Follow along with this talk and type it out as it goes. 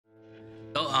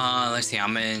So, let's see,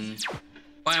 I'm in...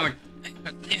 Well,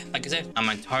 yeah, like I said, I'm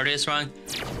on Tartarus run.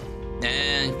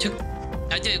 And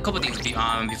I did a couple things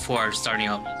before starting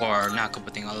up, or not a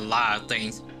couple things, a lot of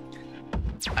things.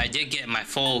 I did get my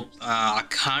full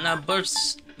Arcana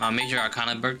burst, major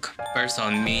Arcana burst, so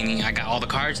meaning I got all the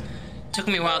cards. Took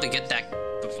me a while to get that,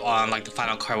 like the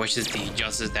final card, which is the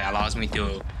Justice that allows me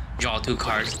to draw 2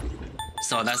 cards.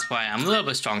 So that's why I'm a little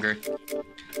bit stronger.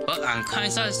 But I'm kind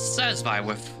of satisfied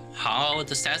with how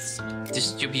the stats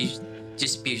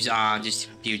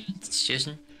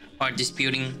disputation, or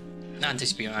disputing, not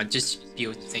dispute,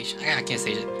 disputation, I can't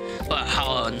say it. But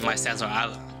how my stats are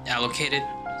allocated.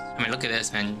 I mean, look at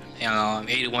this, man. You know,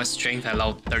 81 strength at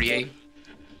level 38.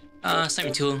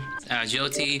 72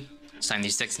 agility,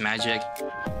 76 magic,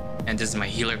 and this is my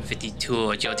healer,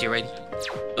 52 agility rate.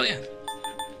 Oh yeah,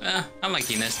 I'm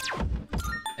liking this.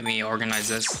 Let me organize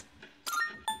this.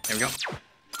 There we go.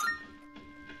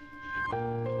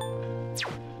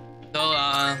 So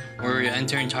we're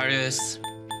entering Tartarus.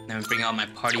 Then we bring out my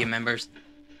party members.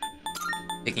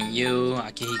 Picking you,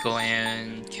 Akihiko,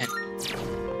 and Ken.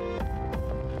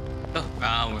 So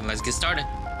let's get started.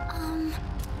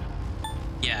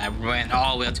 Yeah, I went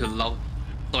all the way up to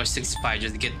floor 65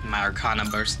 just to get my Arcana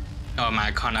burst. Or my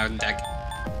Arcana deck.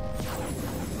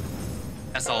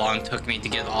 That's how long it took me to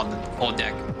get all the whole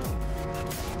deck.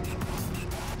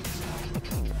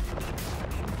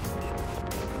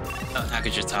 Oh, I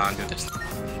could just do this.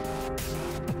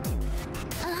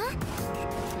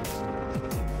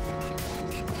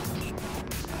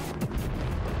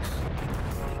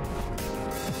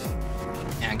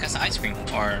 Yeah, I got some ice cream,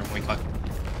 or what we call it.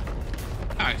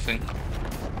 Alright, food.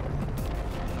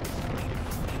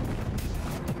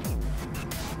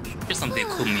 Just something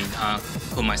to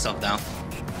cool myself down.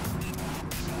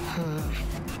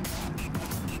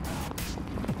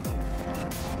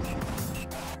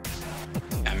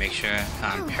 Gotta make sure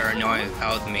I'm paranoid of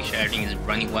how to make sure everything is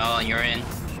running well on your end.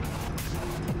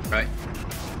 Right?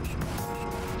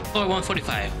 Floor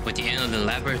 145. With the end of the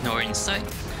labyrinth nowhere in sight,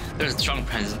 there's a strong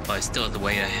presence, but it's still the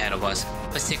way ahead of us.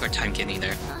 Let's take our time getting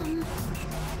there.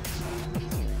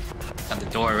 Got the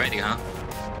door ready, huh?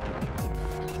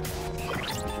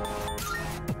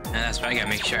 And that's right, I gotta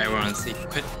make sure everyone's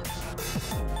equipped.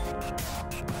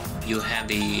 You have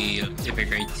the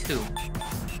upgrade too.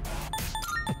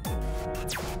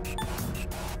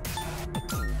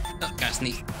 Oh, gotta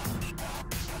sneak.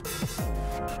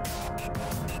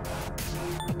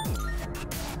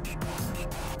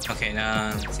 Okay, now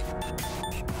let's see.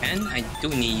 And I do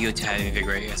need you to have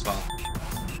invigorate as well.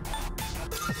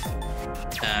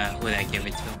 Who did I give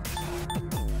it to?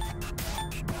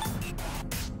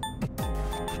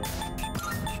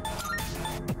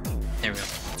 There we go.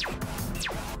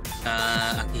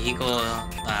 Akihiko,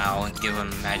 I'll give him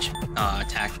magic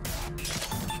attack.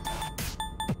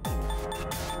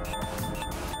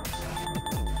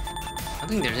 I don't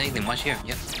think there's anything much here.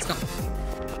 Yep, let's go.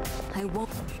 I won't.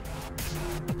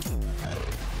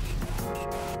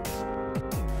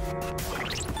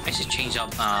 I should change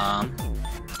up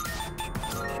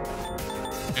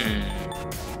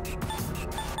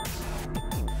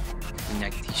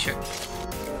neck t-shirt.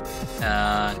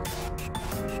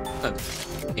 Good.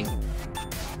 Pink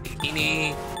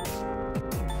bikini.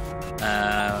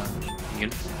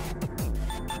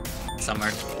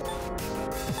 Summer.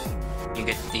 You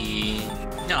get the.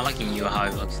 No, I'm liking you how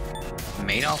it looks.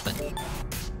 Maid outfit.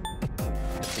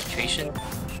 Situation.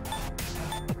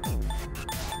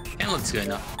 It looks good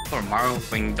enough for Mario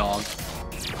Wing Dog.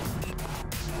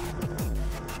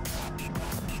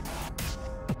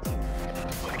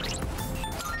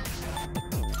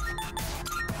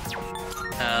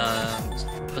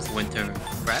 What's winter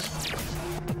wrap?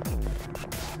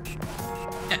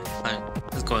 Yeah, fine.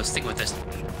 Let's go stick with this.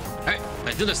 Alright,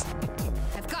 let's do this.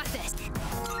 I've got this.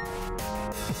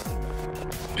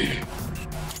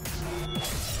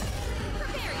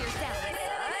 Prepare yourself.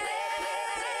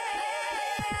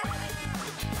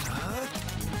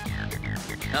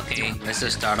 Okay, let's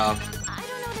just start off. I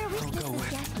don't know their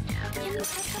weaknesses yet. Can you type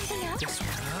something up? This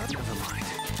one, never mind.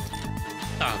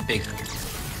 Oh, big.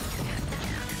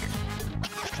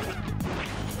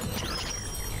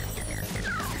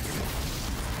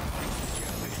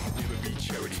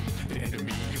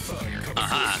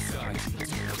 Aha!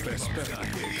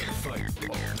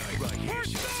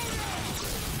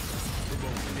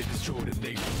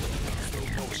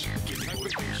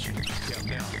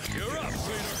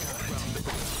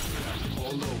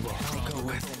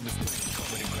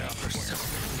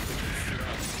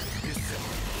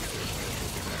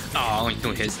 Oh, only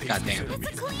doing his. Goddamn.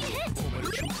 It's a clean hit.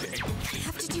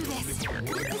 have to do this. The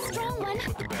strong one. Be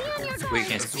on your guard. Weak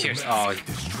against Pierce. Oh,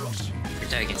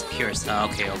 protect against Pierce. Oh,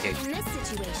 okay, okay. In this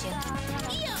situation.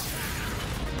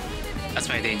 That's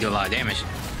why they do a lot of damage.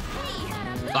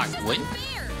 Block wood?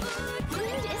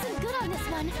 Wind isn't good on this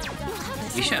one. You'll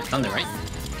have to You should have thunder, right?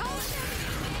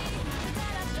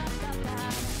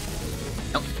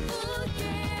 Nope.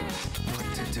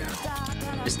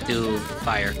 Just do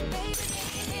fire.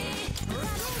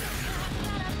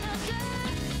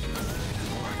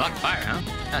 Block fire, huh?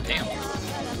 God damn.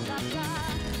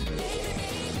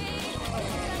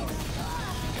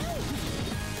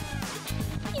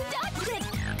 You dodged it.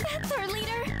 That's our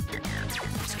leader.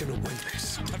 It's gonna win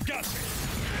this. I've got this.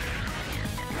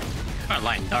 I'm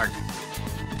lying dark.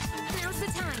 Now's the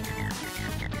time.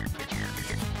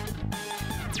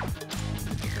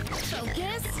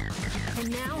 Focus. And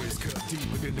now, It's cut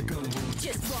deep within the gun wound.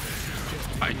 just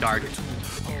watch. Alright, dark. All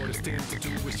that's stands to do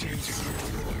is change it.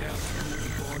 Now,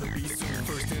 born to be soon.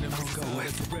 First enemy, go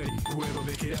as ready. Whoever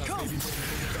make it out, baby.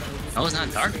 Oh, it's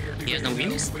not dark? He has no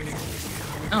weakness?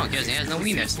 No, because he has no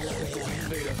weakness.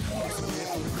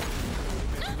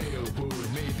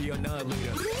 Maybe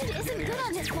annihilator. Wind isn't good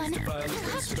on this one. You'll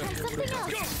have to try something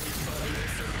else.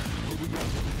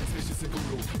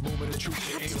 Moment of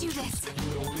truth. Have to do this.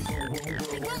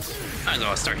 Might as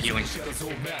well start healing. Shadows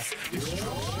hold mass.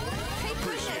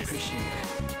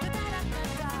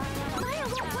 Fire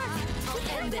won't work.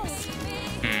 I'll end this.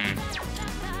 I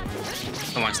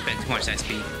don't want to spend too much SP.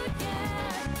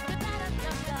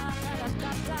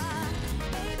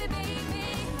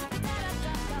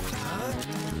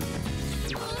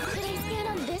 Did I stand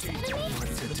on this enemy?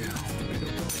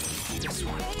 This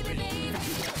one.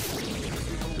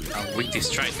 Weak to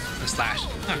strike. Slash.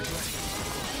 Huh.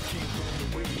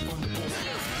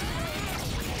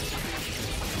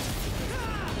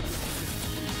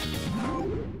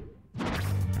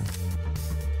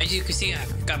 As you can see, I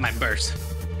got my burst.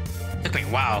 Took me a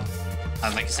while.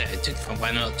 Like I said, it took from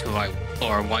 1 up to like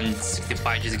floor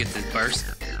 165 just to get this burst.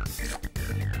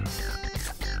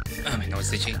 Oh my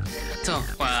nose itchy. So,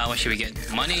 what should we get?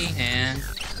 Money and...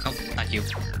 Oh, not you.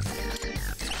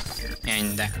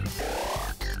 And that.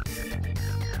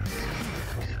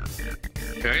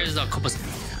 There is a couple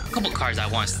cards I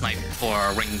want to snipe for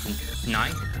rank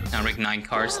 9. Rank 9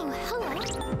 cards. Oh, hello.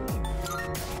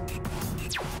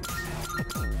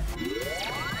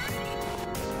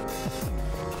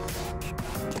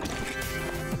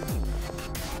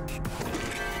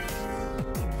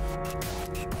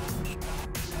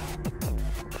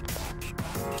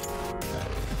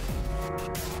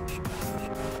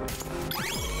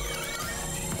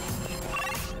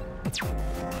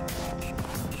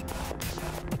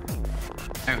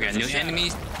 Alright, we got new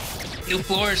enemies, new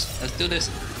floors. Let's do this.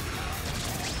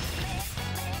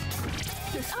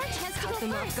 It's our chance to go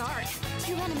first. Guard.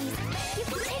 2 enemies. You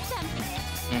can take them.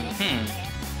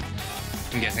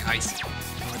 I'm guessing ice.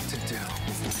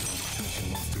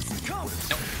 Nope.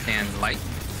 And light.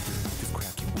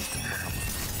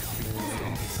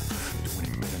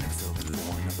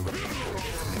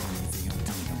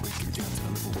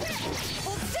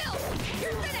 Hold still.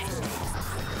 You're finished.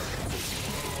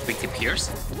 Weak to Pierce.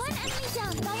 1 enemy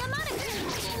down by a mannequin.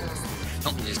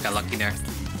 Oh, we just got lucky there. I'm still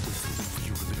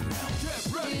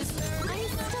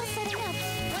setting up,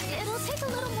 but it'll take a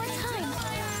little more time.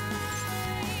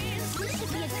 This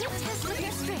should be a good test of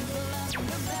your strength.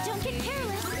 Don't get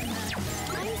careless.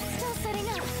 I'm still setting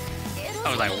up. I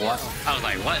was like, what? I was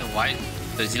like, what? Why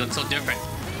does he look so different?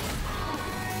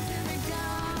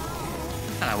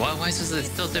 What? Why is this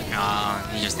still different? Ah,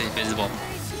 he's just invisible.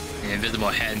 An invisible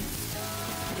head.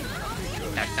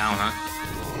 Back down, huh?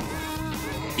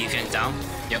 Defense down?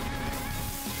 Yep.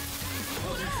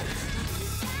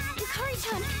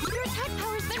 Yukari-chan, your attack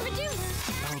power's been reduced.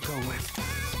 I'll go with.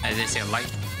 I didn't say light.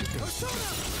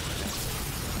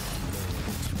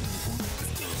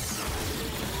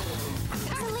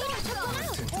 Our leader took one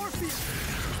out.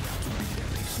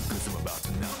 Because I'm about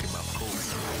to knock him out cold.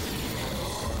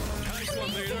 Nice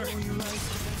one, leader. Here we go.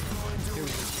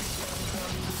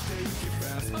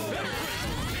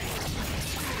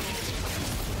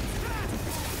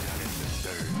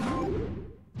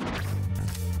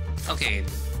 Okay,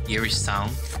 eerie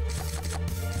sound.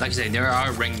 Like I said, there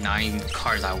are rank 9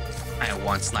 cards I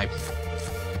want snipe.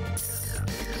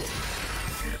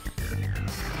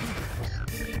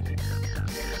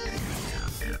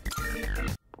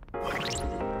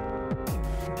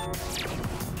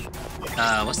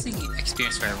 What's the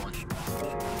experience for everyone?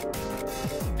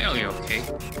 Fairly okay.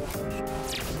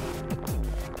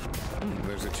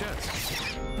 There's a chest.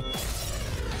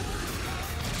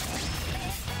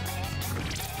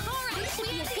 All right, should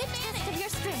be a good test of your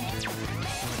strength.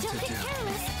 Don't get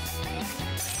careless.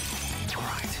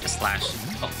 A slash.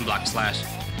 Oh, block slash.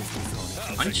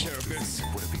 Punch.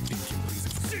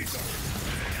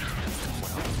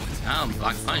 Oh,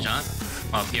 block punch, huh?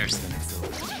 Oh, pierce.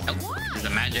 Oh, there's the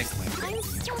magic. I'm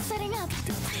still setting up.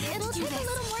 It'll take a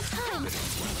little more time.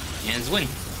 And it's win.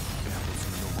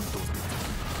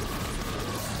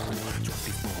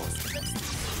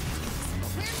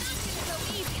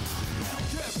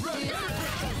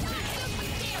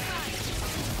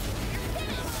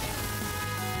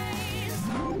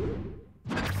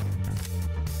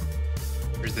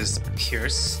 There's this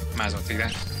pierce. Might as well take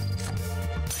that.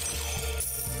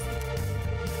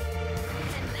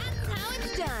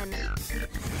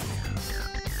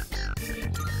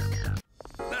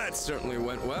 That certainly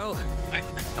went well. Alright,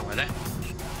 done with that.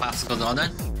 Classical's all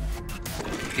done.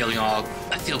 Feeling all.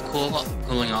 I feel cool.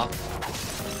 Cooling off.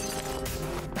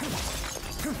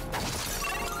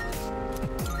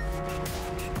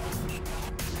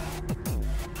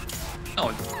 Oh,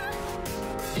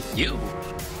 it's you.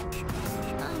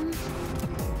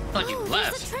 Thought you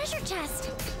left. There's a treasure chest.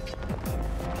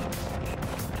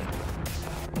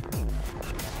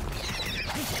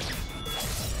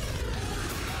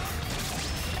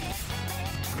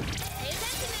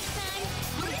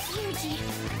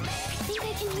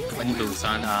 Wind boots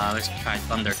on. Let's try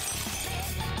thunder.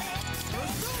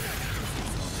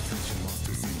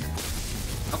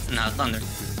 Oh, not thunder.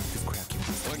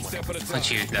 One step at a time. Let's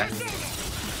use that.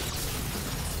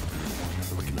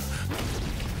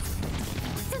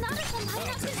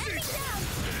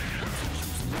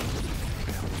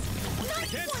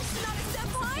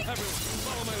 Everyone,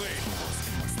 follow my lead.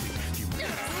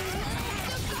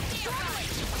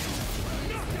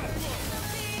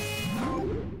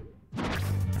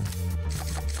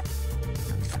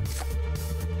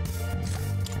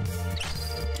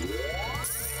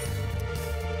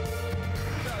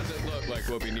 Doesn't look like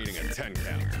we'll be needing a 10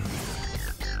 count.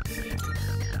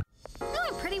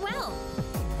 Doing pretty well.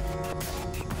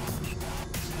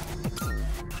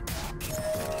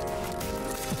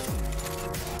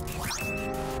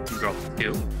 Drop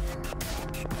 2.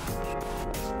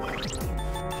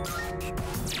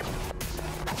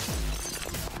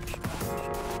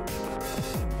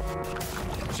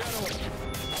 Shadow.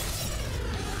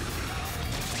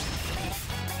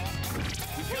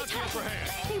 We've got the upper hand.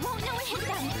 They won't know it hit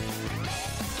them.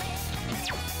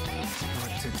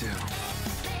 What to do?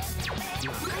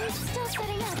 I'm still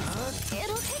setting up.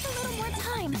 It'll take a little more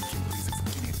time.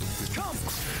 Come.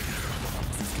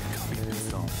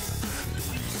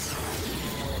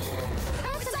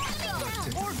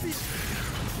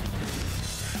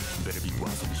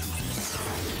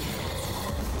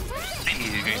 I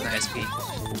need to drink my SP.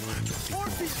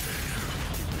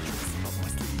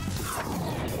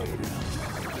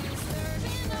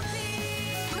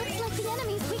 Looks like the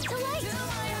enemy's weak to light.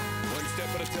 One step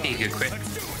at a time. Be a good crit.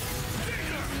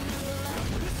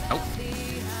 Oh.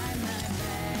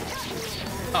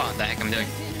 Oh, what the heck am I doing?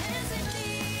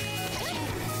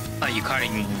 Oh, you card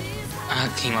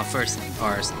came up first,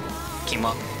 or came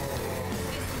up.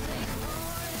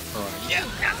 Or yeah,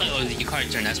 I thought it was your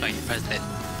card turn. That's why you pressed it.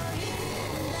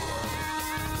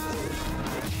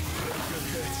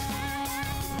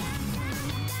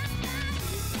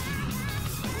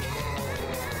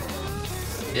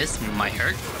 This might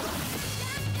hurt.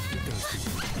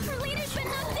 Her leader's been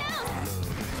knocked down.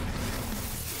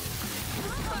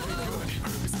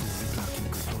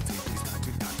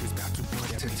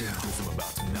 What to do? I'm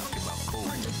about to knock him out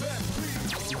cold.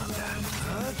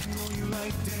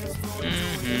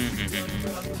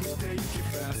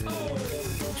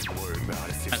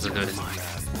 That's a good. That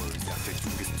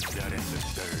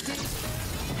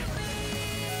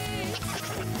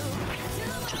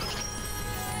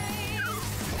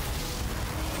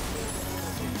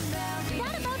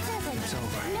about does it. It's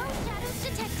over. No shadows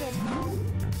detected.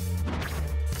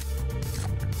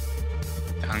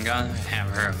 I'm gonna have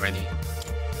her already.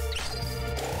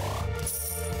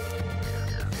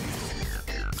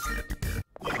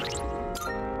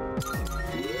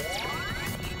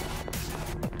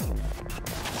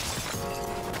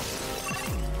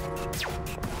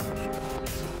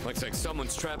 Looks like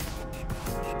someone's trapped.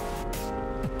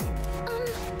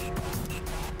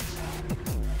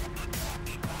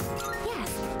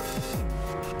 Yes.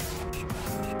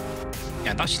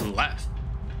 Yeah, I thought she left.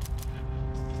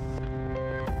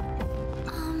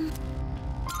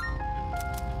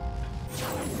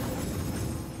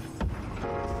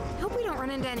 Hope we don't run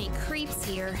into any creeps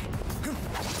here.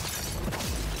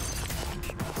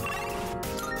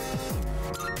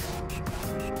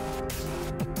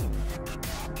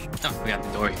 Oh, we got the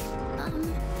door.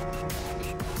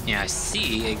 Yeah, I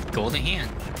see a golden hand.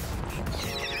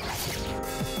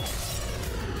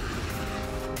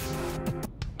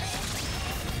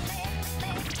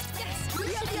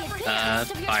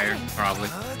 Fire, probably.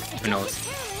 Who knows?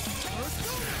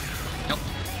 Nope,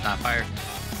 not fire.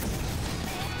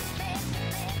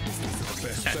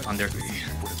 That thunder.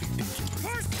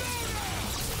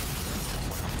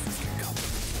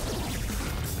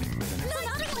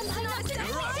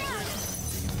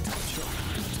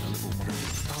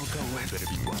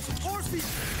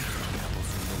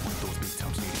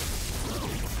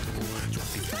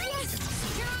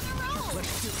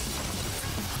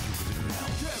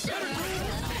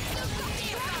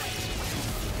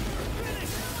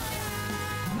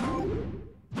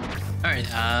 Alright,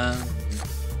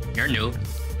 you're new,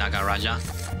 Nagaraja.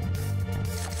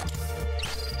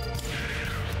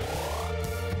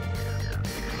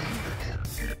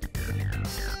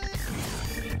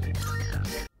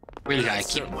 Really gotta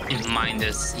keep in mind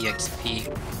this EXP.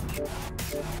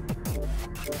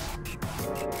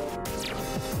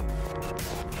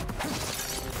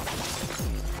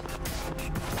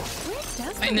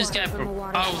 I think this guy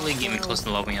probably get me close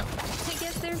to leveling up. I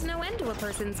guess there's no end to a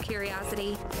person's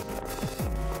curiosity.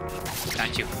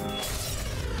 Got you.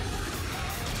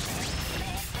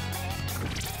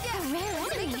 A rare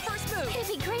enemy. It'd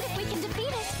be great if we can defeat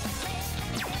it.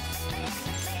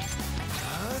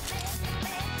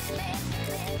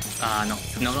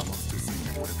 No.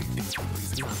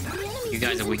 You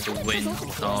guys are weak to wind,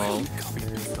 so...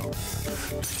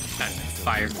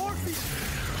 Fire.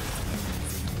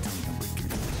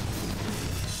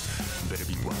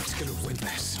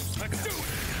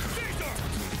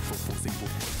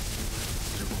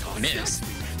 Miss.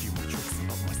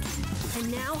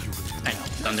 And now, I know,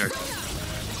 thunder.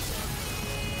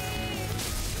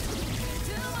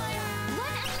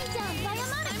 One enemy down by a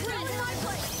monochrome. In my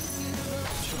place.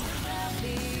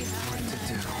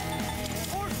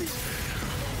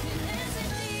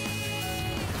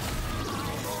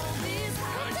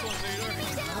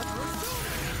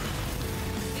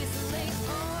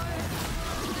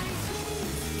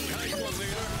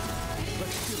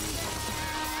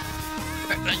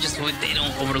 I just hope they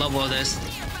don't overlevel this.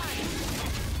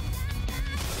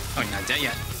 Oh, not dead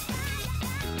yet.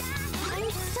 I'm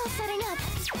still setting up.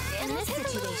 In this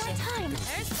situation, time.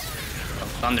 Oh,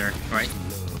 thunder, right?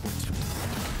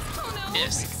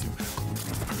 Yes.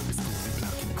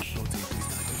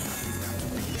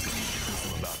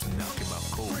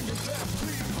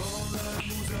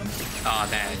 Oh,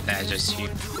 that just cheap.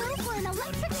 Go for an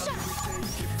electric shock.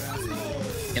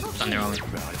 Yep, thunder only.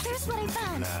 Here's what I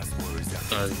found.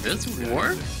 Does this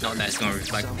work? No, that's gonna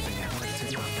reflect. I've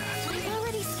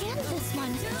already scanned this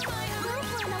one. Go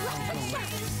for an electric shock.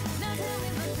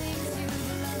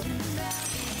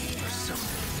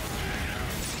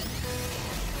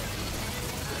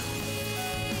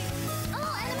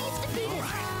 All enemies defeated.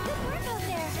 Good work out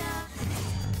there.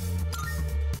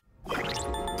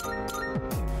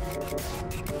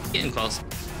 Getting close.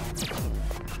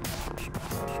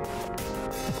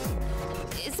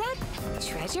 is that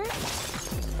treasure?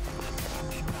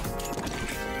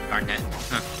 Garnet.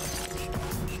 Huh.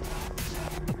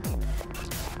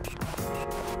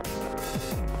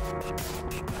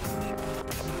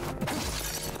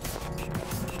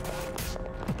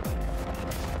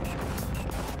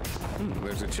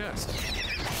 There's a chest.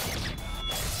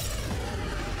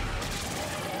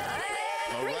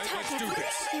 All right, let's do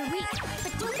this. You're weak,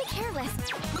 but don't be careless.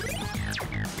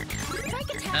 Strike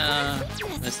attack is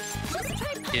weakness. Let's Just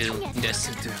try do punching it. this.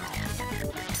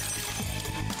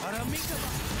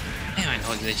 Yeah, I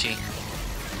know glitchy.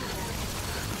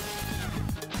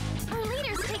 Our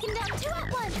leader's taken down two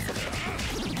at once.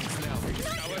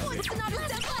 It's not a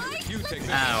step high. You take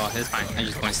that. Ah, well, it's fine. I'm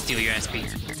just going to steal your SP.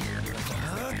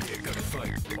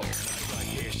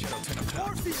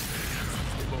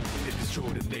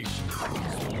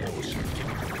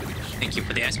 Thank you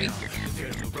for the SP.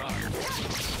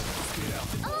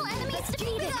 All enemies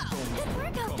defeated. Good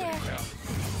work out there.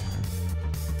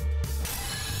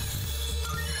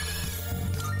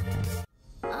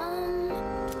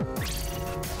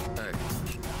 Hey,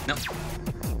 Nope.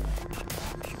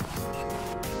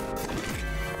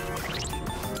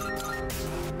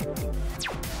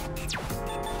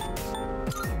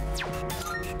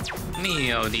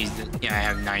 Me, oh, these. Yeah, I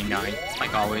have 99,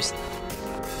 like always.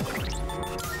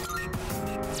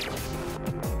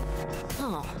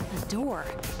 Oh, a door.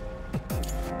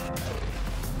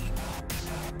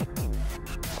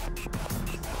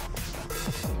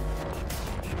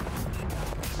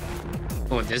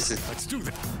 Oh, this is. let's do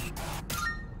this.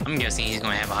 I'm guessing he's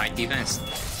going to have a high defense.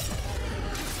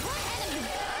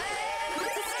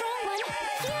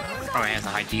 Probably has a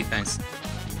high defense.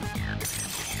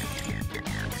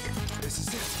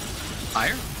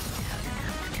 Fire?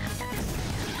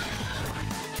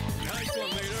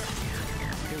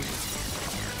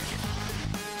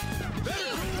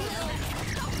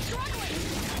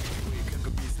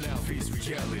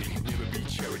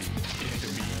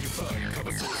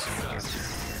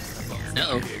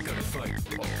 Uh-oh.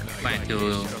 Might have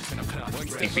to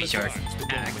increase your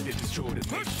attack.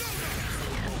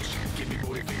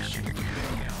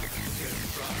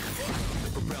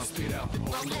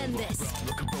 I'll end this.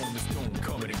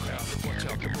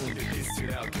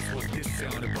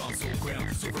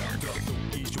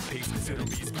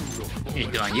 You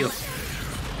do on you.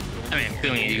 I mean,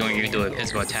 feeling you're going to do a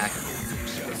physical attack. In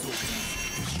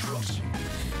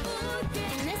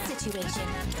this situation,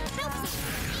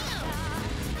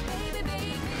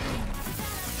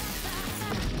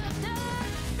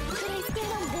 could I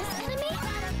stand on this enemy?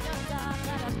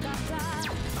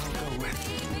 I'll go with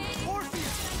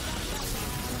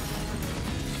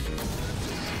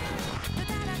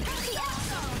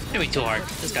Maybe too hard.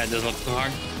 This guy doesn't look too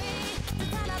hard.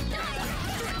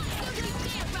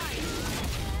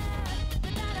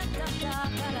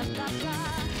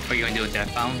 What are you gonna do with that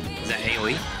fountain? Is that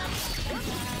AoE?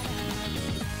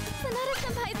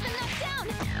 Sonata-senpai's been knocked down.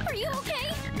 Are you okay?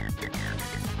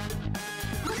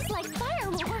 Looks like fire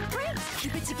will work great.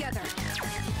 Keep it together.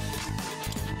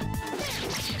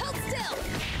 Hold still.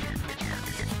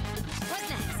 What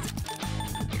next?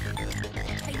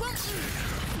 I won't.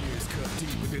 Years cut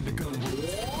deep within the gun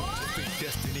wounds. Big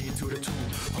destiny into the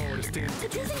tomb. Hard to stand. The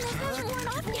dizziness hasn't worn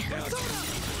off yet.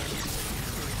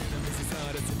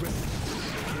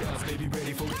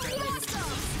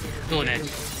 Oh, that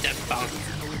bounce.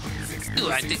 Ooh,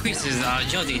 that decreases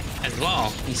agility as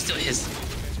well. He still hits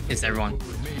everyone.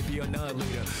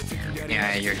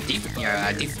 Yeah, your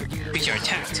decrease your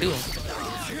attack too.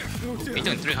 You're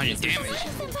doing 300 damage.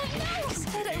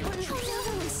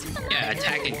 Yeah,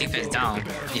 attack and defense down.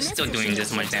 You're still doing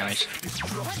this much damage. This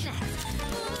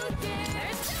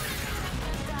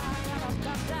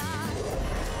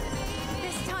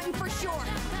time for sure.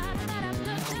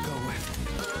 I'll go with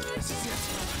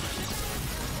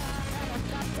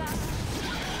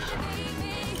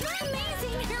You're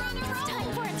amazing. You're on a roll.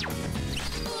 Time for it.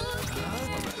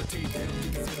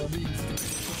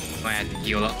 Might have to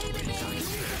heal up.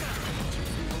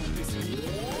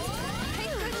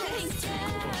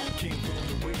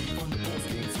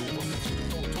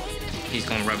 He's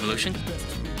going revolution.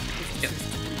 Yep.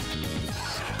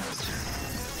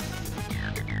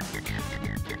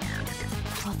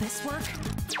 Will this work?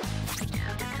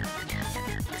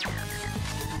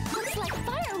 Looks like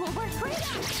fire will work great.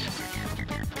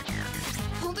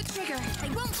 Pull the trigger. I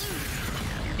won't.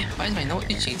 Yeah, why is my nose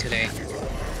itching today?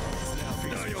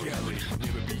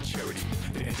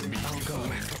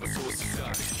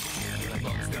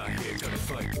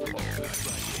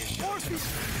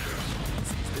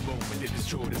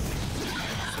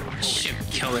 Shit,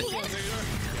 kill it.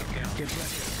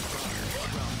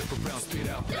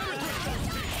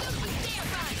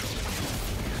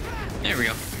 There we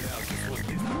go.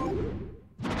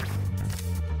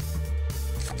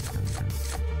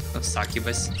 Oh,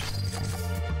 succubus.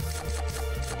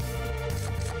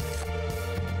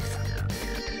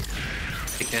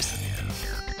 Take this.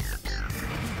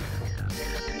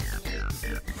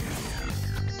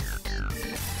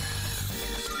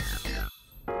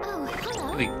 Oh,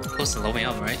 hello. We close to leveling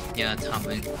up, right? Yeah,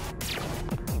 Tomlin.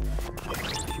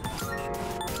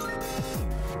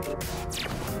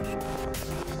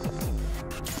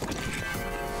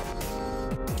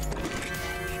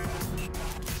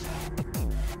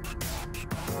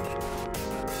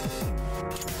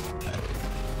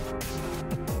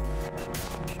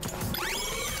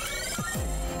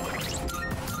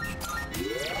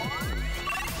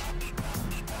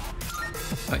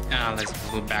 Let's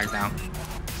move back down.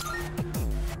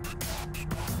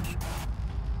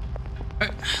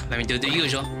 Alright, let me do the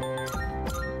usual.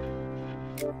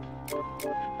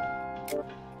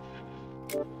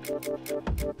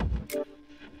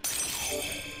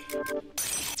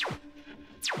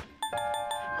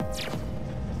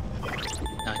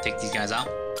 Now take these guys out.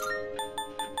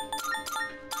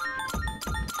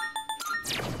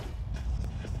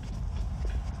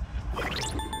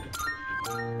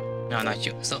 No, not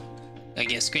you. So, I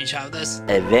get a screenshot of this.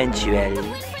 Eventually. Win for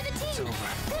the team.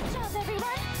 Good job, everyone.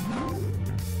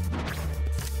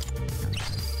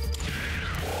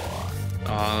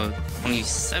 Only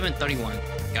 731.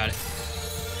 Got it.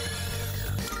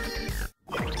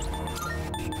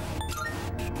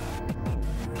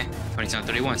 Okay,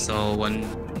 2731. So one.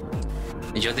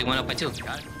 Agility went up by 2.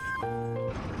 Got it.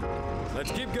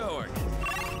 Let's keep going.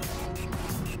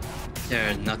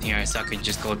 There's nothing here, so I could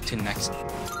just go to next.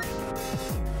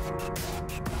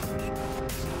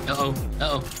 Uh-oh,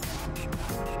 uh-oh.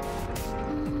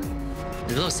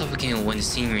 It's a little suffocating when the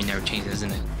scenery never changes,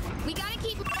 isn't it? We gotta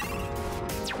keep.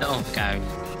 Uh-oh,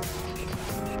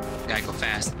 gotta go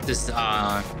fast. This, if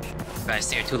I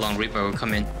stay here too long, Reaper will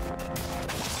come in.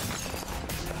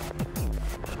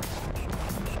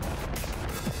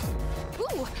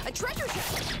 Ooh, a treasure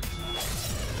chest.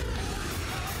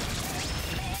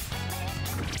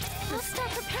 I'll start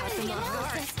preparing the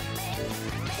analysis.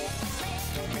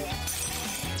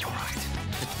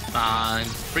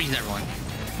 Freeze everyone.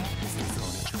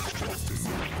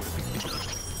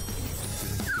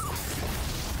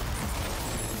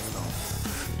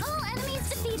 All enemies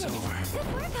defeated. Good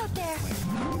work out there.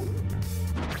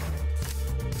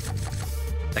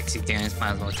 Sexy dance,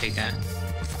 might as well take that.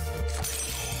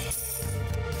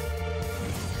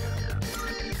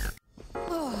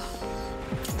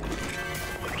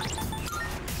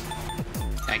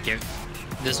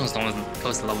 This one's the one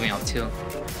close to leveling out too.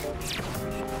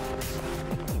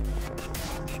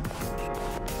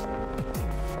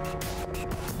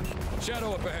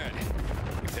 Shadow up ahead.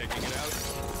 You taking it out?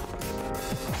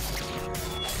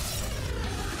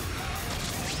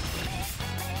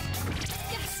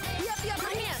 Yes. Yep.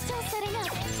 I'm still setting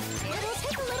up. It'll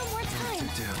take a little more time.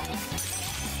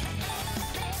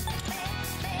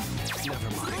 Never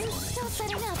mind. I'm still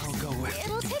setting up. I'll go with.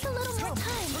 It'll take a little more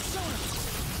time.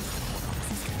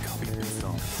 Enemy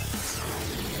down.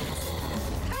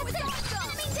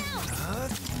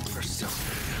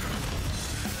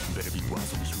 Better be wise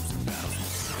when you choose in battle.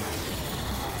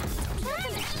 There's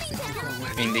an enemy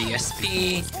down. In the SP.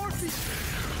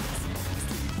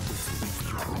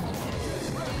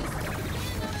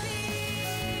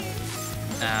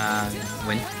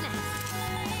 Win.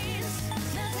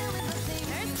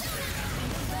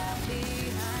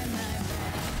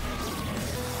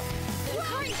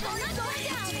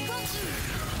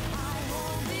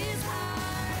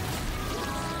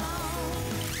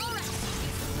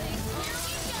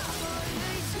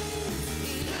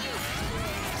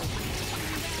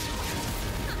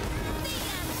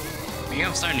 Maybe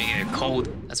I'm starting to get a cold.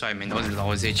 That's why my nose is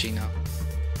always itchy now.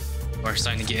 Or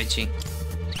starting to get itchy.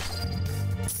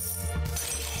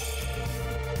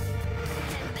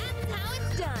 That's how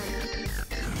it's done.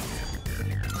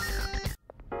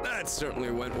 That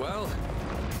certainly went well.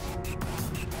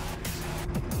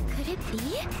 Could it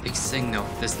be? Big signal.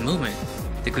 This movement.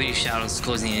 The greedy shadows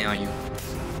closing in on you.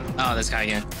 Oh, this guy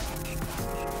again.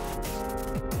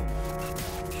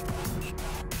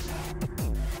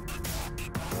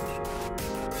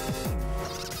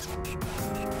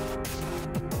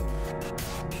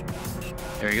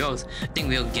 There he goes. I think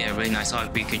we'll get a really nice shot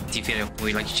if we could defeat it if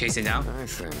we like to chase it down. I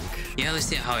think. Yeah, let's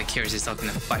see how it carries itself in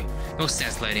the fight. No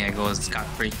sense letting it go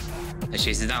scot-free. Let's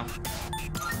chase it down.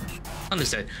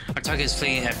 Understood. Our target is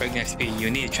fleeing at breakneck speed. You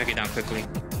need to track it down quickly.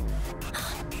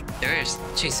 There it is.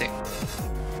 Chase it.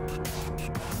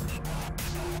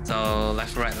 So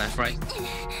left, right, left, right.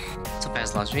 So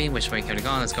past lost V. Which way could it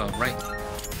go? Let's go right.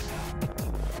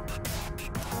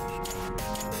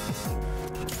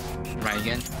 Right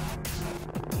again.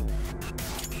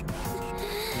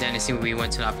 Then I see we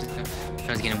went to the opposite.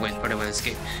 Trying to get away further with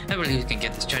escape. I believe we can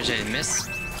get this treasure and miss.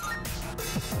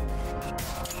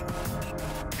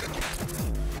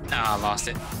 Ah, lost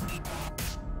it.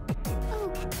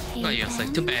 Okay. Oh yeah, it's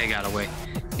like too bad I got away.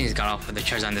 He's got off with the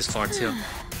treasure on this floor too.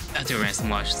 After we ran so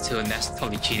much too, and that's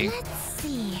totally cheating. Let's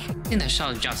see. I think that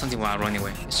shot dropped something while running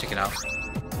away. Let's check it out.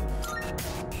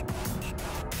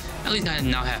 At least I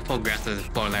now have full grasp of the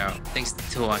floor layout, thanks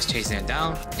to us chasing it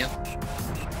down. Yep.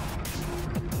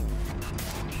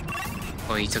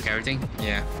 Oh, he took everything?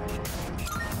 Yeah.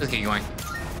 Let's get going.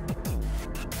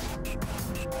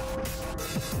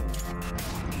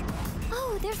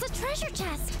 Oh, there's a treasure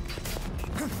chest.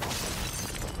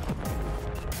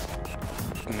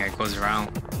 Yeah, it goes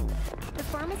around. The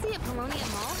pharmacy at Polonia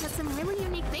Mall has some really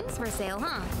unique things for sale,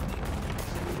 huh?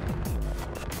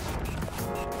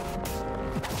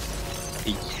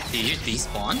 Did you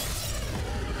despawn?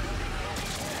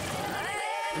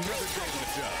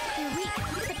 You're weak,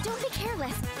 but don't be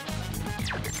careless.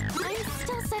 I'm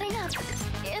still setting up.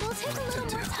 It'll take a little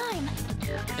more time.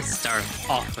 Let's start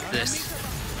off with this.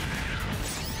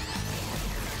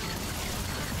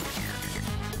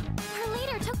 Our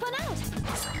leader took one out.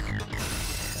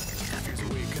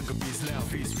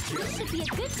 This should be a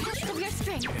good test of your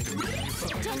strength.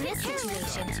 Don't miss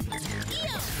situation.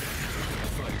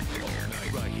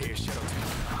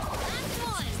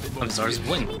 Absorbs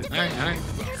win. Alright, alright.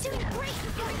 You're doing great.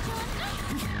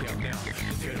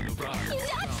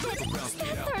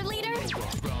 That's our leader!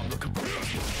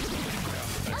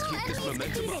 Oh,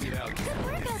 enemies defeated! Good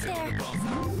work out there!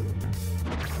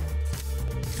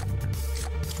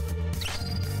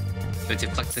 To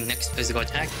deflect the next physical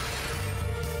attack.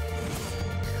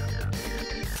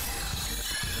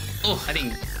 Oh, I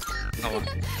think. Oh.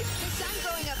 The sun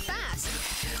growing up fast.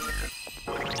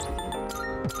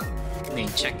 I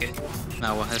didn't check it.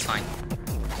 No, well, that's fine.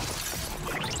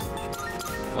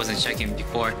 Wasn't checking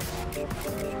before.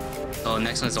 Oh,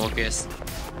 next one's Orpheus.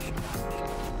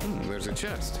 There's a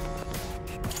chest.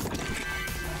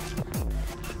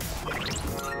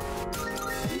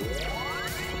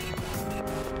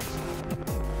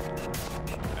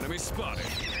 Enemy spotted.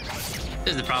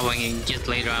 This is the problem when it gets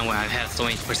later on when I have so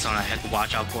many persona I have to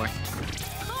watch out for. Alright,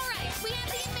 we have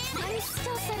the advantage! I'm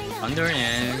still setting up. Under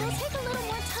and It'll take a little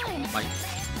more time. like,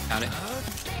 got it.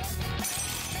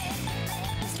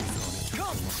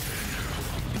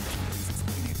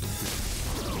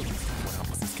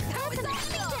 That's an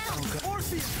enemy down!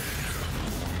 Perfect!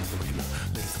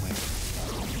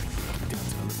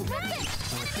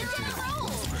 Get down! Roll!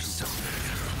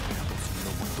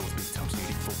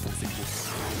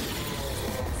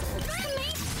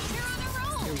 Mate, you're on a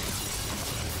roll!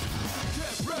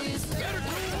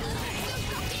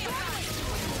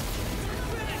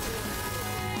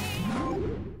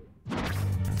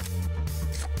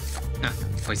 Ah,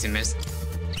 poison mist.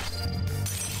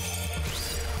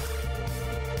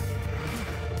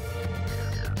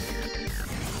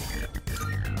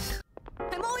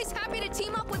 I'm always happy to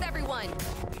team up with everyone.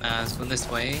 Let's go this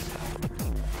way.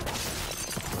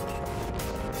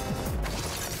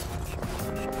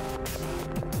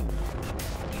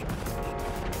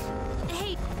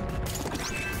 Hey,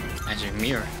 Magic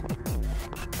mirror.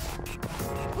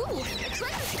 Ooh, a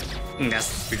treasure.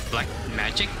 That's reflect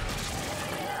magic.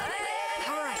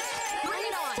 All right, bring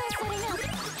it on. still setting up.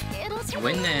 It'll take a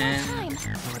Win little more then. time.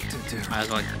 What to do? Might as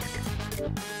well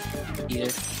eat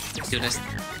it. Do this.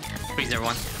 Freeze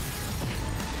everyone.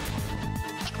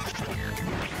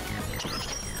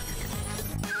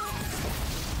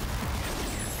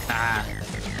 Ah,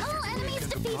 All enemies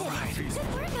defeated!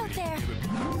 Good work out there!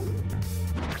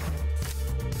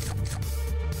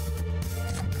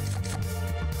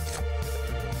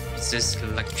 resist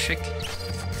electric.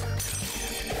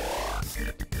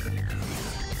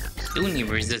 Do need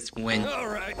resist wind.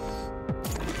 Alright.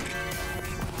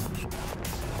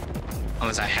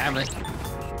 Unless I have it.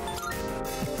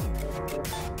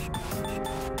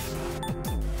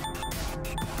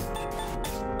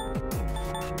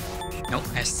 Nope,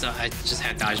 I just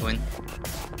had dodge wind.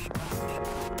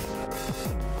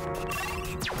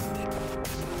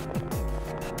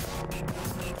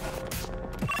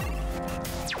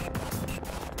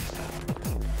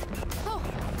 Oh,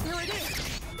 here it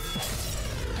is.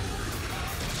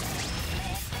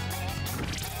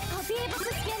 I'll be able to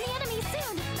scan the enemy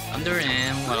soon! Under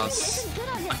and what Wind else? isn't good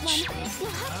on this Punch. one. You'll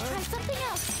have to try something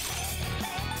else.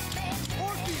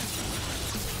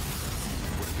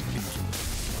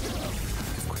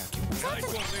 That's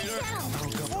an enemy down! That's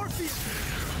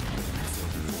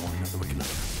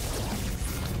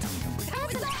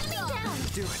an enemy down!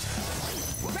 Do it.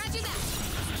 Roger that.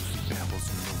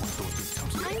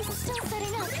 I'm still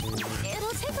setting up.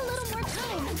 It'll take a little more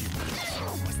time.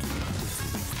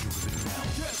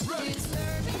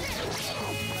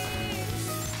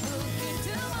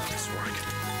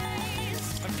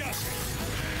 I've got it.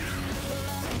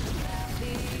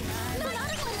 No, not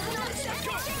a one, not a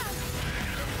second.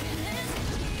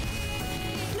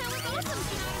 That was awesome.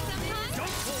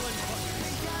 Don't pull in.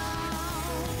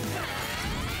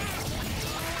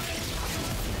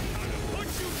 Put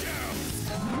you down.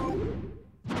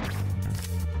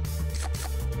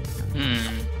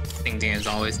 Same thing as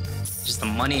always. Just the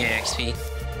money XP.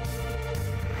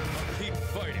 Keep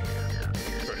fighting.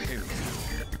 For him.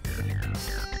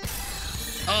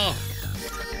 Oh!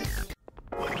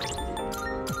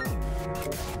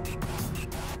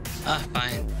 Ah,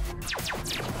 fine.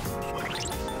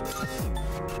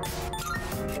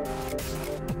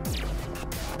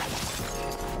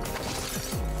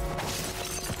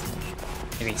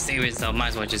 If he save it, so might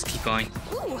as well just keep going.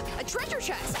 Ooh, a treasure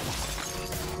chest.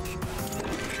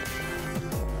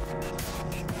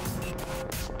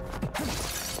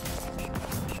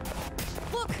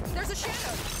 Look, there's a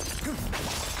shadow.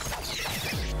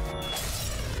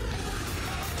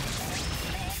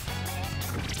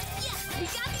 Yes, we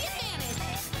got the advantage.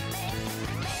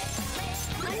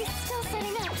 I'm still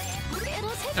setting up.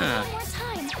 It'll take a little more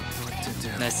time. What to do?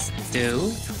 Let's do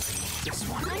This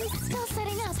one. I'm still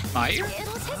setting up. fire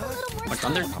It'll take a little more or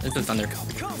thunder. time. Let's do thunder.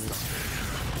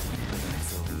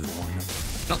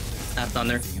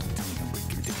 thunder.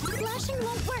 Slashing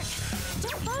won't work.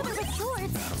 Don't bother with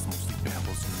swords.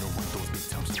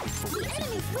 The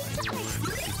enemy's weak to ice.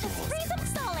 Just freeze them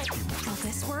solid. Will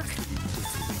this work?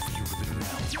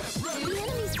 The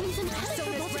enemy seems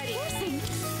impenetrable to piercing.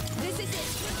 This is it.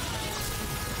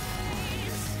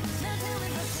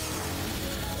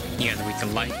 Yeah, the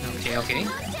weaken light. Okay, okay.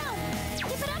 Knock down. Keep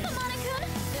it up, Amana-kun.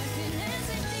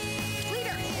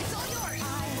 Leader, it's all yours.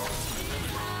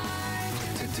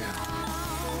 To do.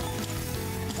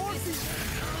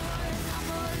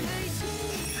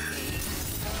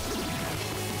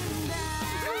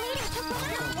 The leader took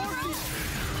one out.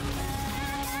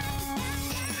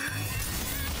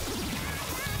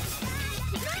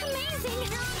 You're amazing.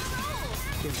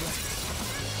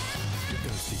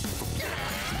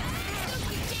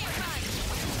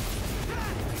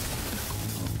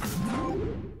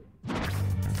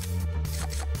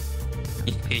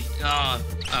 Oh,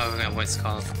 what's it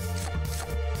called?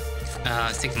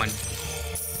 Stick money.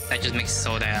 That just makes it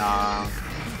so that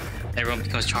everyone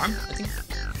becomes charmed, I think.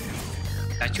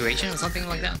 Saturation or something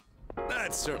like that.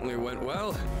 That certainly went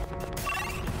well.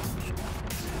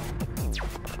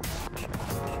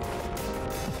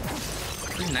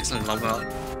 Who's next on the level?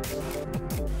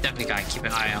 Definitely gotta keep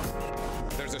an eye out.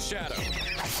 There's a shadow.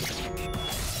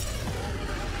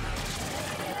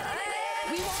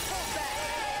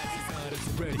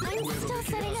 I'm still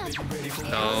setting up.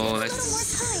 So let's.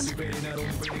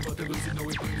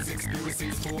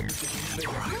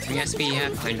 Yes, we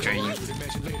have dream. I'm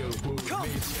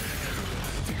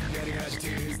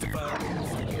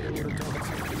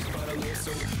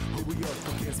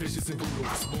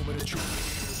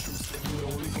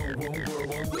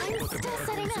still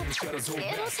setting up.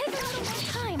 It'll take a little more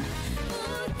time.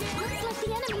 Looks like the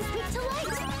enemy's weak to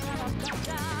light.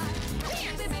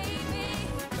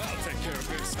 I'll take care of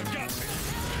this. I've got this.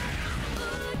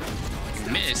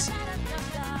 Miss.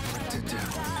 To do.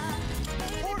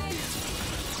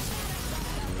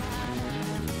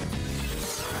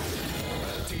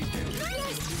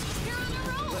 You're on a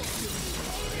roll.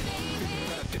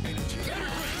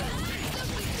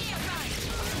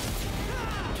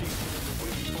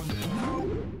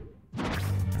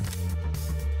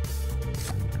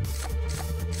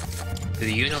 Do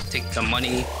you know take the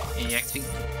money in the XP?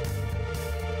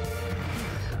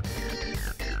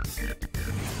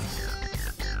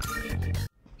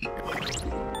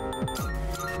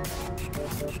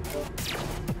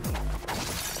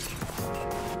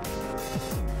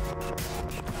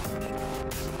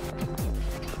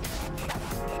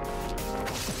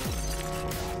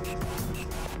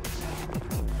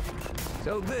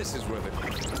 So this is where the...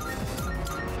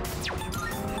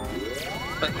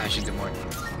 But I should do more.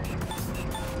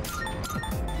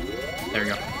 There we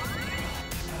go.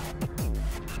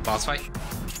 Boss fight.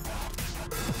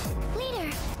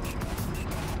 Leader.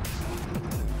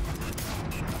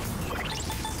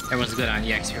 Everyone's good on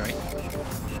EXP, right?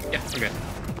 Yeah, we're good.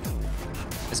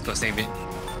 Let's go save it.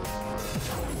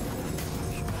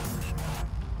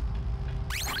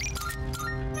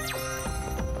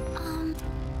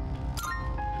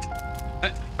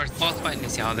 First boss fight,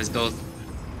 let's see how this goes.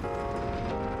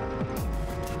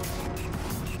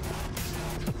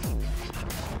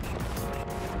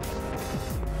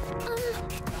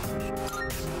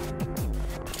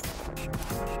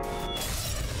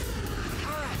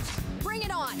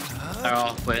 Start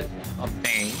off with a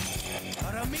bang.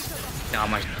 See how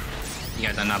much you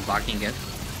guys are not blocking yet.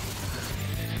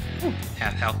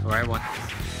 Half health for everyone.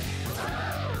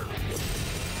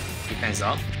 Defense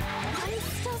up. I'm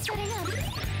still setting up.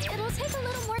 It'll take a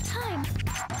little more time.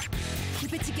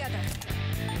 Keep it together.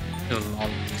 Just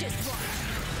watch.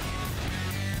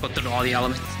 Go through all the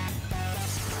elements.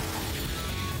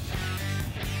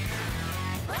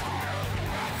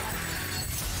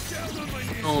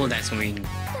 Oh, that's when we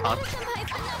up.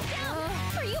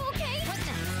 Are you okay?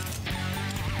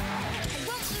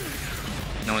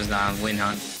 No one's not win,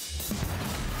 huh?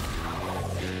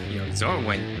 Yo, Zoro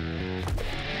win.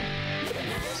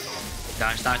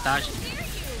 Dodge, dodge, dodge.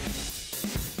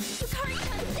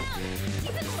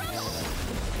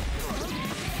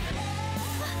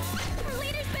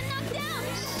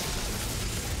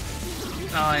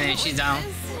 Oh, and she's down.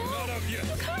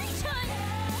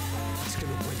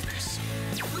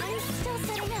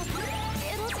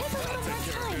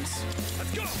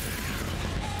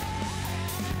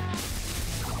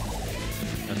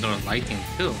 There's no lighting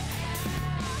too.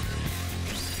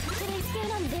 Did I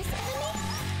stand on this enemy?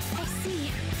 I see.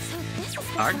 So this is what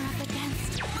Hard. we're up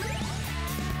against.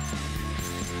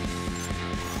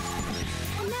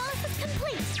 Analysis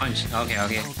complete. Punch. Okay,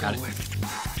 okay, got it.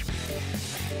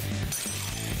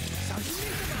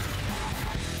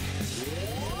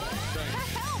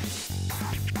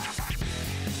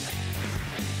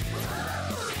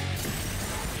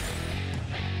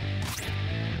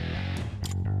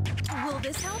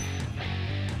 this help?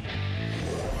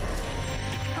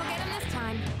 I'll get him this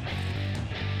time.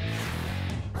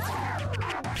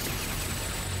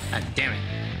 God damn it.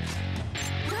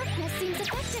 Darkness seems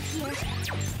effective here. I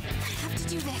have to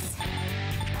do this.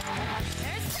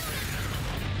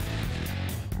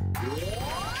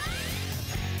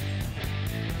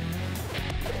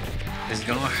 This is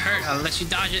gonna hurt unless you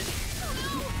dodge it.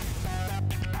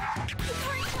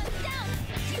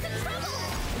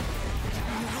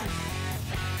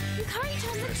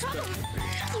 Yukari-chan's in trouble.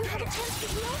 Do you have a chance to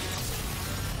heal?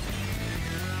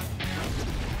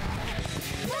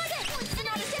 That's it! It's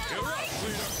not a down, right?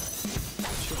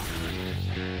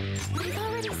 I've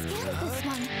already scanned this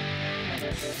one.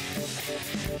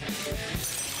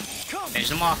 Finish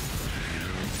them off.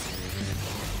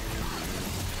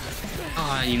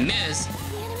 Oh, you missed. The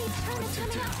enemy's turn is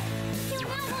coming up. Heal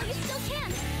now while you still can.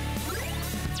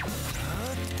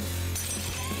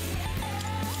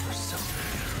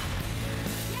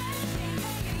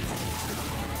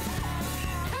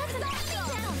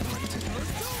 That's an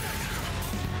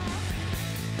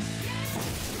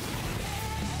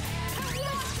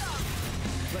enemy down.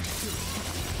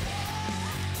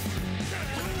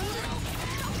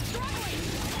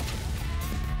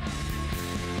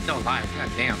 Still alive.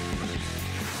 God damn.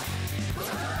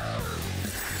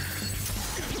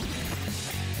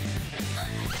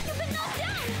 You've been knocked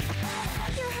down.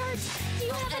 You're hurt. Do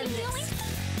you have any healing?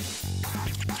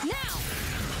 Now.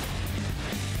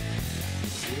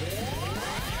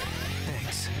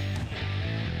 Thanks.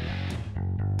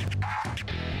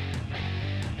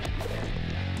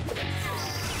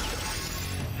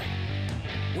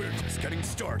 We're just getting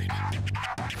started. One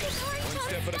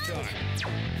step at a time.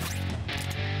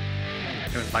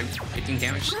 Doing like 15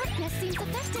 damage. Darkness seems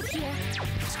effective here.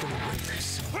 Let's go win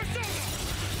this.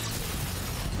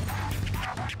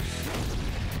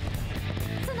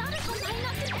 Sonata's line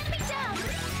knocked an enemy down.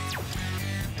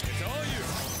 It's all you.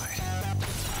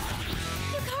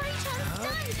 Yukari-chan's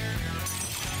stunned.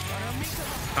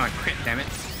 Oh, crit, damn it.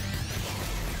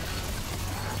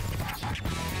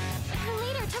 Her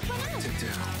leader took one out.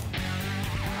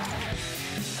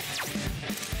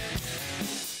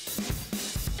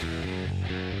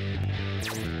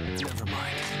 Never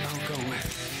mind. I'll go with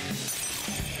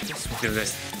this one. Do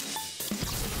this.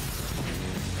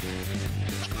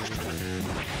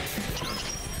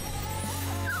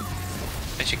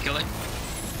 That should kill it.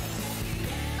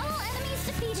 All enemies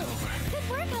defeated. Good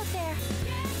work out there.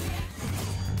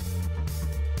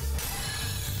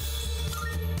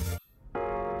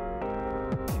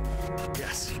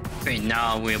 Yes. Great,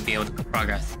 now we'll be able to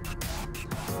progress.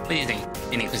 What do you think?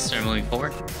 Any concern moving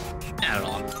forward? Not at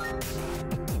all.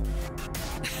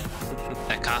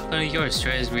 That confidence of yours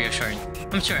sure is reassuring.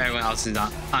 I'm sure everyone else is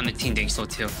on the team thinks so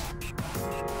too.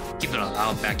 Keep it up,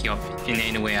 I'll back you up in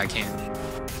any way I can.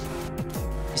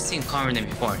 You seem calmer than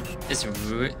before. It's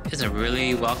a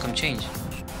really welcome change.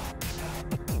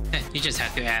 You just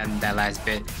have to add that last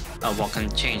bit of welcome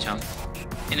change, huh?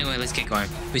 Anyway, let's get going.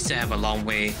 We still have a long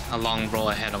road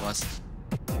ahead of us.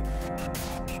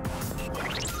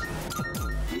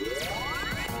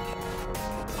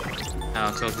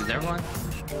 How close is everyone?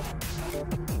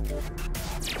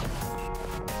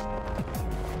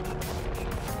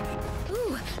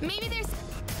 Ooh, maybe there's...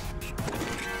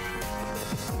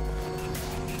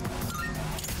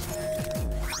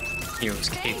 Hero's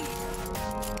Cape.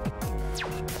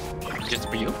 Just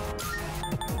for you?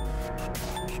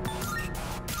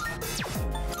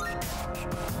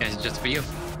 Yes, just for you.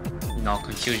 No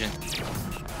confusion.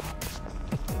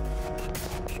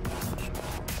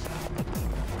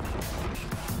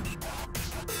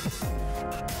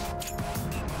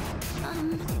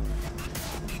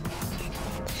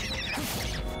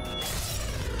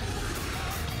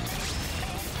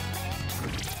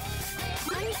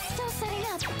 I'm still setting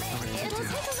up. It'll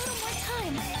take a little more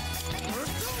time.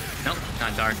 Nope,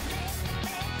 not dark.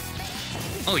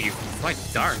 Oh, you're quite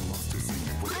dark.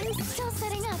 I'm still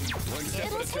setting up.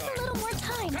 It'll take a little more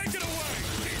time. Take it away.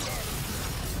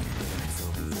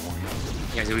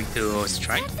 You guys weak to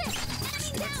strike? That's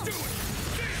it.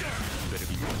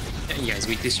 Enemy down. Yeah, you guys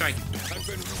weak to strike.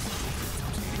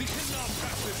 We cannot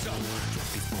pass this up.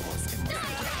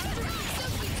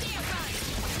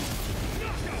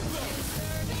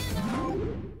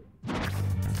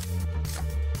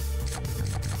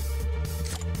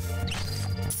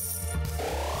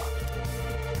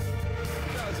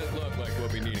 Does it look like we'll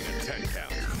be needing a 10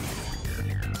 count?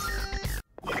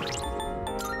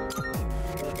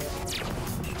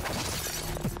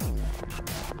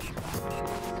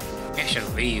 I should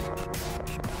leave.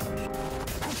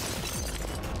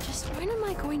 Just when am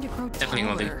I going to grow Definitely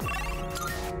gonna leave. taller?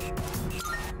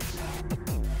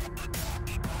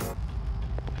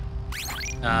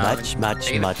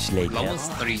 Much later. Levels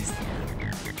 30,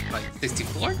 like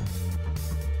 64.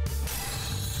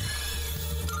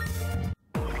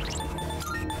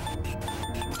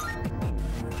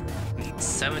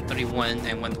 731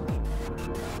 and one.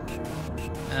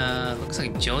 Looks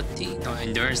like Jyoti, no,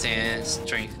 endurance and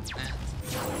strength.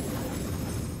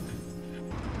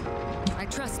 I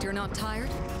trust you're not tired.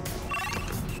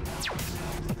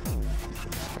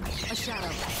 A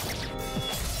shadow.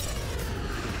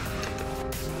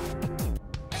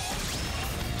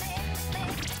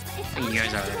 You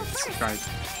guys are strike.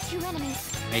 Two enemies.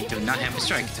 I do not have a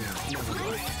strike. I'm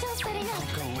still setting up.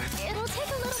 It'll take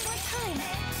a little more time.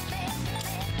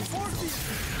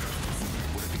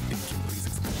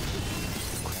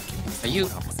 Are you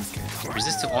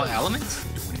resist to all elements?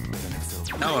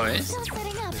 No, it is. Still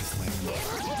setting up.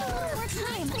 It'll take a little more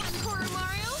time. Poor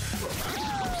Mario.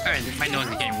 Alright, my nose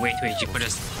is getting way too itchy for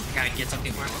this. I gotta get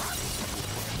something for it.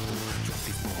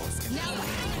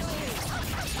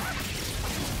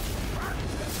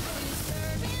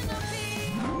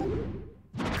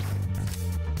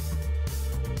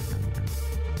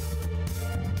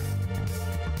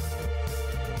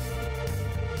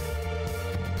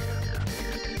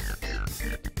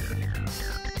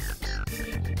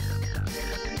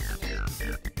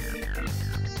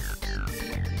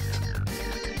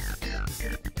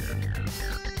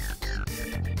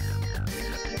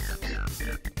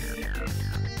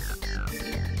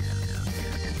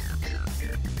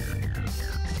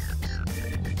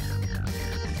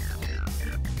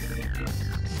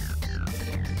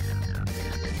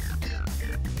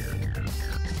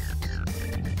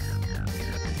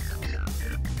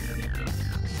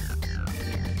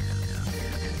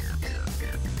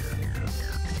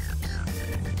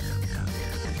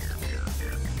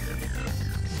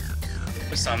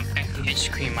 With some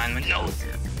anti-itch cream on my nose.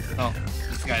 Oh,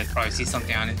 you gotta probably see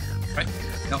something on it, right?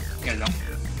 No, you gotta know.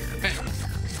 Okay,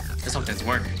 let's hope this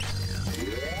works.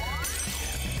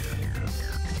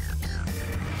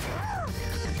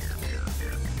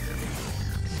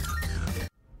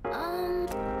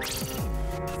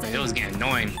 It was getting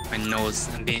annoying. My nose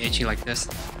and being itchy like this.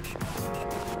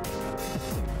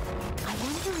 I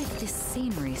wonder if this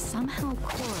scenery somehow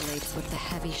correlates with the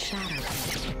heavy shadow.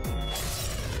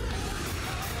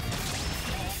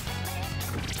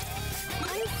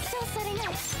 I'm still setting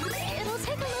up. It'll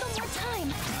take a little more time.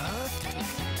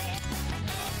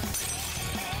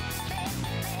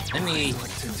 Let me.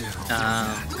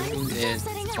 Who is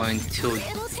going to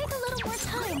It'll take a little more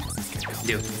time.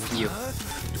 do you?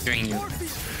 During you.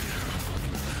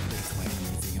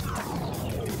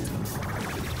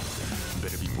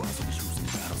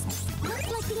 Looks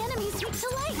like the enemy's weak to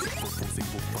light.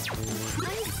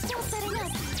 I'm still setting up.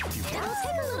 It'll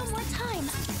take a little more time.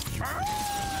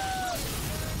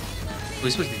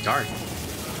 Who's weak to dark?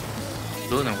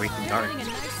 Blue and weak to dark. Two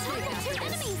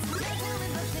enemies.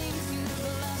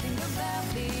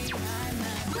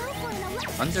 Go for an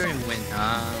elect. Wondering when.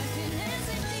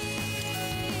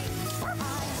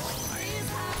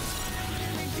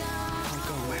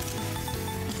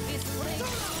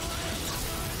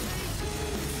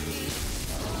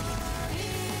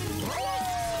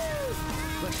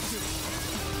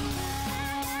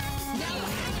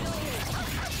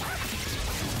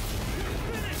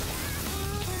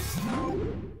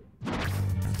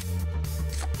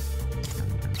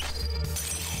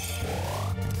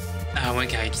 When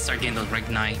can I start getting those rank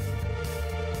 9?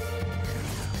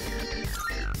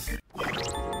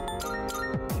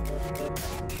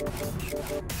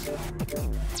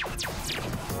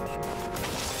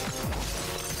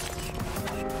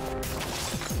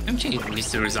 I'm changing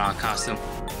Misuru's costume.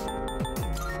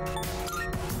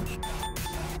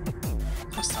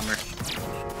 Oh, summer.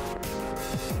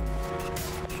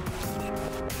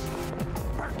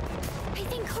 I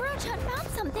think Kuro-chan found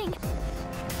something.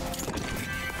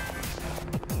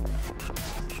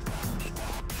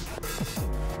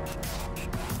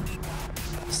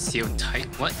 Sealed tight?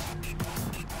 What?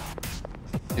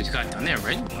 You got done there,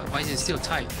 right? Why is it still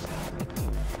tight?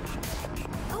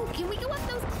 Oh, can we go up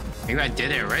those? Maybe I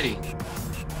did it already.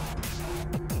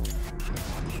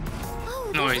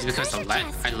 Oh, No, there's it's a because treasure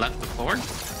chest. I left the board. Is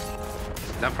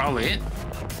that probably it?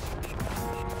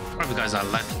 Probably because I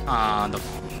left. I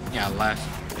left.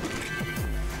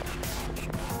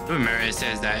 Remember, it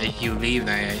says that if you leave,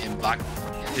 then it block.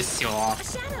 It's sealed off. A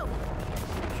shadow.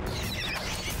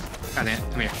 God damn,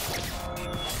 come here.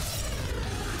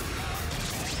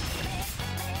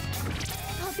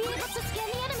 I'll be able to scan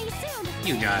the enemy soon.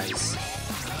 You guys.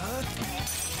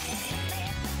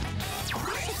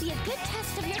 This should be a good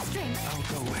test of your strength. I'll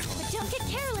go with. But don't get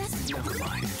careless. Never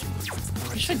mind.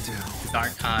 I should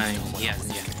start. Yeah.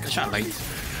 I shot late.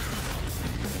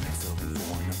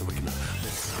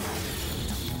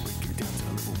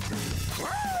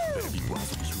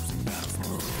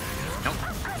 Nope,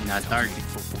 not dark.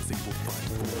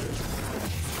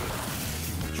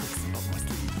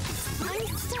 I'm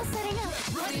still setting up.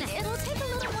 It'll take a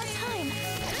little more time.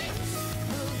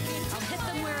 I'll hit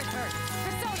them where it hurts.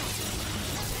 Persona!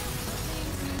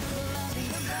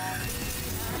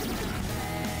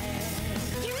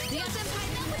 The Senpai,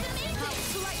 that was amazing! I'll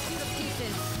slice you to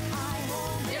pieces.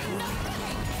 There's no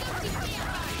way! Don't you stand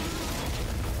by!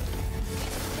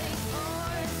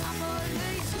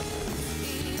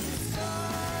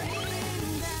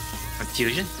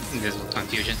 Confusion? Invisible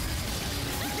confusion.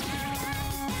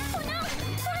 Oh no!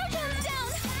 Kurochon's down!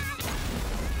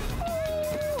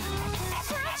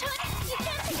 Kurochon, you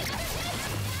can't take another hit!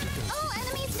 All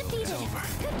enemies defeated!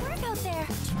 Good work out there!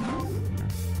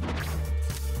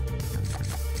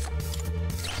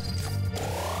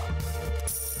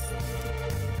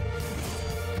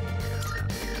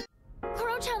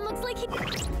 Kurochon looks like he...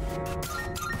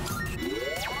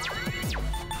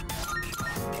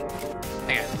 I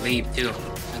gotta leave too.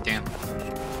 God damn.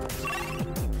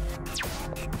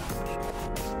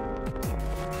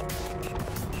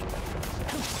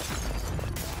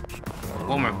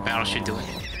 One more battle should do it.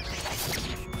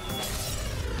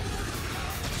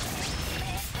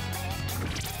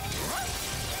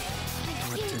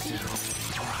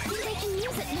 They can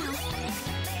use it now.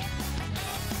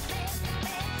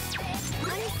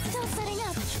 I'm still setting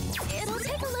up. It'll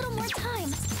take a little more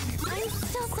time. I'm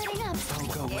still setting up.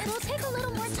 It'll take a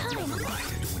little more time.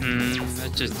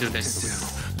 Let's just do this.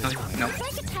 No.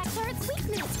 Strike attacks are its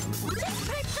weakness. Just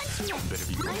try punching it.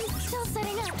 I'm still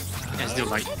setting up. Let's do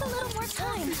It'll light. take a little more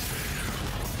time.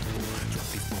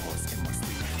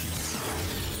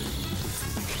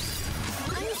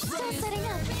 I'm still setting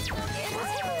up. It'll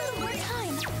take a little more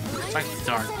time. Like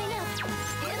dark. Setting up.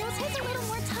 It'll take a little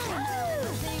more time.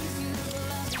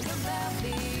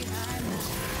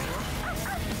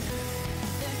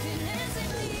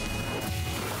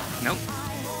 Nope.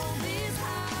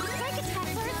 Strike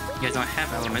attacks are its weakness. You guys don't have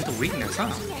elemental weakness, huh?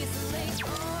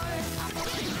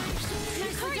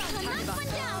 Kurochon, knock one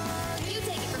down. You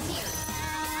take it from here.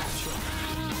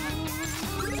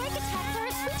 Strike attacks are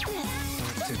its weakness.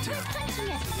 Just try punching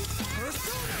it.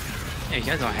 Yeah, you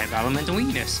guys don't have elemental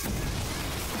weakness.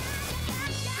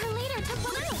 Her leader took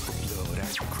one out.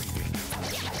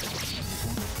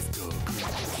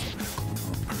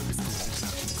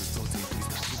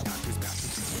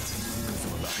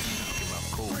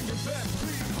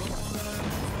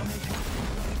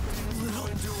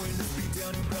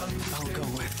 I'll go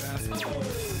with. Don't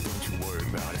you worry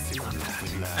about it.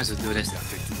 Let's just do this.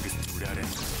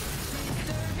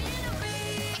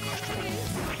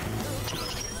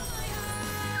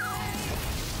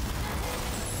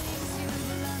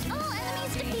 All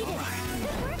enemies defeated.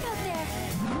 Good work out there.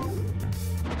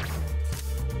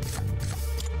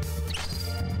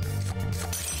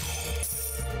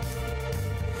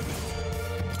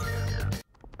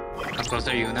 How close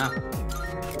are you now?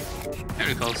 There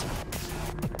it goes.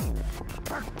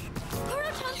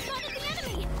 Kurochon spotted the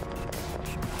enemy.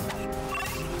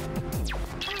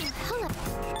 Oh, hold up.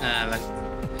 Like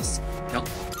this. Nope.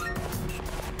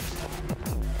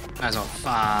 Might as well,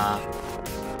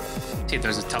 see if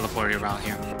there's a teleporter around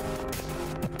here.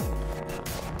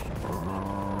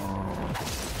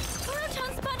 Kurochon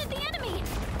spotted the enemy.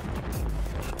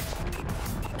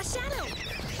 A shadow.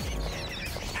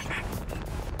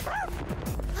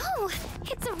 Oh,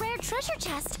 it's a rare treasure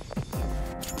chest.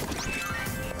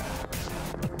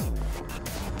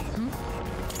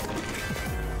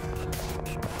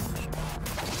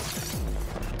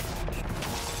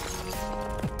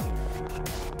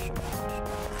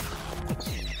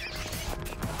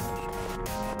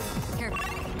 Here.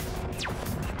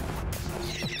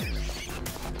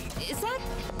 Is that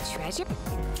treasure?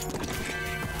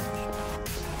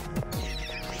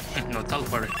 No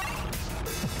teleporter.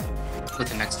 Go to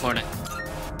the next floor then.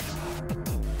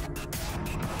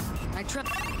 I trip.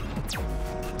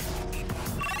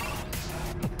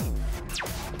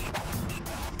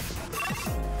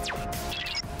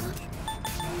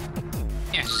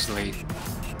 Yeah, just leave.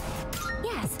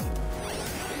 Yes.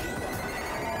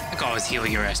 I can always heal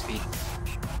your SP.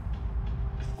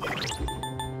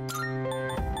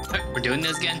 Alright, we're doing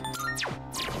this again.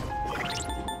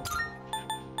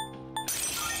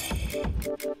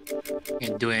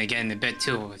 Gonna do it again in a bit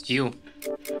too with you.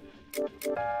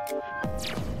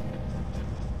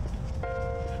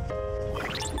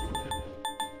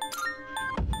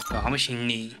 So how much you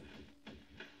need?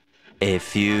 A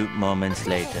few moments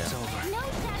later. No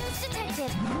shadows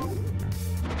detected.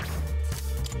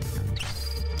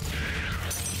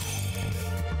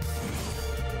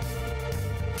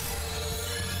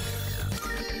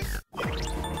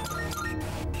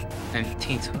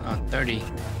 19 to 30.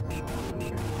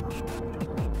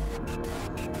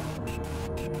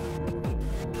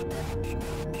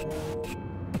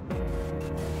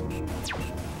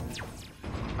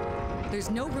 There's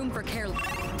no room for careless.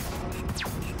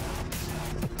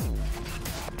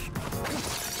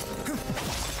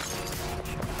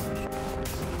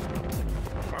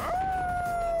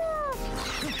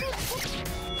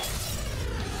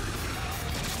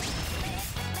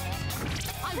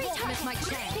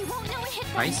 They won't know it hit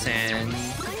them. Ice and I'm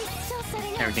still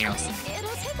setting up. everything else.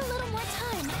 It'll take a little more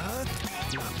time. Not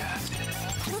bad.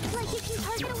 Looks like you can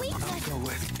target a weakness. Go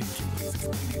with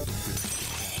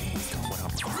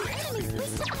The enemy's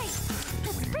weak to ice.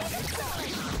 The springs are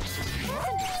solid. There's an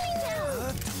enemy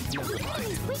down. The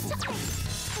enemy's weak to ice.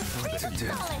 The springs are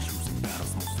solid.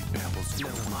 battles, mostly babbles.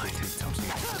 Never mind. There's an enemy down.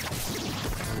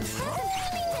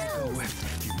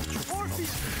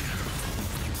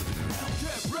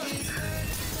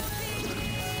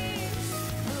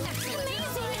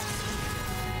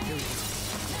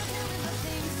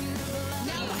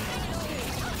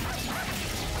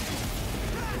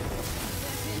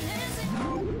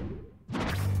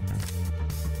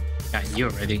 Got you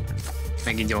already.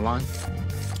 Making you along.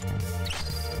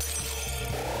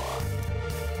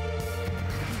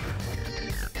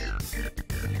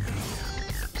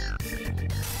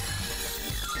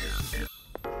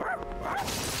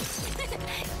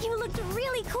 You looked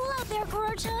really cool out there,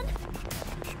 Koro-chan.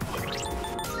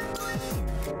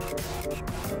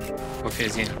 Okay,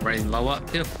 is he ready to low up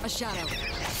too? A shadow.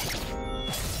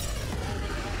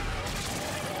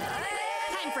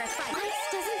 Time for a fight.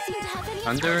 Ice doesn't seem to have any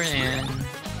Thunder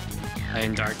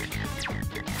and dark.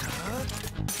 Excellent.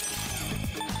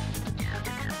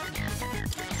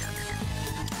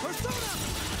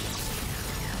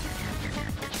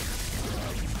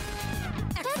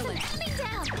 There's an enemy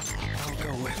down. I'll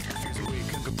go with. There's a way it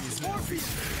can be Morpheus.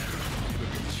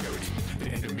 Charity, the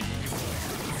enemy.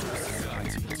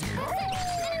 Society.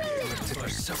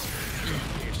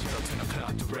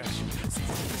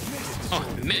 Oh,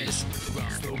 miss.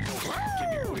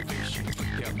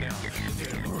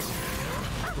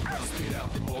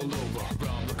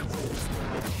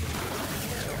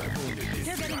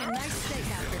 You're getting a nice steak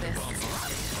after this.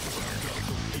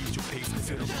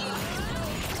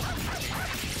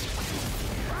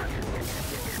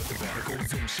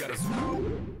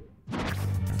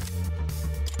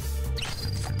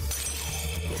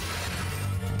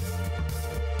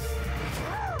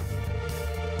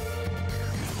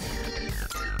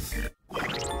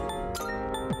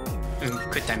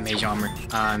 Quit that mage armor,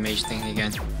 mage thing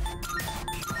again.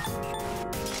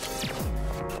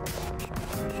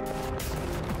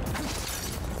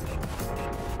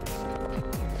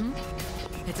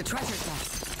 It's a treasure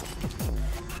chest.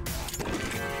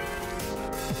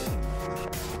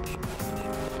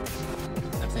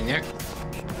 Nothing there.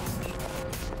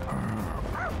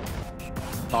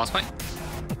 Boss fight.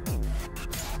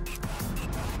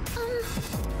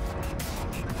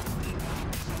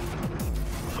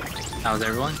 That was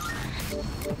everyone.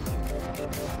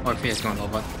 Or if he's going low,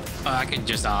 but I could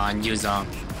just use my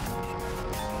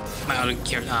other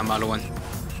one.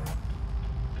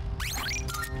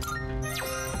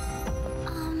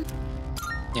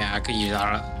 Yeah, I could use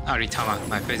Aritama,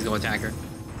 my physical attacker.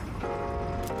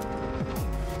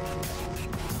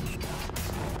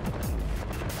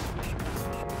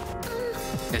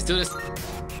 Let's do this.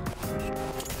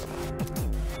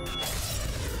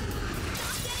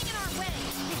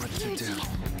 See,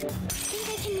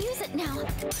 they can use it now.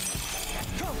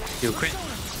 Do a crit.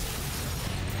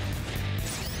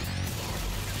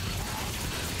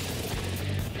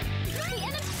 The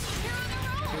enemy.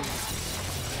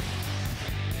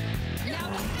 They're on a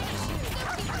roll.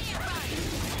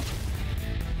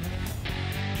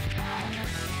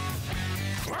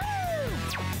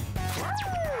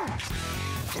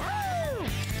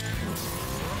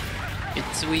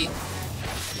 It's sweet.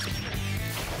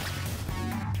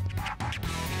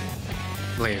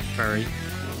 Play it furry.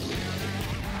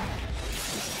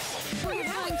 You're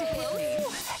trying to hit me. It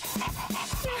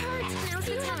hurts. Now's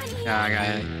your time. Yeah, I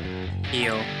gotta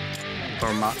heal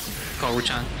for my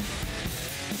Koro-chan.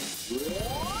 This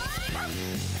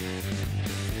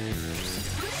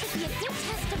should be a good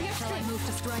test of your Shall I strength. move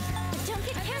to strike? But don't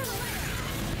get careless.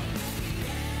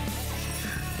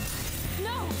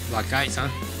 No! Black ice, huh?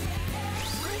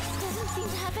 Ice doesn't seem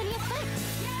to have any effect.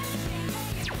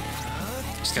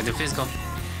 Just gotta do physical.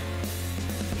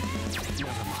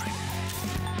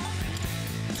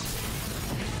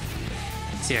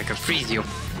 See, I can freeze you.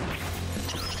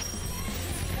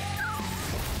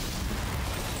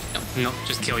 No,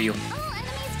 just kill you. All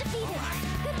enemies defeated.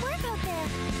 Good work out there.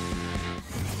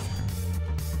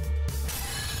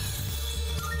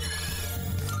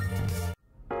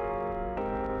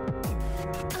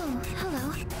 Oh,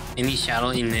 hello. Any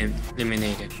shadow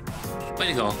eliminated. Way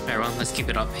to go, everyone. Let's keep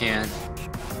it up. And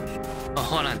oh,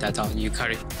 hold on, that's all. You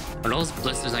cut it. Are those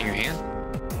blisters on your hand?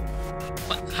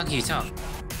 What? How can you tell?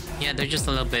 Yeah, they're just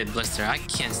a little bit blister. I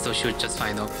can still shoot just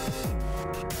fine though.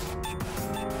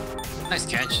 Nice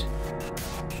catch.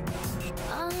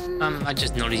 I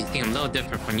just noticed you think I'm a little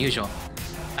different from usual.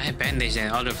 I have bandage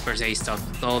and other first aid stuff,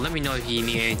 so let me know if you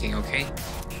need anything, okay?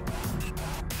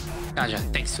 Gotcha.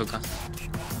 Thanks, Suka.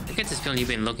 I get this feeling you've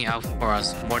been looking out for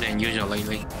us more than usual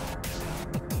lately.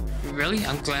 Really?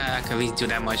 I'm glad I can at least do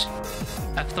that much.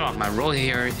 After all, my role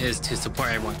here is to support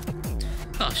everyone.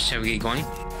 Oh, shall we get going?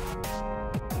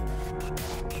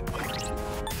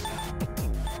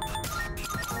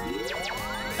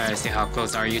 Alright, see how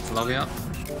close are you to leveling up?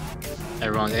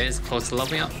 Everyone is close to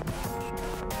leveling up.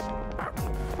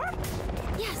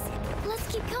 Yes, let's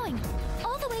keep going.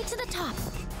 All the way to the top.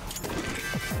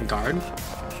 Guard.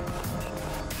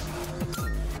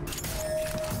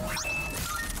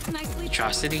 Nicely.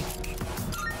 Atrocity.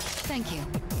 Thank you.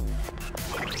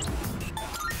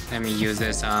 Let me use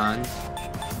this on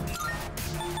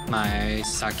my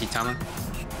Sakitama.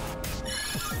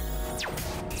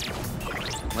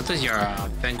 What does your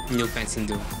new fencing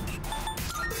do?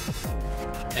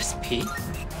 SP?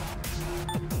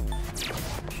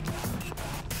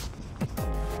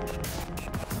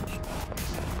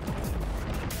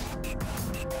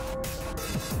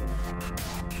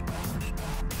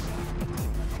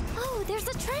 Oh, there's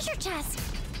a treasure chest.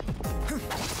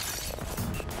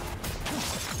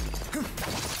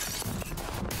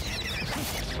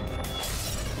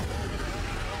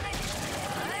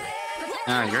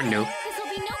 Ah, you're new. This will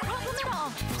be no problem at all.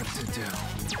 What to do?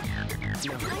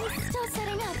 I'm still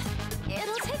setting up.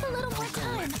 It'll take a little more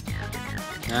time.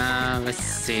 Let's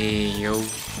see.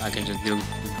 I can just do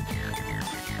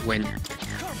win.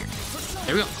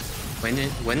 There we go.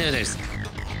 Win it is.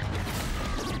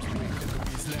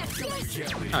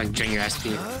 Oh, drain your SP.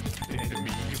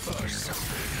 Enemy first.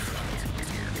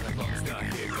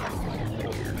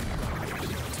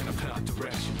 In a path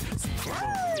direction.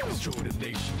 Destroy the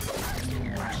nation.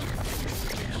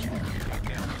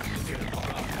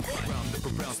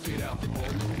 Around, spit out.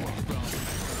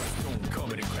 Don't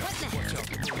come in and crash. Watch out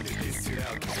for this shit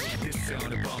out. This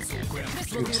sound and bomb so grand.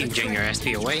 You keep drain your SP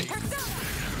away.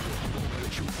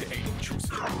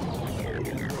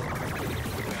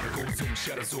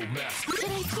 Shadows all masked.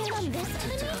 Should I stand on this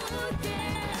enemy?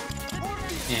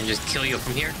 And just kill you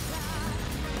from here.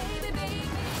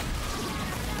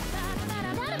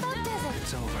 That about does it.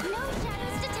 It's over. No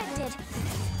shadows detected.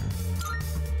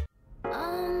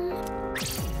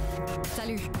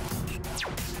 Salut.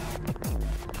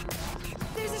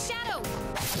 There's a shadow.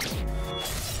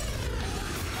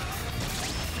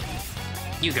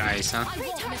 You guys, huh?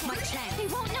 They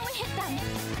won't know it hit them.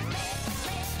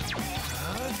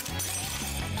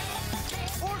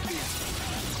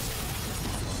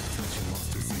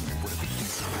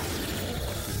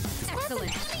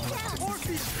 Excellent.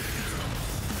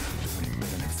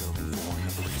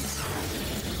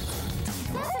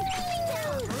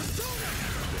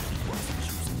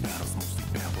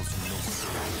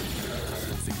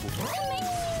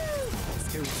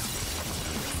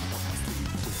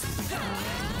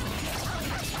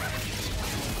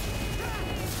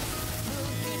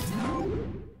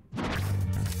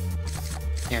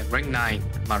 Yeah, rank 9,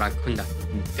 Maracunda.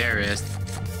 There it is.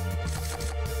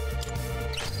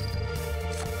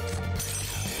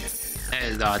 That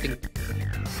is, I think,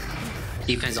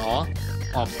 defense all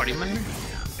party member.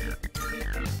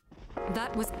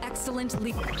 That was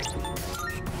excellently.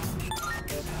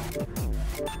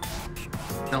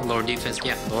 No, lower defense.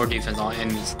 Yeah, lower defense all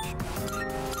enemies.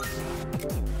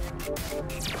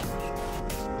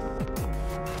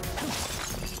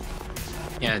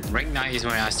 Yeah, rank 9 is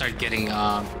when I start getting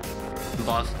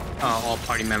buff all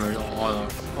party members or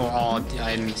all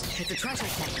enemies. It's a treasure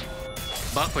chest.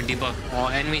 Buff or debuff all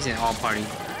enemies and all party. I'm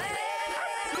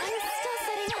still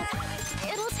setting up.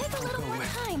 It'll take a little more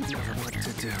time. Never what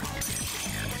to do.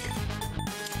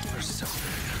 We're so.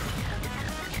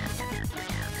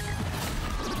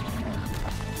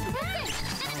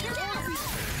 You're down.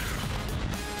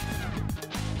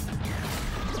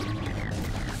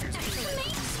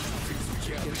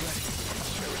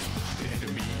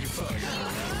 Enemy fire.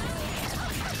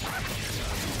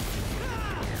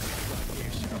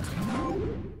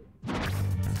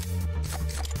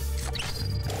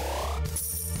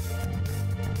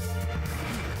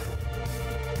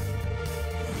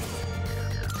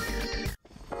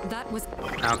 That was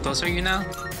How close are you now?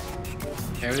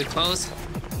 Very close.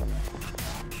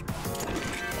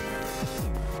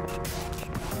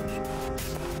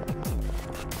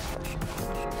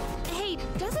 Hey,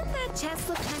 doesn't that chest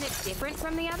look kind of different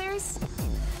from the others?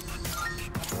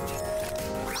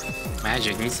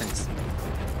 Magic makes sense.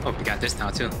 Oh, we got this now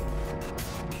too.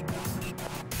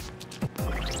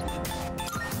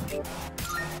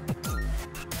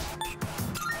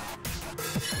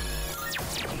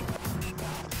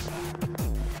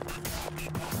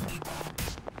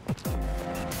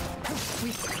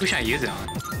 Who should I use it on?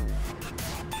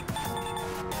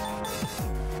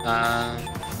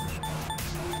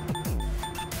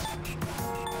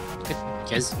 I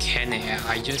guess Kain.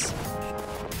 I just.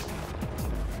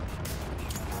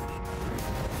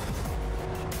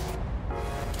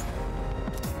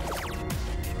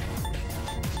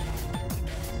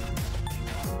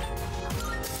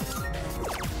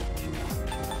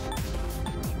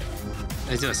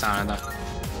 Let's do a sound though.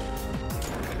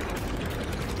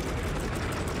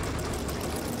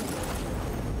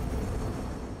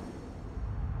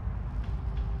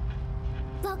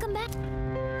 Welcome back.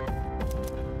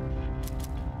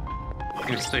 I'm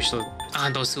gonna switch to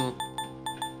those two.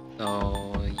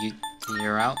 So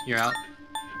you're out.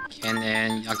 Ken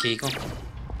and Akihiko.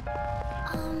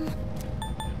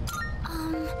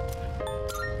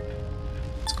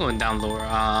 It's going down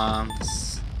lower.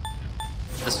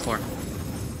 This floor.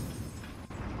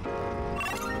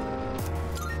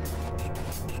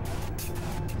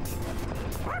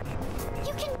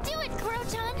 You can do it,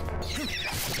 Kuro-chan!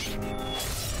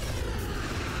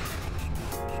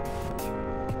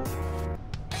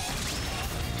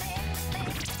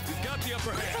 You've got the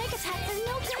upper hand. Break attacks are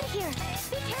no good here.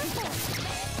 Be careful.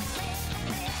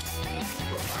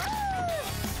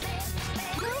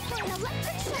 Go for an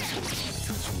electric shock.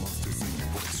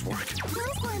 Go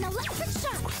for an electric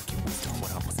shock.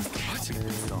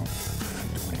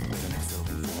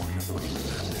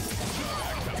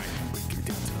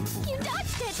 You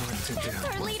dodged it. That's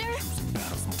our leader.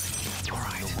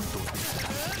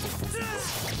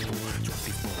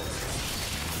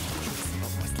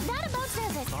 That about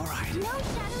says it. No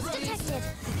shadows detected.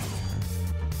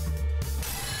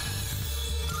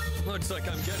 Looks like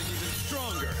I'm getting even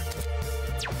stronger.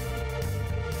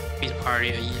 Beat party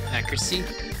accuracy.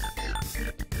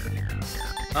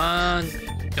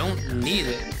 Don't need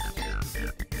it.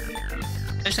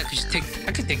 Actually,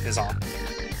 I could take this off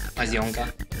as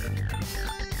Yonka.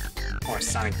 Or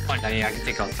Sonic Punch. I mean, I can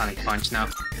take out Sonic Punch now.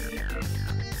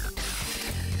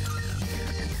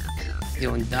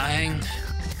 Dying.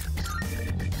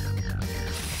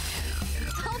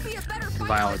 I'll be a better fighter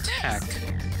Vile than this. attack.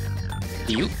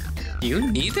 Do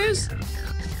you need this?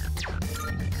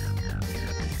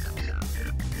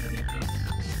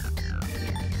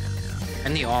 I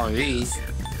need all of these.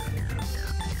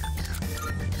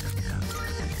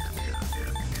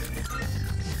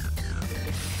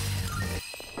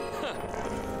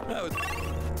 That was...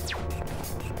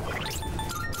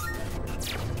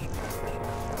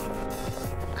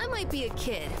 I might be a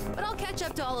kid, but I'll catch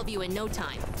up to all of you in no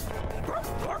time.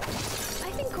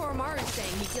 I think Koromaru's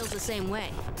saying he feels the same way.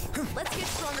 Let's get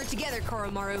stronger together,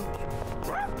 Koromaru.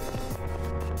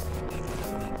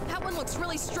 That one looks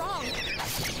really strong.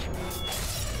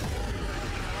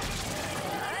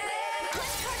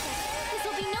 This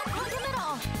will be no problem at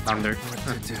all. Thunder.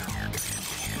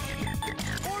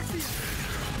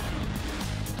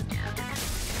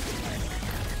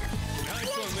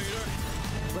 Nice one, leader.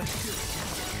 Let's do it.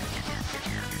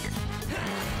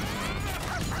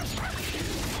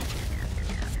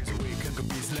 So we can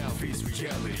compete now, face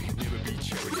reality. Never be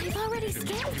charity. I've already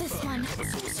scanned this one.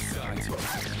 Society.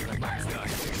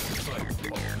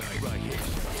 Right here.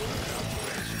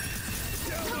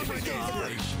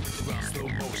 Slow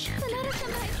motion.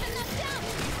 Sonata-sama has been knocked down.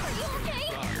 Are you okay?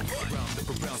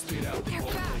 Round, spit out. They're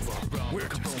fast. We're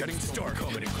just getting started.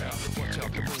 Comedy crowd. Watch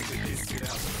out, the bullet is get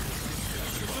out.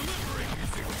 Delivering.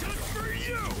 Just for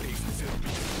you.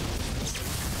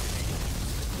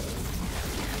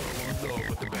 Love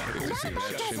with the battery. That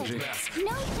about does it.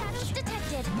 No shadows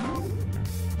detected.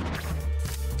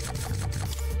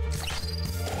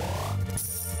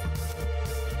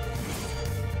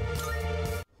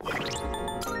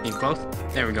 Being close?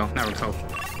 There we go. Now we're close.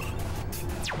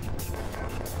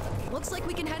 Looks like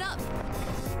we can head up.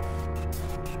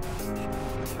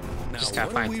 Now, Just gotta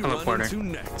what find do we teleporter. run into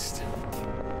next?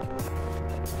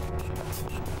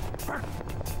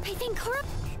 I think Kuro...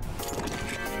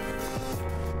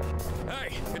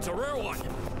 Hey, it's a rare one.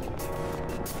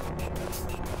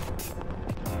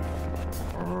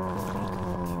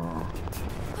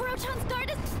 Kuro-chan's guard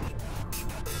is...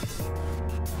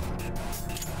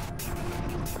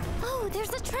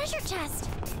 treasure chest.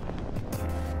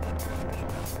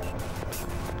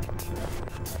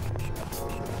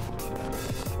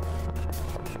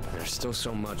 There's still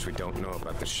so much we don't know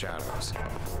about the shadows.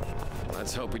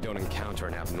 Let's hope we don't encounter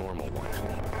an abnormal one.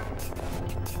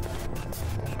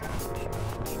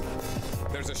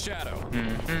 There's a shadow.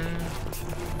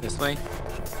 This way.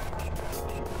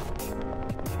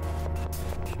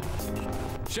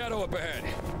 Shadow up ahead.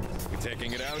 We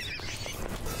taking it out?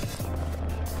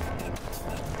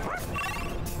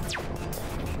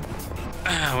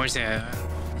 Where's the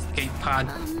escape pod?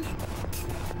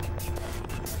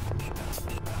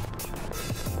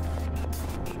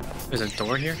 There's a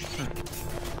door here?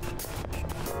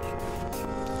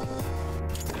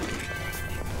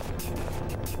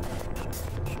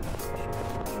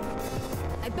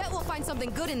 I bet we'll find something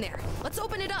good in there. Let's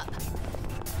open it up.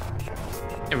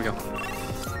 Here we go.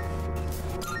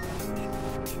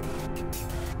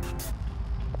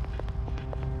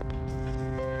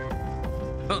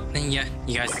 Oh, and yeah,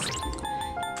 you guys.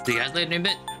 See you guys later in a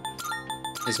bit.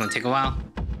 It's gonna take a while.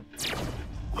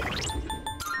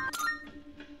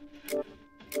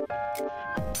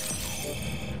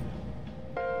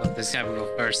 Oh, this guy will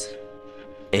go first.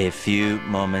 A few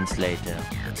moments later.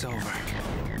 It's over.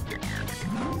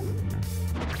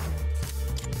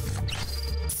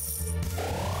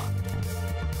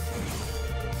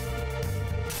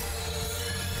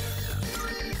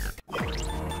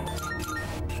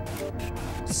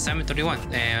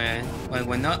 $731, and what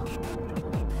went up?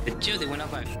 The agility went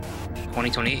up by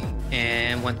 2028,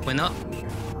 and what went up?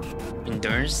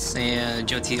 Endurance and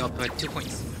agility up by 2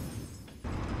 points.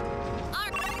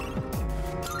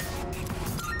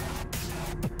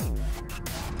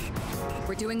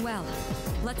 We're doing well.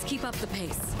 Let's keep up the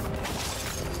pace.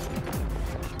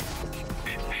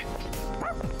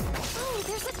 Oh,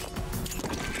 there's a...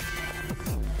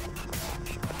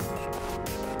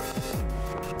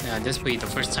 Now this will be the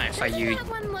first time if I use That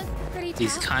one look pretty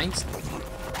these tough. kinds.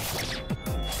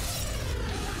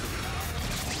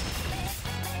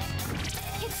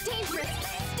 It's dangerous.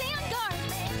 Stay on guard.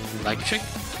 Electric.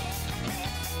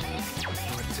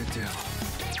 What to do?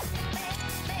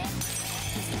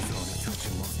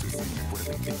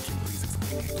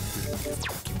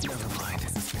 Never mind.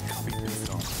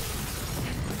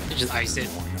 You just ice it.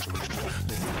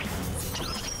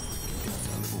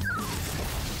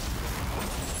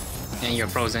 And you're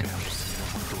frozen.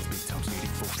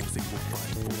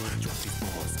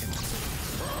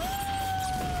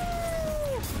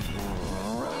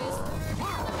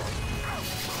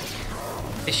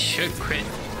 It should crit.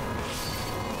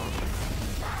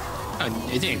 Oh,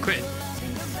 it didn't crit.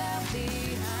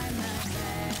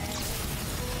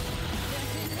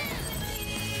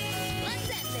 Let's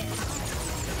end this.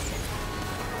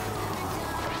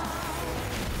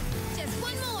 Just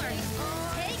one more.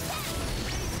 Take that.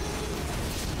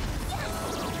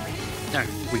 There,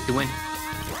 we can win.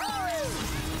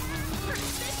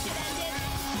 This should end it.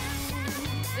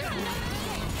 There's enough.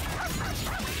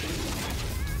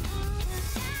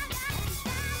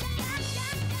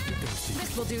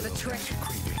 This will do the trick.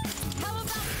 How about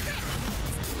this?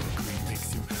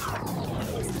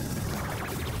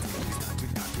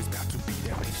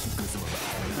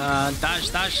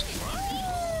 Dodge.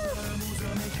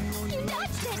 You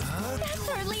dodged it. That's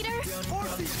our leader.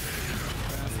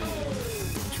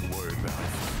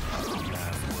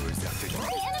 The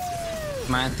enemy.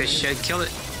 Come on, this should kill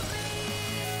it.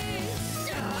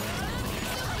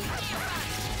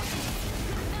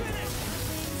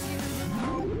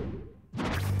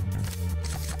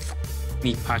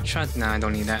 Meat Patra? Nah, I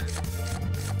don't need that.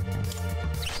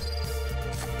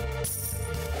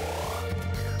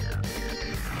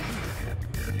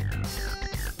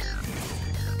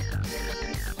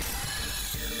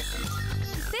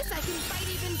 This I can fight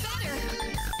even better.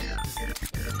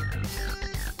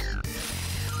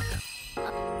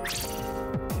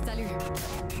 Salut.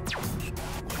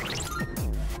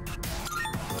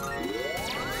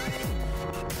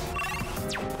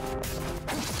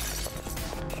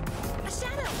 A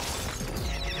shadow.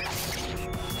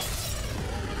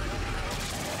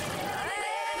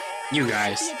 You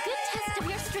guys. Be a good test of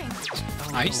your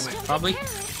strength. Ice, probably.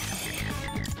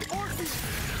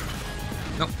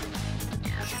 Nope.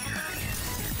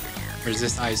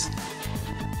 Resist ice.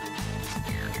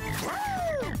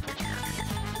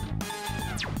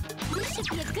 This should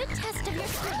be a good test of your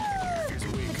strength.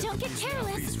 But don't get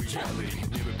careless.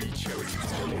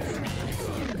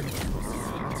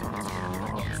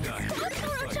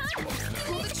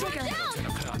 Pull the trigger down.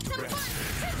 Some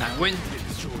fun. Not win.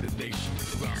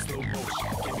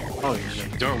 Oh,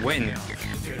 don't win.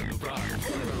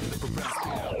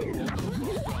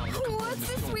 What's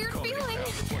this weird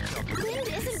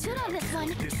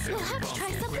again. We'll have to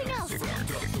try something else.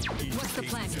 What's the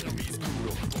plan here?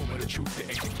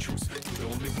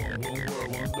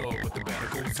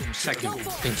 It's like you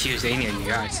confuse any of you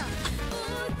guys.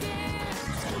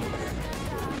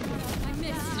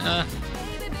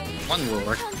 One will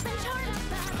work.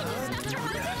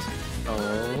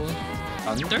 Oh,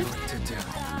 Thunder?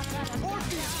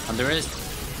 Thunder is.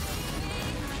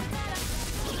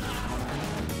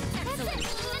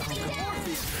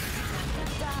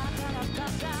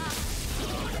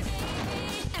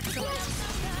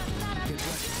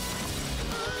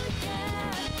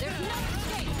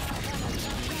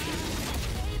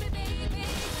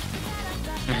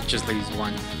 It just leaves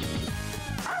one.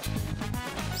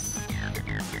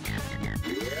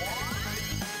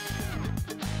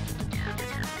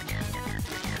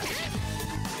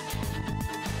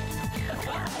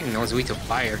 He knows weak to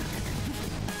fire.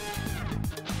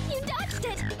 You dodged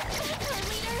it! Our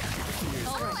leader!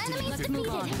 All enemies defeated!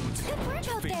 Good work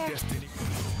out there!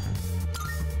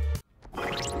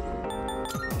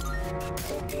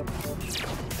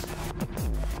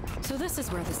 So this is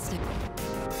where the stick.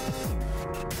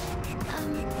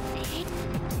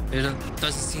 There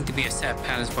doesn't seem to be a set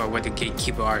pattern for where the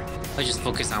gatekeeper are. Let's just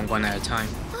focus on one at a time.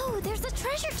 Oh, there's a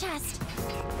treasure chest!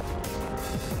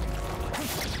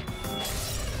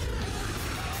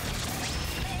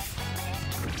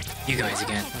 You guys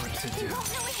again. They won't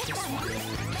know it hit them.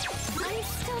 I'm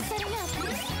still setting up.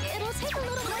 It'll take a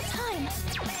little more time.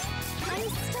 I'm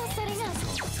still setting up.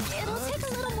 It'll take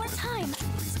a little more time.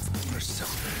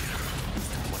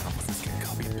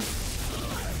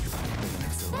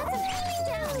 That's an enemy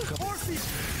down!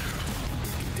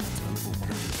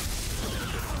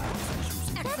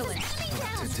 Excellent. That's an enemy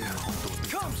down!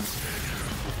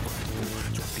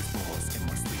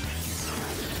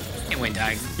 Can't wait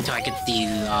until I get the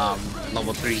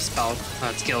level 3 spell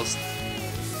skills.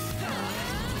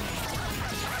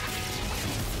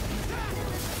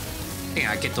 I think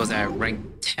I get those at rank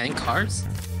 10 cards.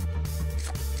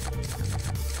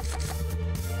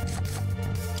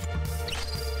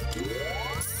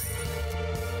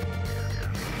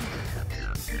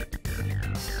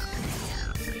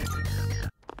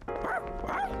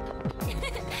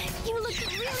 You look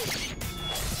really...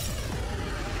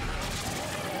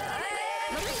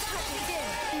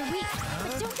 You're weak,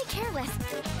 but don't be careless.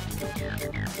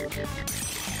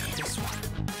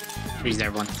 Freeze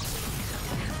everyone.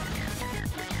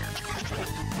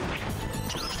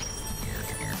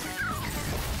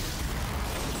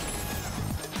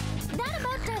 That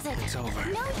about does it. It's over.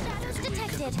 No shadows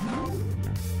detected.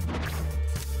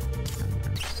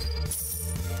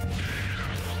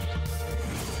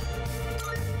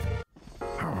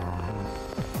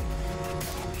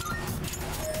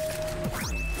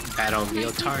 Battle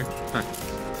Leotard. Huh.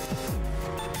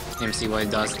 Let me see what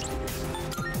it does.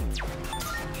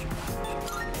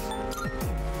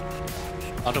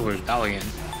 Auto Rebellion.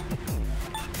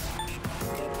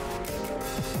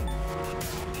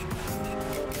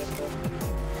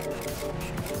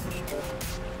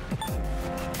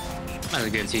 I'll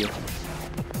give it to you.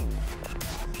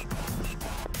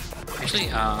 Actually,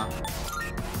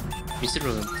 you should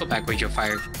go back with your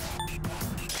fire.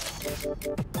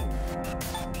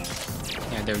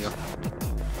 Yeah, there we go.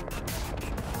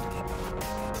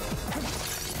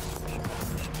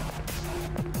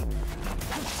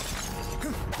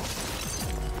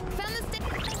 Found the stick.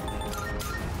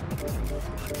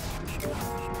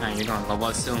 Alright, you're gonna level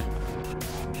up soon.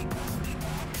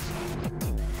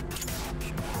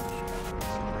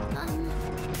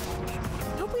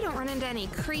 Hope we don't run into any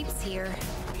creeps here.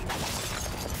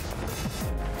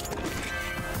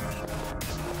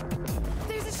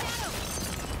 There's a shadow.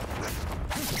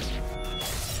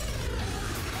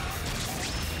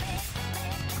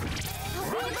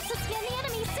 I'll be able to scan the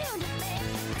enemy soon.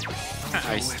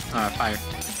 Ice. Fire.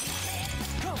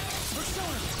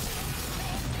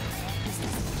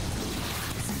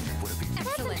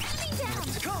 That's an enemy down.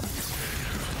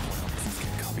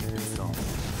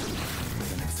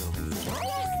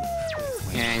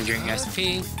 And drink SP.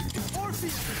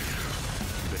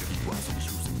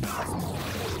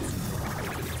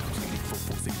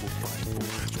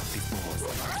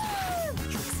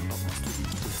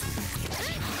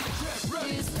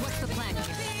 What's the plan here?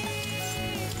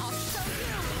 I'll show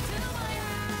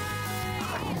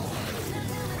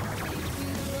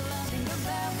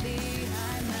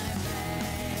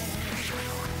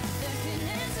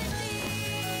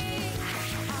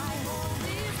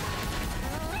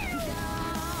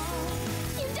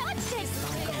You dodged it.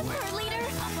 Our leader.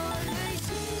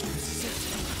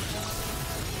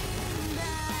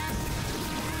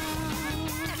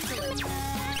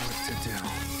 What to do?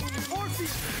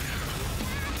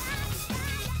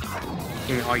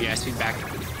 Give me all your SP back.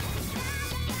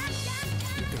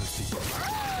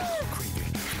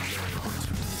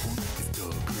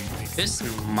 This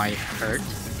might hurt.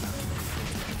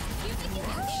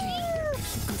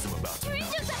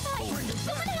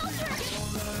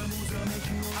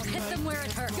 I'll hit them where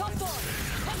it hurts. Go for it.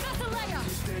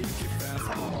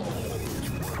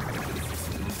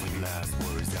 Last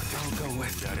words that don't go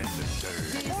with that in the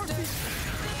dirt.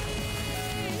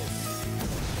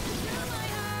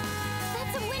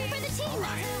 That's a win for the team.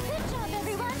 Good job,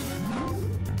 everyone.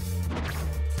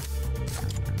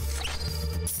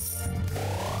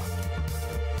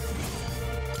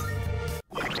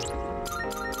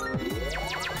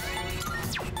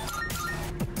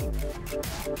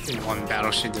 One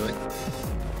battle should do it.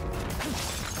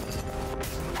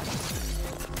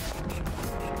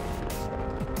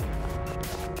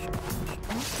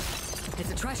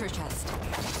 It's a treasure chest.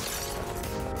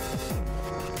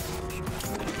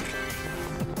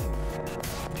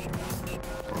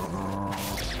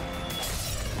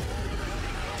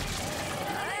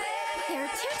 There are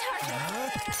 2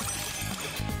 targets.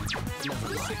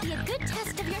 This should be a good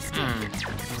test of your strength.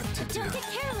 But don't get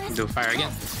careless. Do fire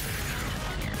again.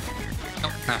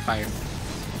 Nope, not fire.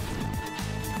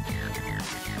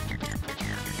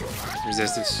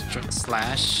 Resist this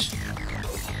slash.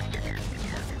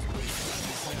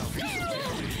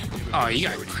 Oh, you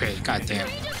got crit. Goddamn.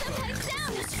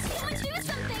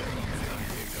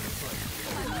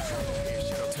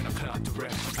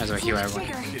 Might as well heal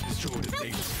everyone.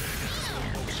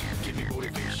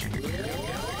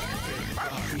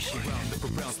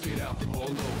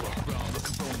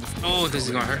 Oh, this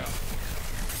is gonna hurt.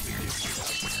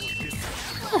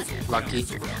 Lucky.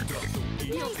 Nice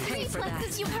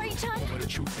reflexes, you hurry-chan.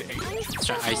 Let's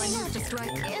try ice.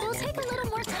 It'll take a little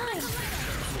more time.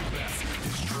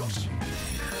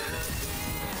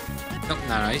 Nope,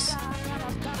 not ice.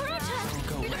 Hurry-chan,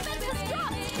 your defense has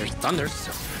dropped. There's thunder.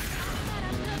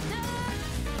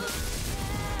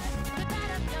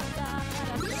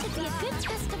 This should be a good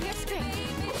test of your strength.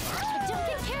 But don't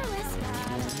get careless.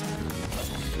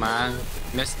 Come on.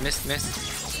 Miss.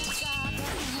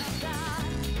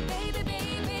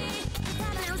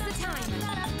 Now's the time.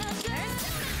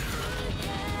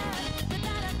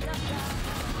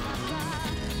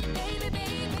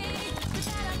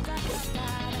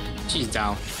 She's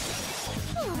down.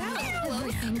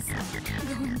 Everything's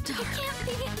going dark. It can't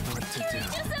be. What to do?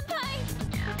 Senpai!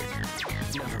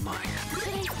 Never mind. Could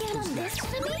I stand on this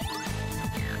enemy?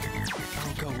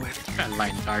 I'll go with That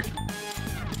light dart.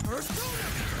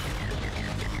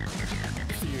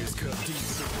 fears cut deep.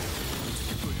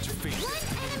 Put your feet. One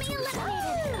enemy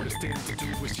eliminated. What it stands to do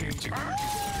is changing.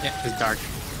 Yeah, it's dark.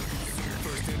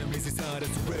 First enemies inside us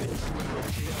ready.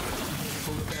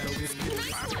 For the battle is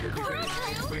Nice one, Koro.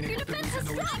 Your defense has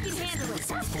dropped. You can handle it.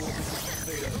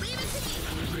 Leave it to me.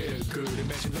 good.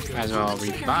 Imagine later. Might as well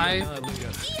revive.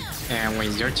 And when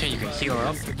it's your turn, you can heal her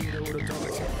up.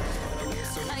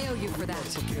 I owe you for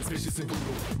that.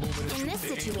 In this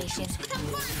situation.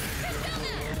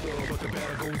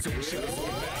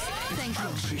 Thank you.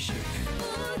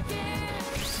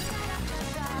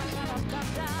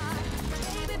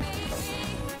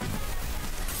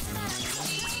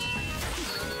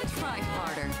 Try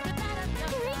harder.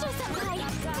 Senpai,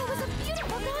 that was a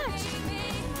beautiful dodge.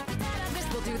 This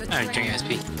will do the Alright, trick. drink SP.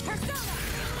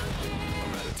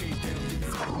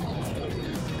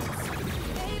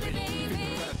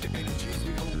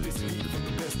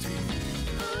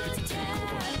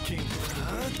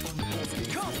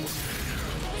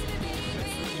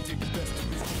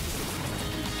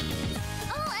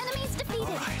 All enemies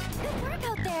defeated. Good work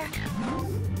out there.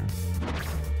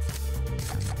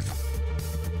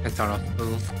 That's all.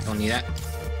 Ooh, don't need that.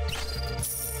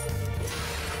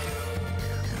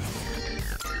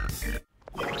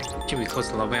 Should be close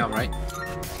to leveling up, right?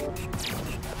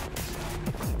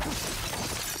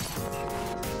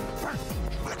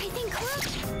 I think close.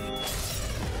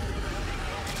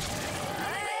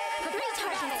 3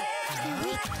 targets. They're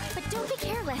weak, but don't be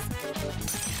careless.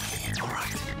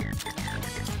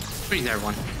 Freeze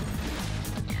everyone.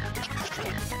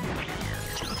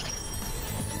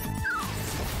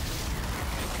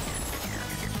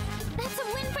 That's a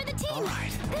win for the team.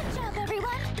 Good job,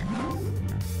 everyone.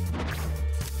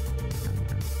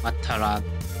 Matarat.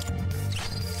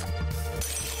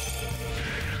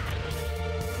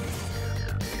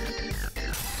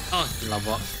 Oh,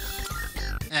 level up.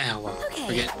 Well, Okay.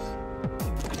 forget.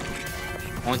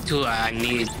 I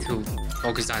need to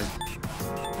focus on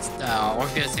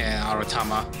Orpheus and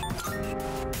Arutama.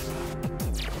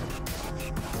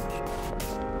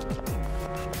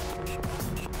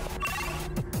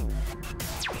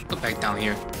 Look, back down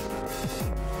here.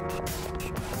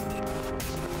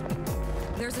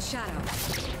 There's a shadow.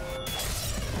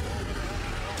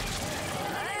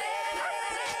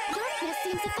 Darkness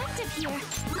seems effective here.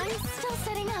 I'm still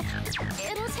setting up.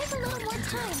 It'll take a little more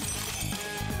time.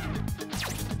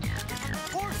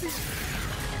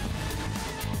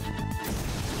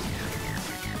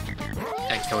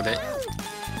 I killed it. I'm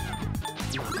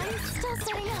still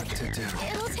setting up.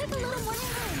 It'll take a little more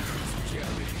time.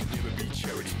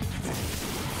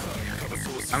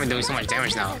 I'm doing so much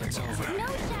damage now. No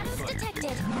shadows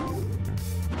detected.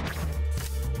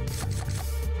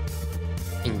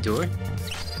 Endure?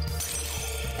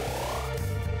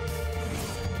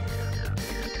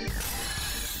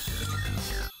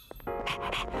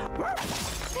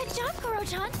 Good job,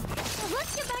 Kuro-chan.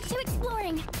 Let's get back to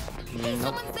exploring. Hey, Nope.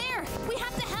 someone's there. We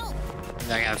have to help.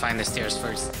 I gotta find the stairs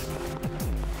first.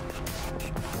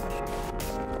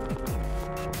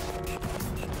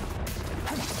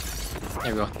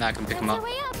 There we go. Now I can pick That's him our up.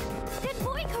 way up. Good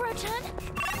boy, Kuro-chan.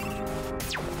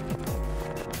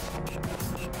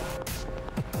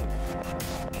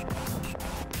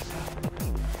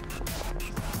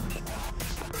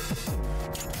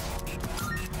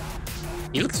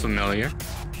 He looks familiar.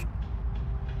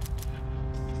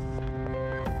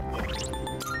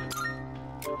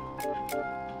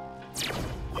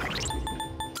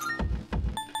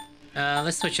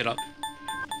 Let's switch it up.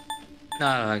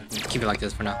 No, keep it like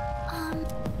this for now.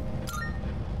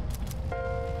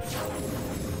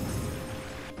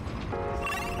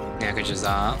 Yeah, I could just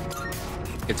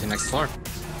get to the next floor.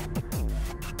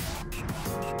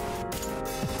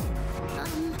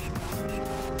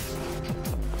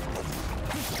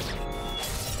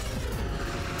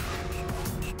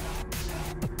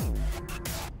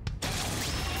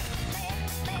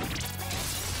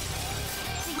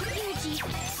 Energy.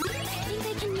 I think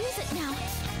I can use it now.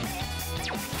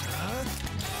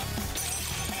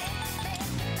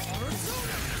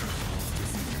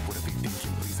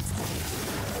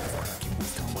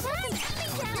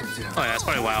 Oh yeah, that's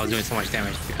probably why I was doing so much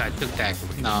damage, because I took that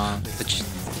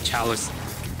the chalice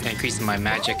increasing my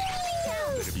magic.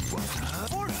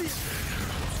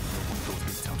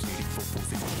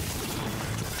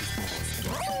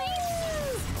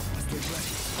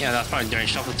 Yeah, that's probably during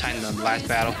shuffle time in the last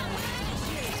battle.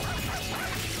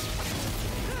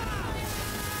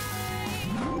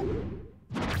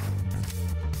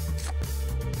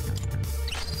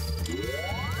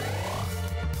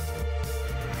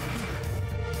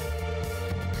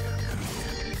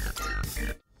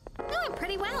 Doing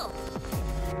pretty well.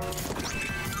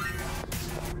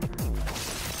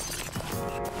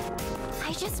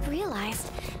 I just realized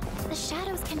the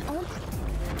shadows can only...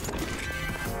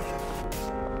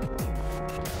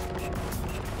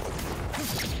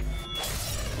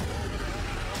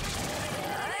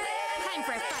 Time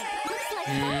for a fight. Looks like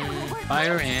fire will work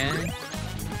Fire great. and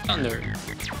thunder.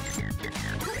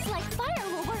 Looks like fire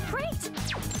will work great.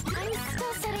 I'm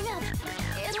still setting up.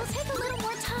 It'll take a little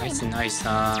more time. Nice and nice.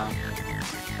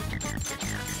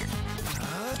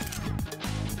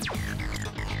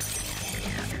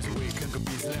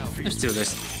 Let's do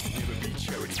this.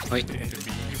 Wait, you're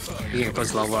getting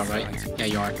close to level up, right? Yeah,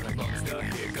 you are.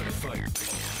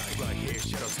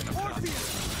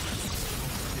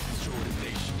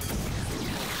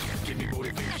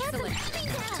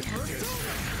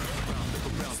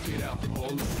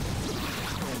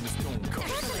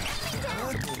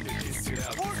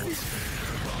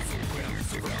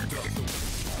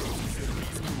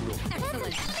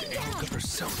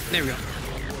 There we go.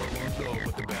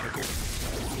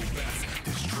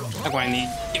 That's what I need.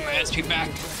 Get my SP back.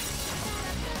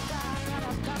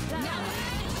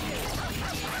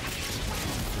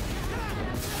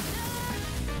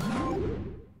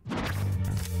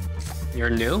 You're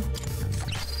new?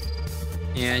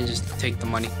 Yeah, just take the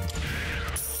money.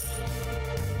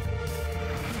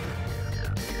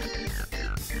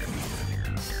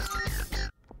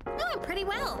 Doing pretty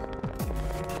well.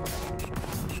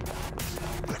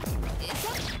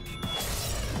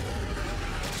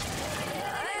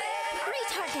 Three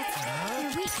targets.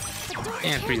 You're weak, but don't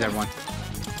And freeze everyone.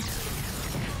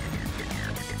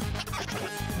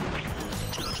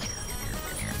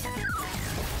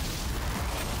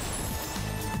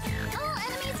 All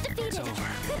enemies defeated.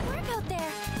 Good work out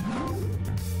there.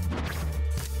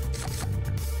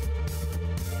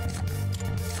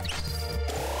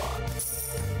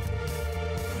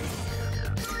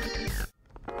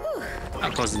 How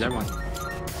close is everyone?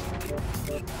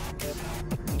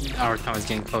 Our time is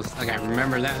getting close. Okay,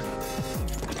 remember that.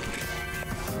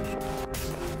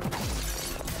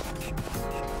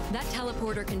 That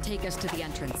teleporter can take us to the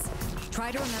entrance.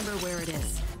 Try to remember where it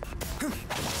is.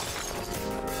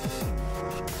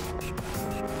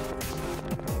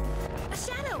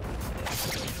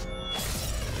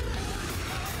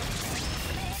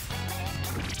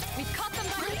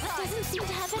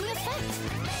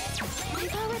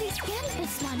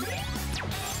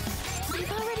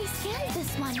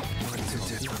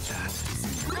 I'm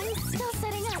still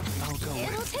setting up.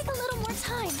 It'll take a little more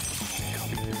time.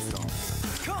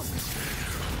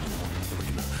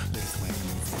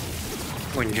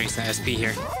 Wouldn't drink some SP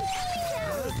here.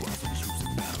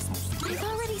 I've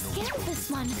already scanned this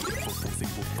one.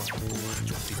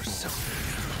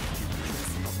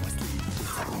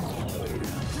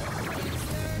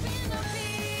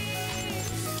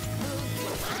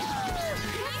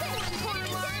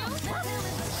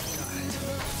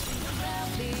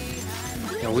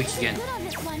 Yeah, weak again.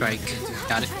 Strike.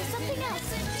 Got it. Try something else.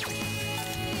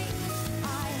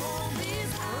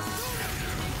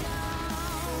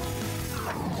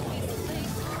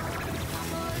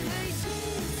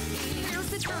 Now's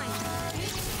the time.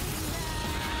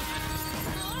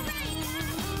 Alright,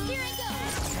 here I go.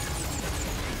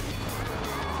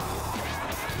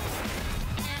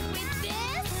 And with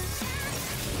this,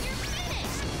 you're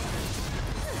finished.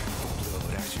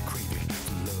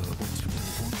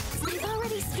 I've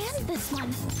already scanned this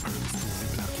one.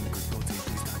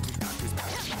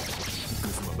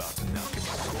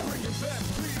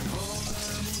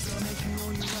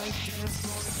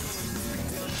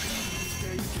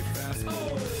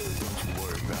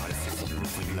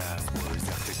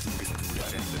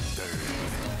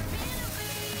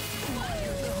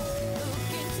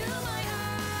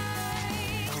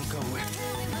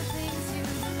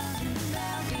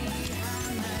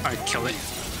 Alright, kill it.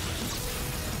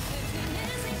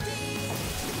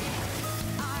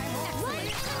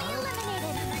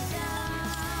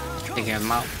 Taking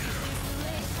him out.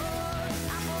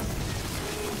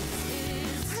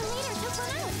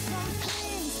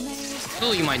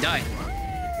 Oh, you might die.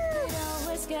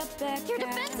 Your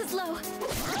defense is low.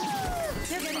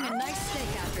 You're getting a nice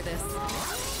steak after this.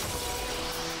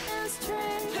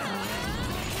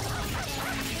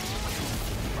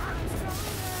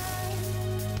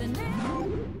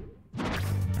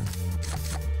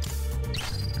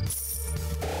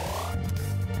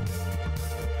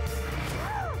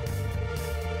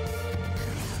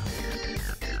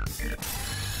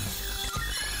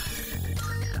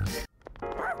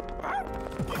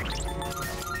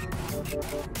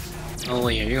 Oh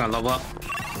yeah, you're gonna level up.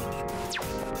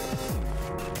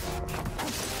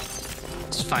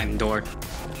 Let's find the door.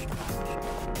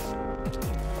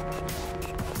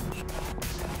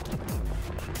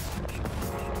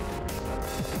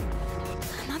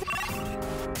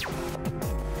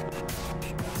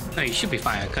 Oh, you should be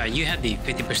fine. Okay, you have the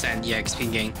 50%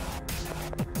 EXP gain.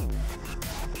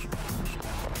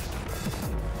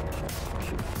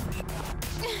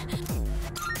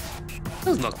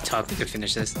 Those look tough. You can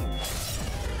finish this. This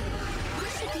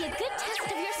should be a good test of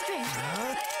your strength.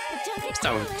 But don't get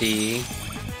Start with the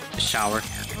shower.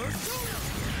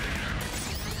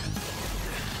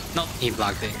 Nope, he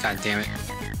blocked it. God damn it.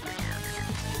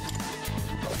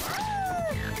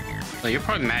 Oh, you're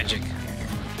probably magic.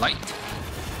 Light.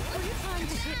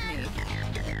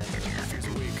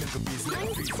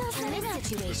 I'm still setting up.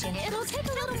 Situation. It'll take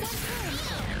a little more time.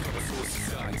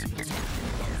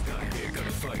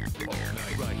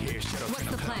 What's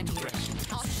the plan here?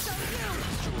 I'll show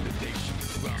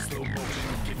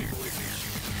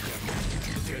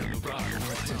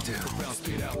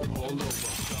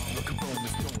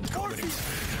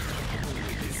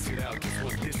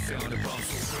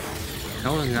No,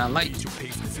 it's not light. Did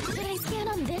I scan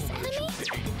on this enemy?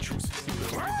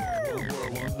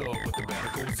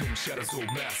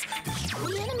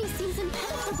 The enemy seems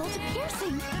impenetrable to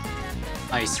piercing.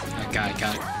 Ice. I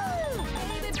got it.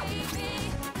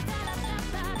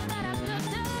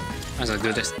 Might as well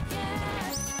do this.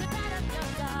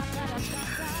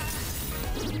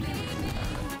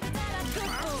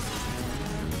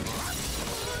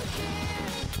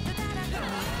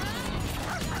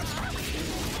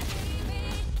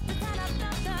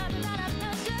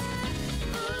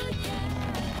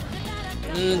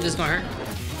 This is gonna hurt.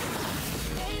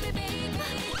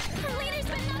 Her leader's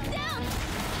been knocked down.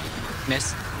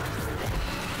 Miss.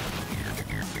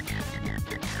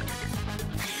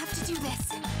 I have to do this.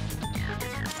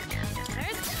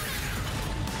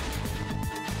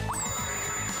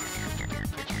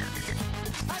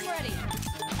 I'm ready.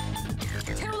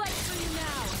 Too late for you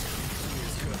now.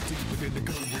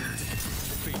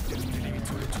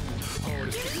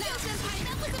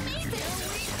 That was amazing.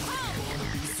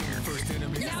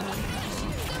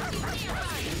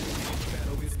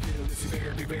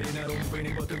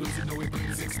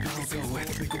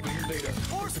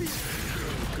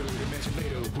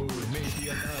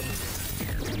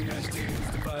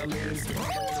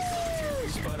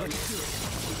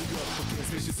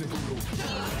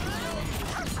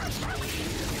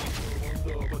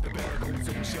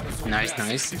 Nice,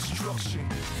 nice. The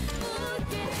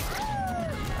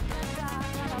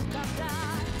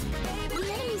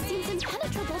enemy seems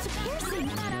impenetrable to piercing.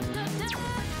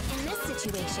 In this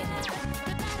situation,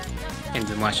 Can't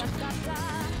do much.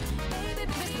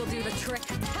 This will do the trick.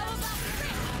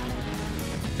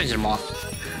 Finish them off.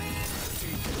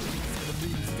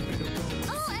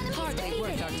 all enemies Hardly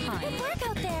worth defeated. our time. Good work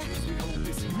out there.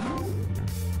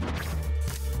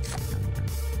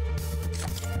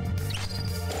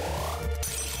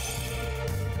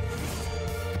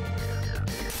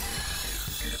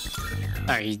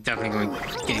 Alright, he's definitely going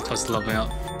to get close to leveling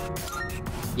up.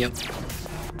 Yep.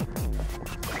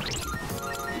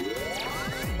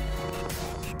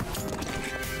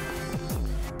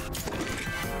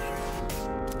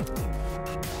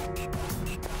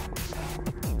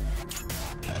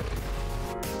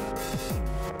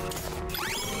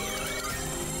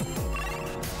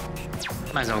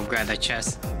 Might as well grab that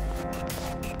chest.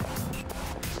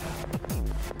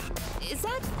 Is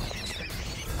that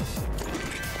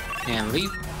And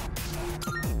leave.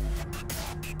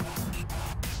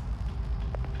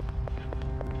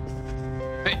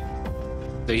 Right.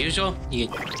 The usual.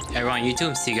 Everyone on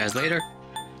YouTube, see you guys later.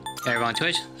 Everyone on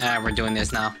Twitch, we're doing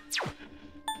this now.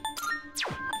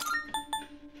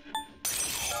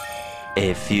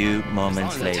 A few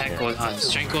moments The attack later. goes,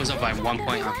 strength goes up by 1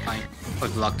 point, I'm fine.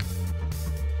 With luck.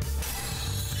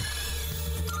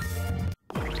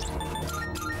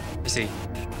 Let's see.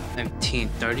 19,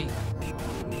 30.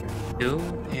 2,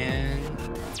 and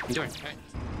endurance, right?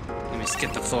 Let me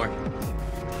skip the floor.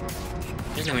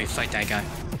 Just let me fight that guy.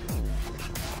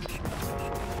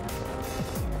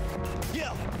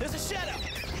 Yo, there's a shadow.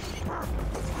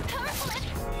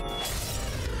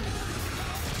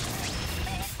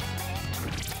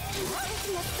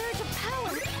 Taking a surge of power.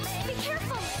 Be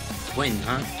careful. Win,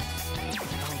 huh?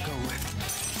 I'll go with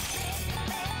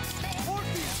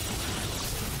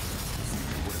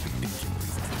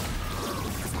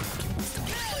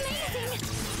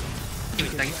Give me a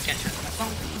second. Can't turn my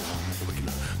phone.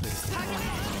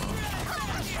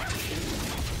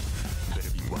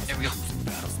 There we go.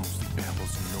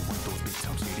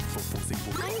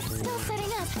 I'm still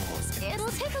setting up. It'll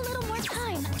take a little more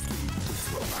time.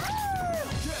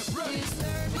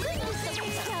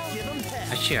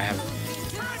 Actually, I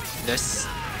have this.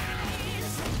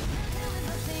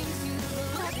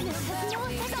 Darkness has no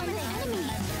effect on the enemy.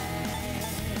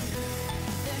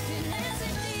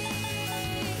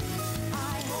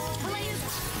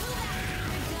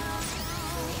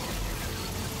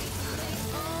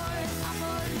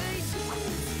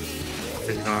 This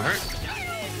is gonna hurt.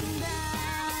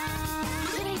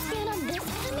 Should I stand on this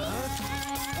enemy? The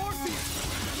enemy!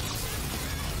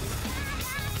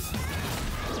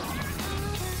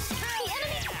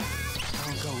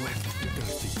 I'll go with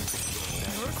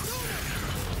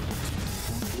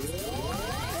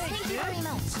Thank you very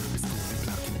much.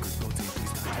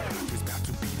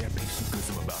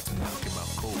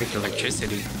 With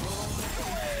electricity. You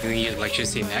can use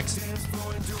electricity next.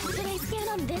 Should I stand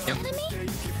on this Yep. enemy? Should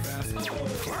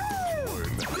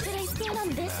I stand on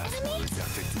this enemy?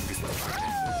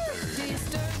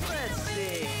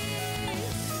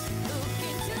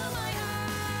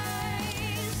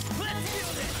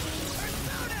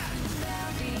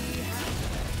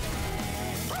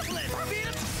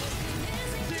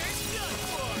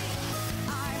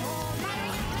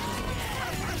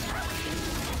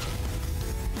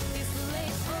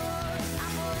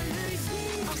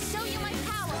 I'll show you my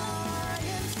power.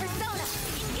 Persona,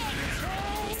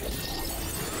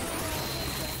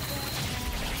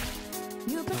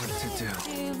 what to do.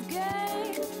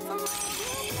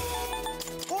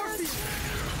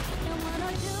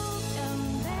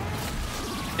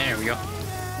 There we go.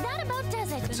 That about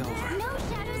does it. It's over. No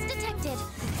shadows detected.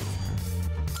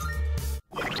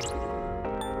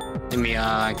 Let me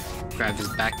grab this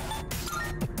back.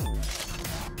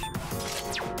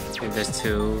 Give this to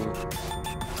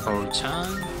Koru-chan.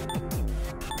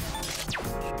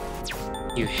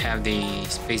 You have the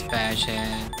space badge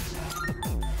and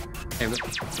there we go.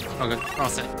 Okay, all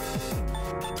set.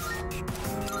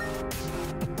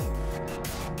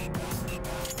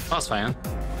 Boss fight, huh?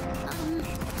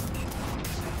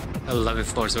 11th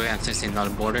floor, so we have to see another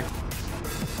border.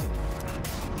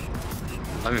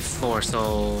 11th floor,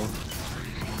 so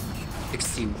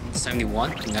 60,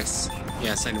 71. Next,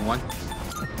 yeah, 71.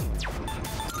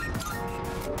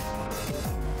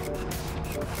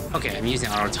 Okay, I'm using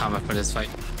Automa for this fight.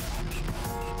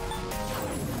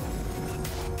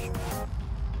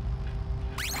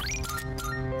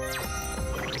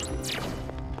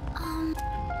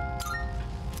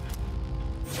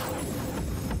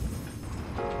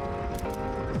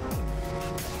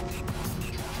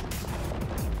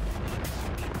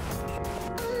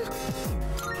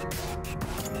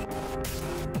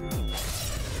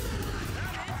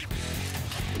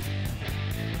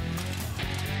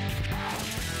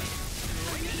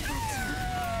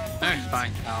 Alright,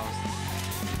 fine. Our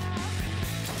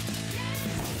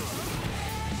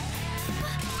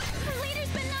leader's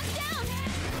been knocked down!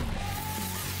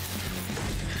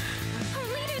 Our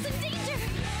leader's in danger!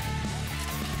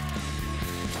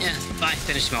 Yeah, fine.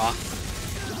 Finish him off.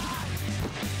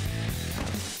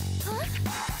 Huh?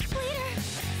 Leader,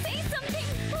 say something,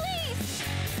 please!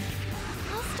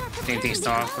 I'll start Same preparing thing the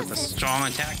start off with a analysis. strong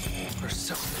attack.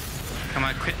 Come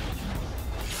on, crit.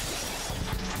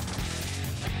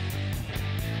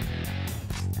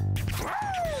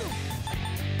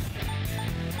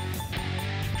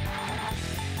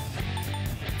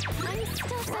 I'm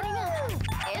still setting up.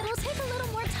 It'll take a little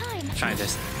more time. Try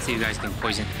this. See if you guys can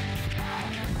poison.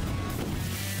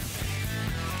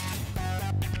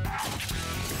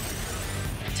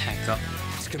 Attack up.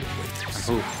 It's gonna wait.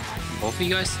 Ooh, both of you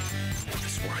guys?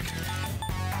 This work.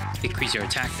 Decrease your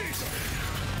attack.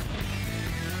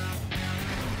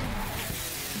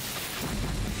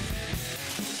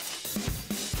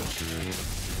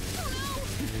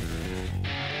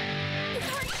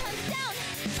 Yukari-chan's down!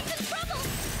 He's in trouble!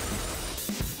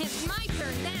 It's my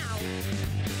turn now.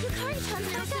 Yukari-chan's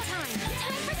back up!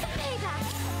 Time for some payback!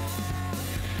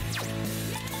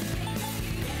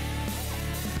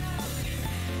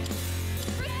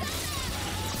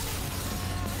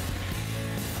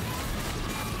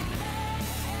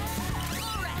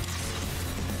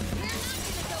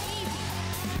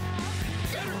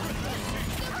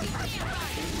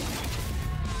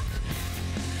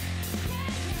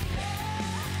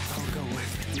 I'll go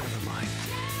with. Never mind.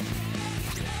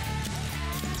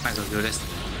 Might as well do this.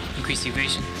 Increase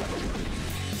evasion.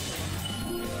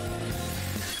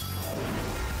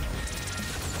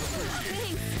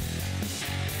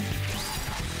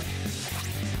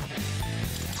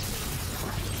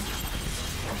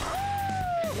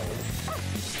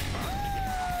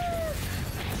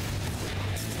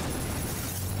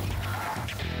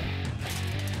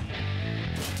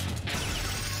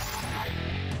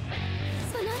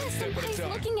 Sonata-senpai's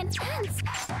looking intense!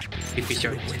 Decrease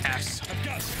your attack.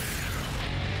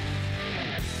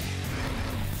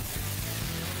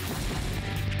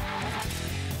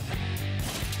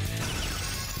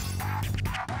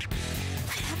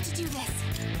 I have to do this.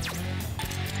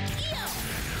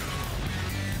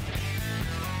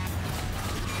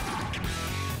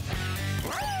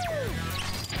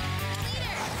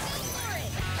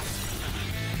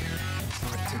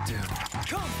 What to do?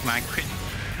 My crit.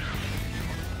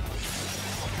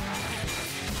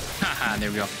 Haha, there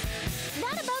we go.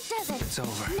 That about does it. It's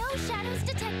over. No shadows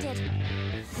detected.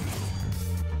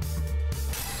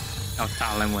 Oh,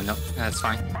 Talon went up. That's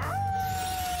fine.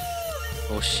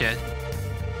 Bullshit.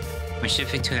 When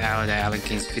shifting to an ally, the ally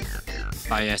gains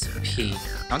 5 SP.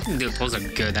 I don't think those are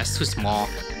good. That's too small.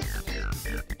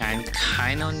 I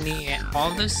kind of need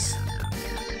all this.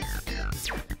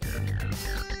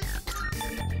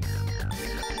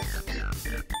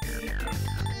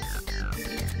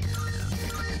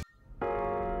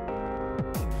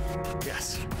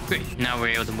 Yes. Great, now we're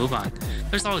able to move on.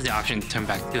 There's always the option to turn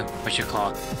back too. What you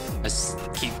call it? Let's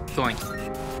keep going.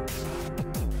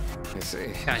 I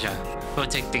see. Gotcha. We'll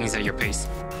take things at your pace.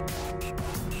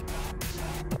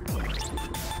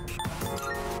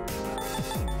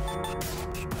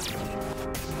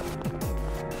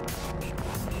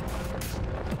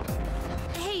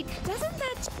 Hey, doesn't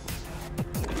that...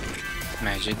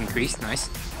 Magic increase, nice.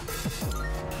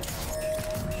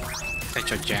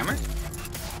 Fetch a jammer?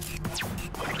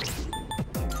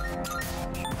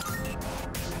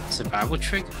 Survival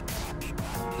trick?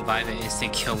 Survive an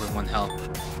instant kill with 1 health.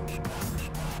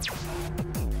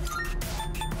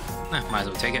 Might as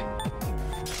well take it.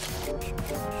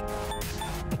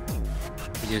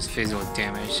 Reduce physical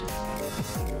damage.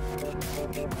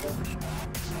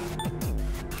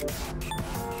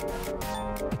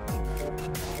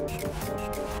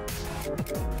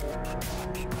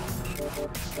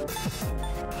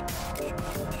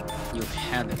 You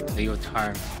had it,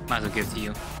 Leotard. Might as well give it to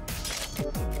you.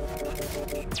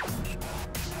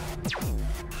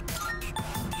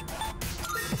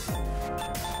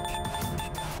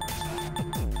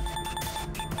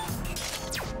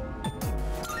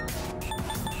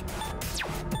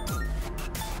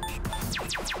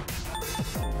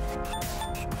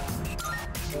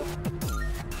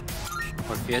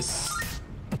 Orpheus.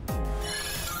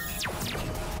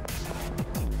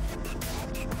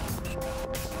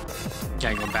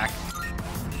 Gotta go back.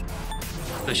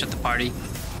 Push up the party.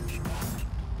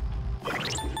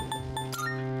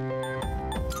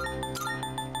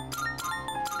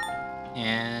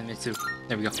 And Mitsu.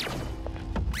 There we go.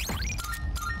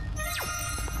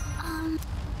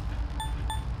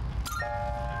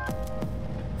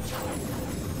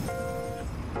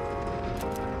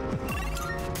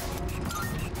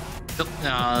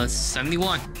 Nope,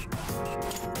 71.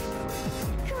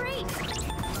 Great!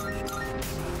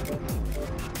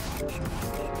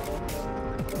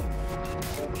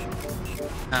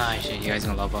 Ah, shit, you guys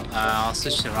gonna level up. I'll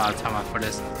switch to time for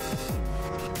this.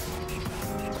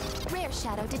 Rare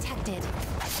shadow detected.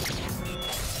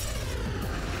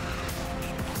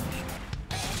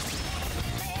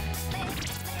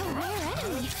 A rare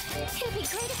enemy. It'd be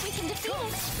great if we can defeat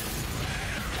it.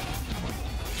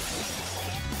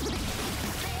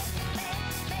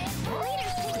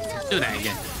 Leader's taking down Do that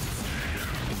again.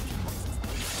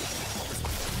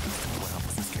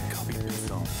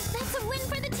 That's a win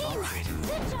for the team.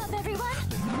 Good job, everyone.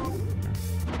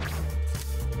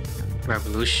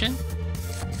 Revolution?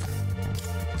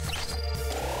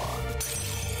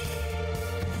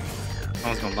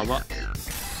 Someone's gonna level up.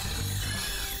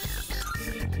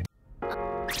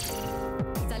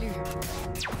 Salut.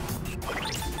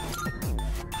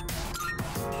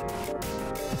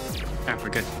 Alright, we're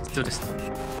good. Let's do this.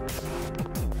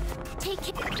 Take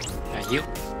it. You.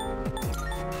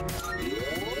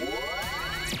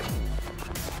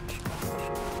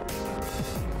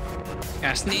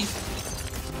 Gotta sneeze.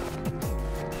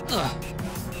 Ugh.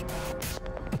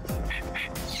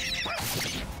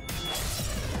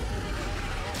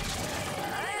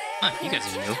 Huh, you guys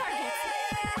are new.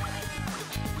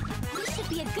 This should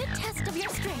be a good test of your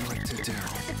strength.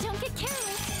 But don't get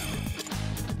careless.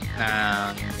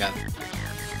 We got.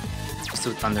 Let's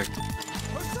do Thunder.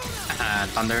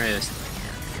 Thunder is.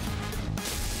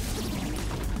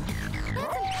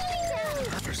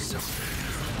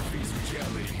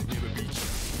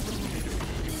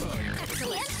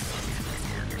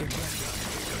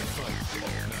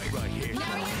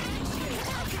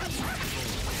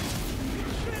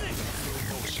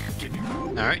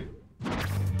 Alright.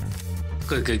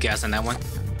 Good guess on that one.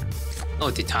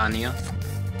 Oh, Titania.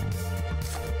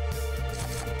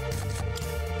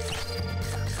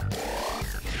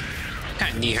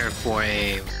 Kinda need her for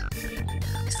a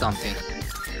something.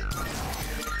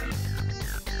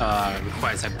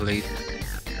 Request, I believe.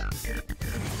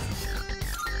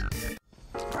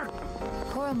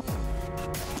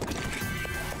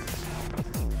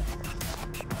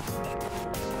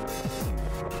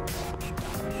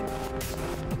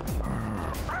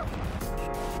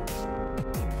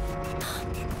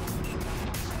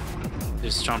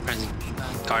 There's a strong presence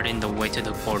guarding the way to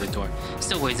the corridor.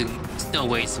 Still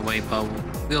ways away, but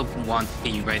we'll want to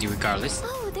be ready regardless.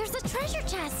 Oh, there's a treasure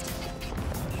chest.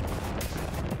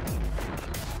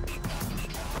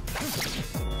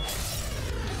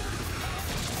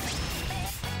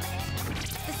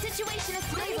 The situation is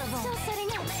favorable. Still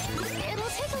setting up. It'll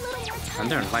take a little more time.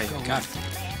 Thunder and light, God.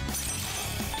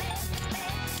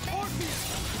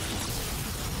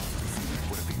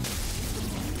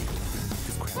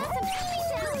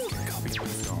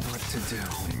 What to do?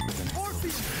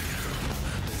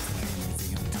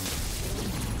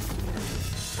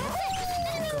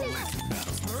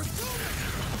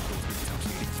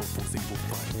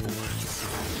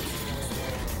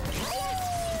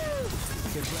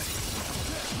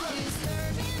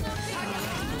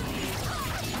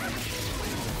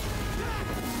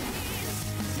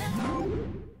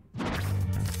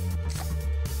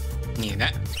 Need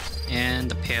that.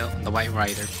 And the White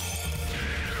Rider.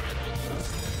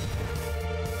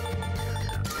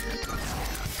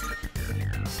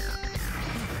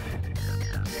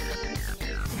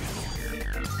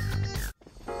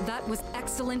 That was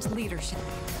excellent leadership.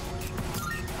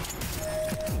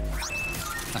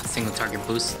 A single target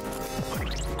boost.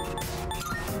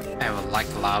 I would like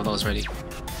a lot of those already.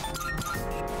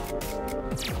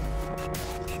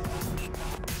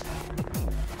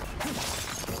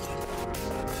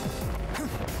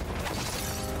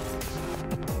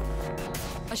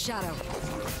 A shadow.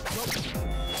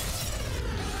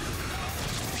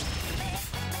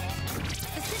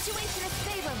 The situation is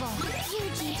favorable.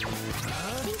 Yuji, I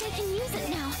think I can use it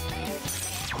now.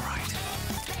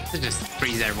 Let's just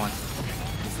freeze everyone.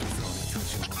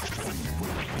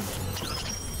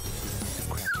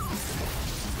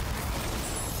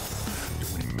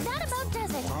 That about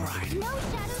does it. No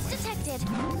shadows detected.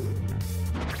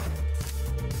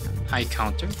 High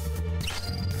counter.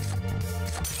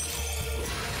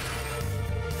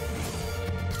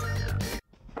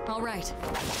 All right,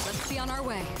 let's be on our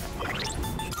way.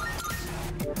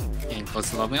 Getting close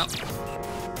to leveling up.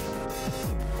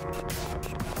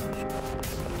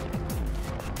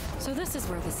 So this is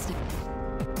where the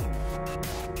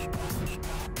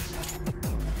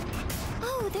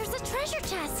Oh, there's a treasure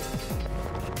chest.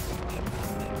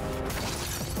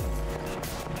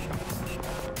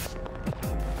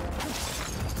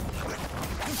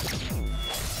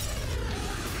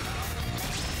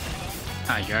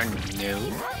 Ah, you're new.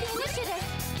 The initiative.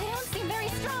 They don't seem very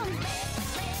strong.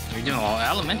 You're doing all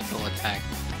elemental attack.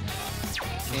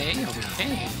 Okay,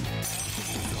 okay.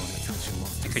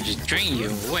 I could just drain you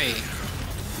away.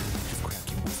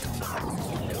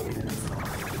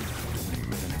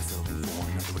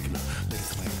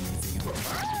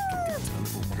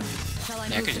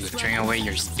 Yeah, I could just drain away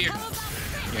your spear,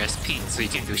 your SP, so you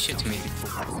can do shit to me.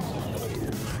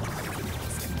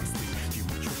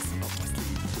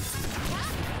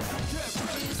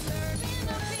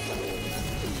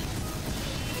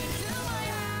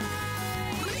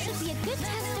 This should be a good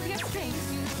test of your strength.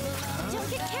 Don't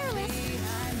get careless.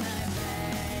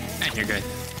 And you're good.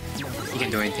 You can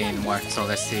do anything anymore, so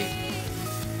let's see.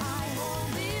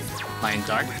 Lion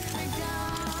Dark.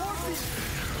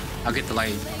 I'll get the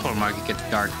light, core market, get the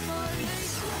dark.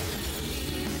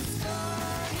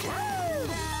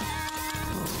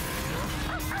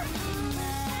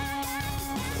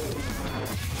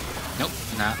 Nope,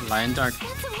 not Lion Dark.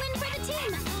 That's a win for the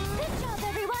team. Good job,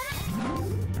 everyone.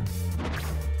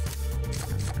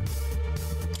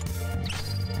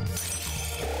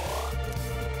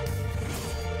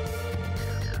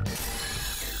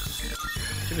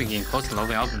 Should be getting close to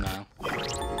leveling up now.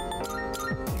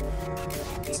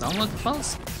 Somewhat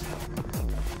close.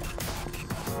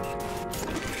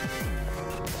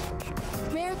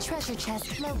 Rare treasure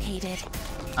chest located.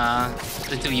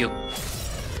 Let's do you.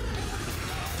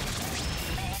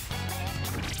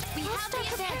 We have the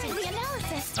advantage. The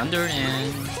analysis. Thunder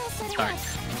and Still setting Dark. up.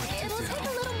 It'll take a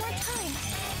little more time.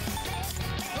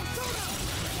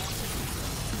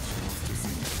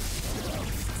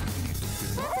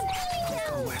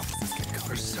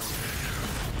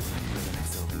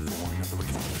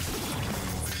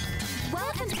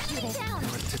 That's an enemy down.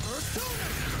 Well executed. Down.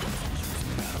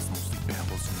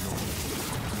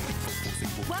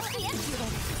 Well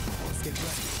executed.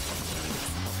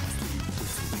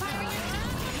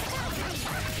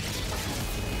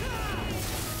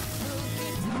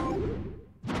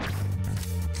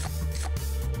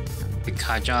 Take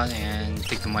Kaja and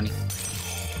take the money.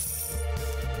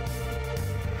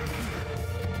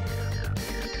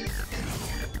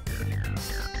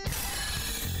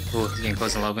 Ooh, getting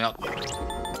close to leveling up.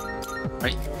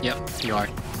 Right? Yep, you are.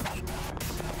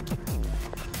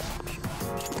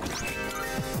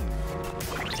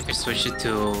 I can switch it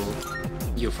to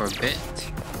you for a bit.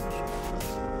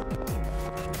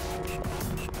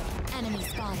 Enemy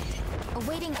spotted.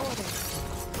 Awaiting orders.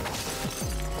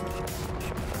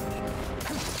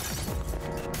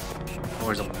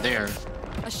 Doors up there.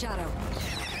 A shadow.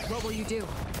 What will you do?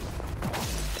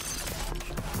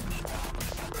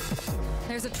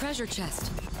 There's a treasure chest.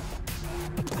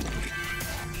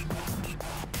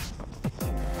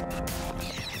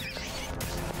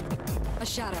 A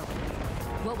shadow.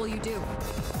 What will you do?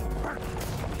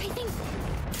 I think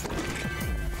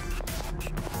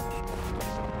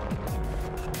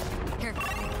Here.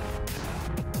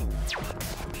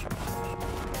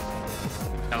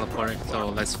 Teleport, so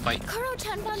let's fight.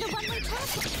 Kuro-chan found a one-way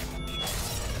traffic.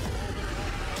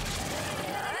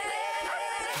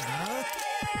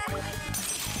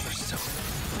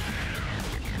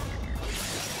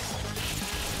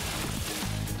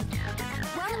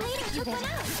 Well executed.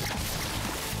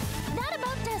 That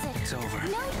about does it. It's over.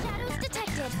 No shadows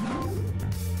detected.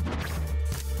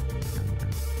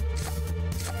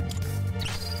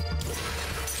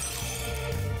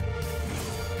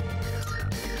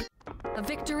 A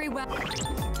victory weapon.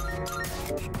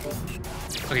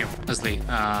 Okay, let's leave.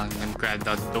 Let me grab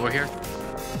the door here.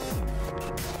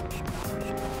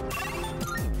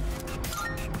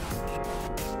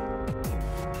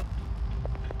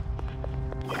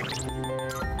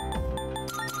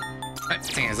 Alright,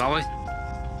 thing as always,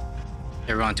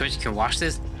 everyone on Twitch can watch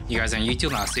this. You guys on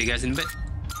YouTube, I'll see you guys in a bit.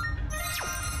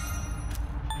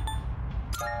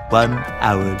 1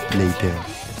 hour later.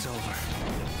 It's over.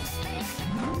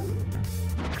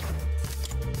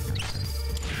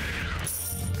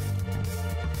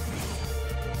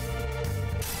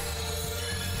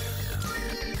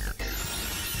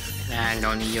 And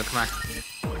don't need you, come on.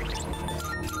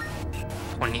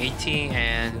 2018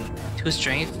 and 2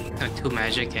 strength, 2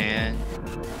 magic, and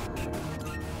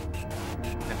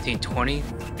 1520,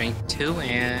 strength 2,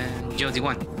 and agility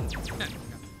 1.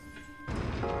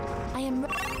 I am.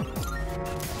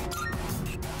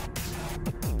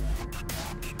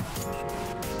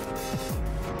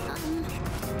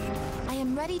 I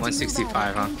am ready to 165, move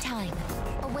out huh? at any time.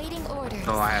 Awaiting orders.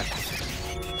 So I have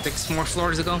 6 more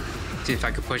floors to go. See if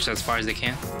I can push as far as they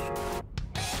can.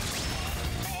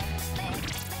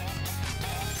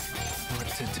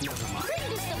 Never mind. Great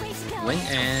is the way to go. Win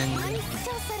and I'm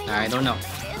still setting I up. don't know.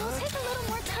 It'll take a little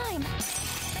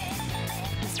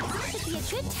be a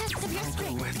good test of your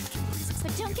strength.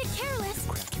 But don't get careless.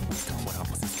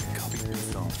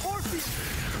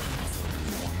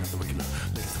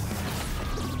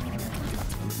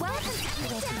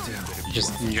 Welcome.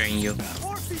 Just drain you.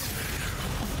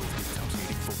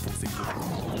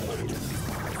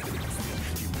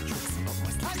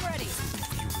 I'm ready.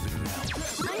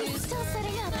 I'm still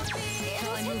setting up.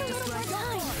 It'll take a little more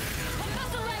time.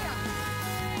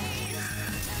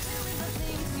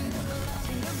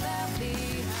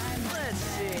 Let's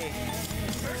see.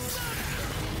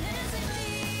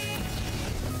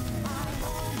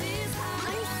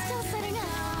 I'm still setting up.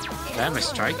 Do I have a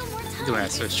strike? I do have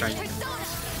a strike.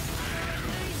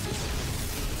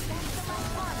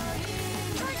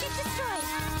 Target destroyed.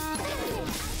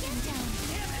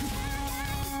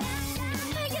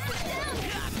 I get put down.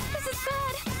 This is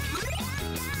bad.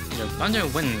 The Thunder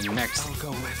win next. I'll go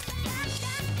with.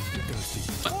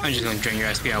 But I'm just gonna drain your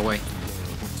SP away.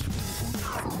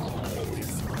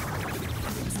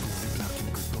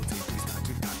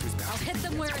 I'll hit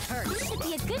them where it hurts. This should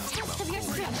be a good test of your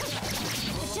strength.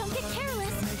 But don't get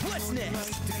careless. What's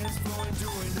next?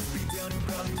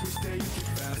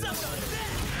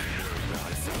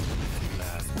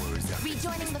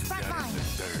 Rejoining the front line.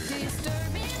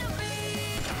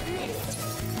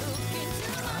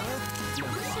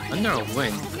 Thunder will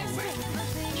win. Of your strength.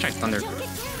 Let's try Thunder. Don't get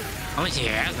careless. How much he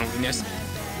has no weakness?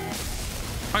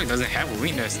 Probably doesn't have a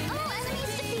weakness. All enemies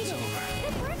defeated.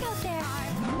 Good work out there.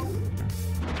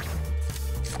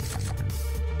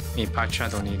 Me Pacha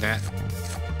don't need that.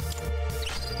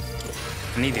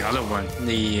 I need the other one.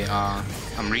 The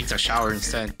Amrita shower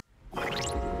instead.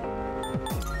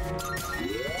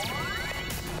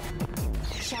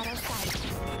 Shadow fight.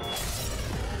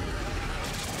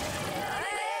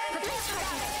 Prepare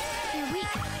target. You're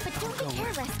weak, but don't get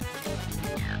careless.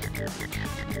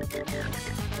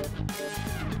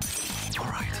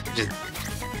 Alright. Just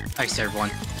ice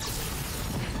everyone.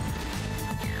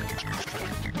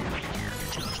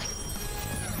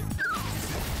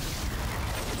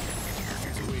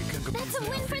 That's a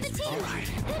win for the team.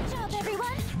 Good job,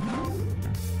 everyone.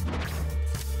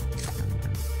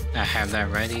 I have that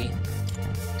ready.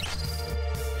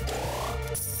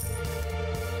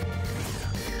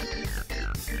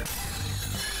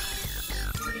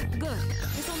 Good.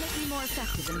 This will make me more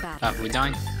effective in battle. We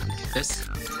dying. This.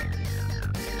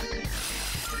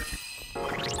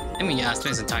 Let me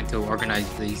spend some time to organize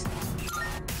these.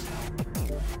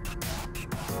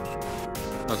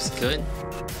 Looks good.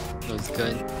 Looks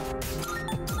good.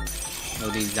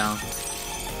 Load these down.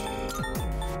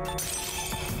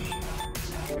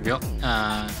 There we go.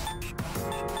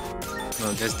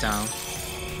 Load this down.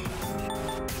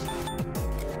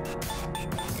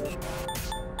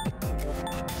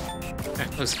 Okay,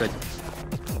 looks good.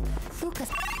 Focus.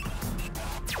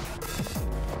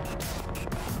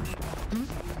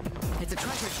 It's a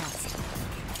treasure chest.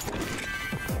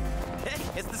 Hey,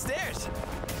 it's the stairs.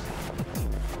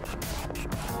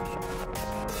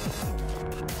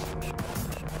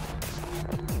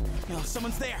 Yo,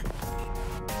 someone's there.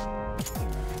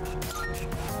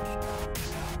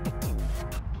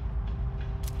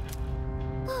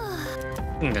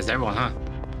 That's everyone, huh?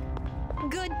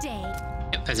 Good day.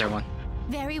 Yep, that's everyone.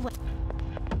 Very well.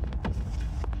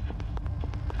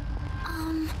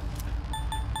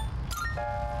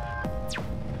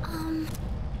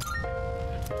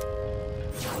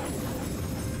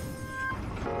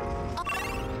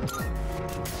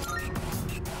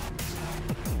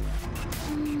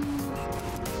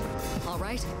 All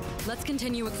right, let's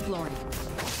continue exploring.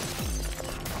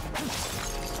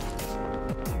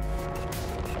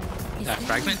 Is That there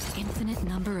fragment? an infinite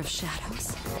number of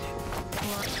shadows?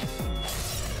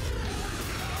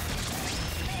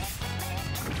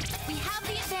 We have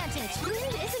the advantage. Blue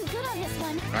isn't good on this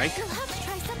one. Right. You'll have to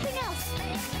try something else.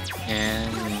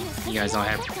 And you guys don't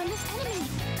have. On this enemy.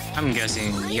 I'm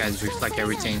guessing you guys reflect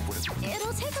everything.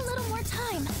 It'll take a little more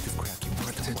time.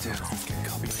 What to do?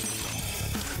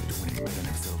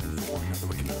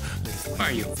 Where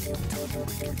are you?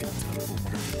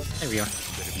 There we are.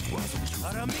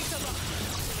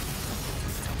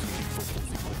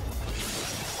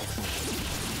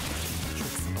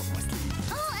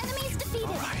 All enemies defeated.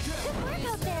 Good work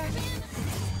out there.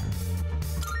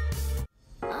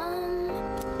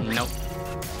 Nope.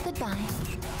 Goodbye.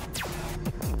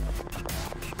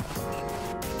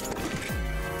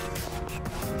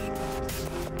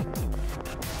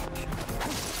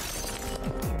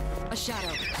 A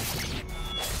shadow.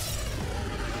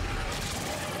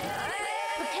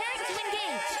 Preparing to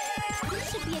engage. This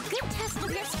should be a good test of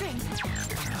your strength.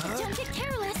 But don't get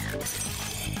careless.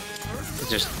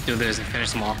 Just do this and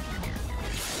finish them all.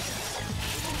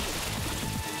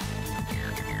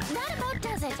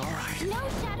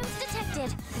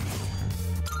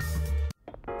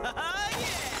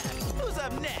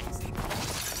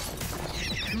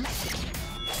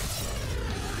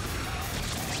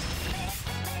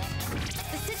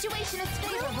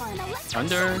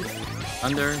 Thunder,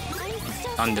 thunder,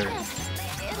 thunder.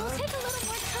 It'll take a little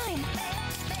more time.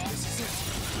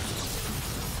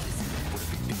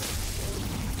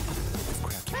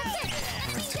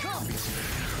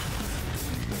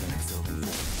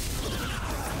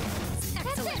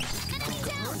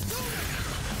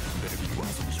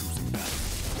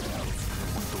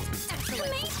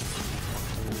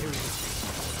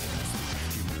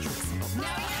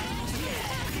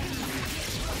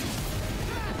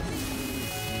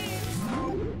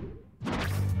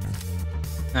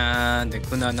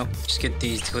 Nekuna, nope. Just get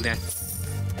these two then.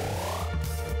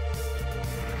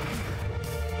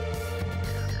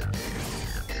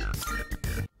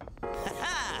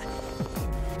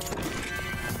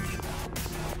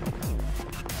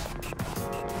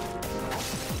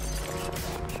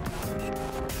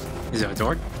 Is there a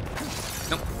door?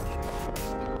 Nope.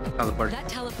 Teleport. That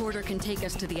teleporter can take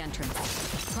us to the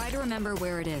entrance. Try to remember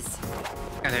where it is.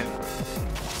 Got it.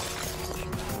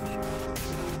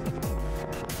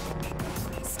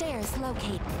 Stairs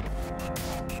locate.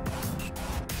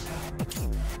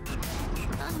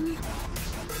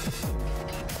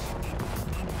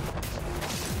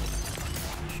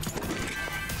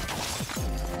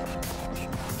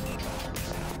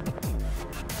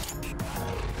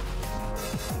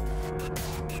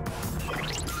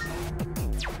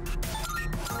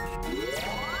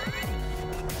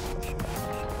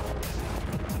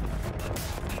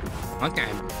 I think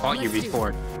I fought you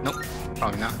before. Nope,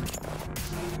 probably not.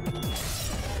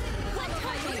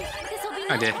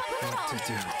 I did. What to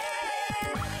do?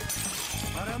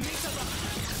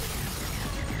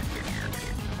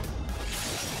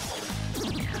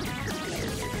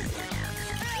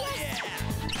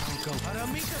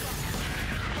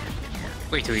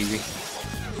 Way too easy.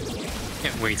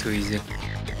 Yeah, way too easy.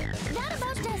 That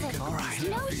about does it. All right.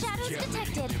 No shadows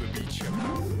detected.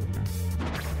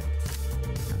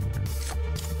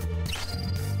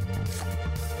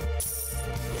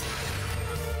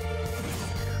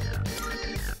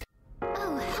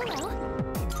 Oh, hello.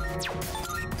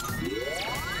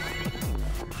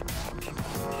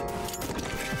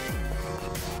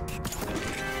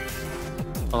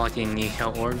 Oh, like the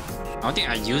Nihil Orb. I don't think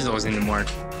I use those anymore.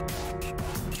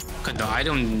 Cause the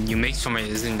item you make from it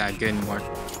isn't that good anymore.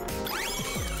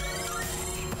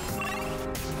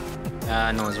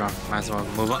 No, it's wrong. Might as well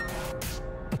move up.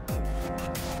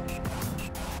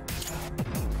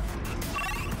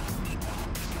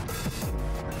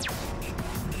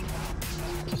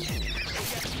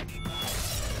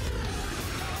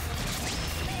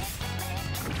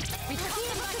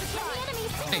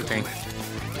 Same thing.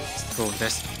 Let's go with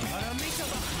this.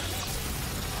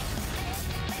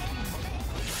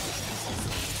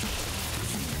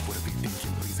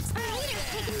 Our leader's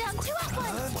taken down 2 at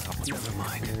once. Never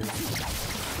mind.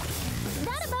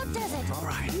 That about does it. All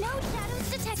right. No shadows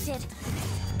detected.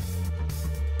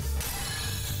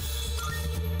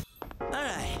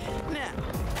 Alright, now,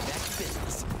 back to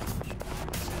business.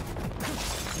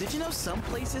 Did you know some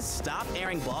places stop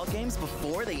airing ball games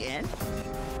before they end?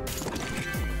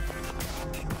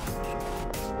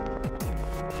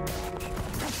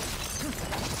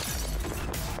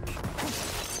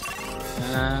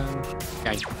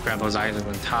 Yeah, grab those items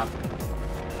on top.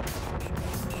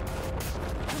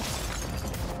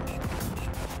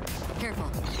 Careful,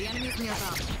 the enemy's nearby.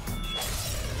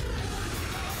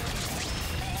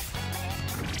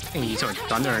 I think you sort of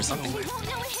thunder or something. We won't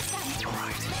know it hit them.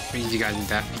 What did you guys do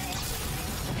that?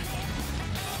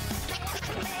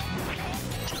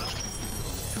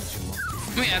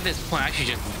 I mean, at this point, I should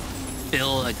just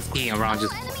build a team around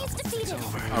just Enemies defeated.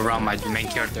 around my main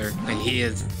character, and he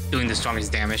is doing the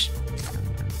strongest damage.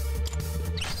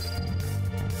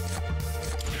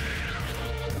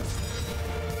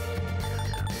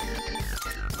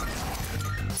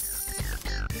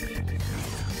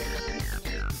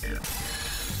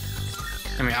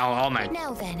 I mean, all my,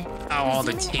 Now then, all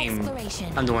the resuming team,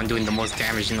 exploration. I'm the one doing the most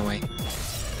damage in a way.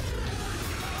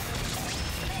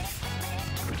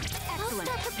 I'll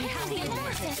start preparing the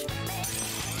analysis.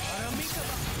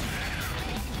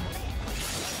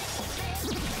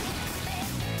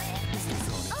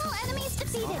 All enemies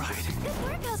defeated. Good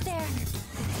work out there.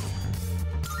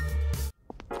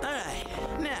 Alright,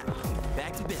 now,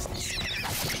 back to business.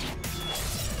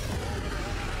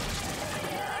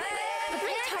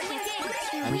 Bring targets.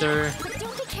 Under. But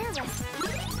don't be careless.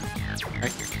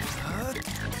 Right.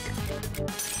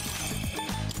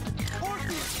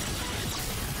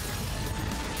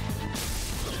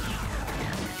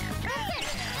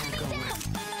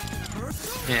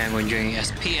 Yeah, I'm going doing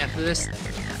SP after this.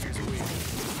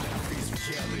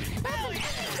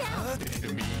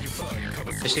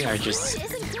 This Actually, I just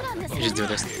do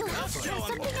this.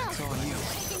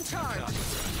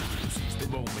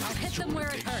 I'll hit them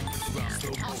where it hurts.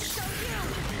 I'll show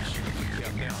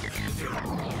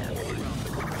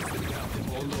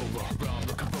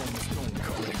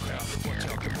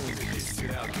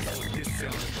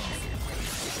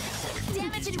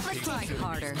Damage inflicted. Try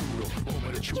harder.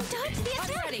 You dodged the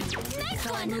attack. Ready. Nice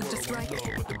Till I one. move to strike. How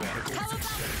about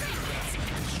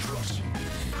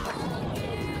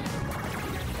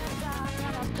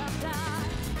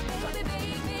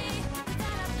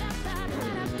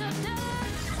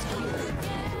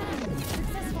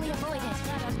Successfully avoided.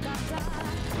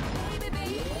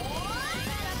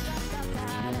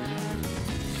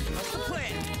 What's the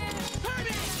plan?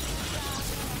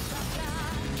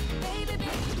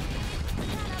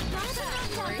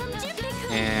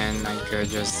 And I could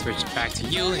just switch back to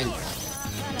you and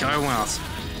kill everyone else.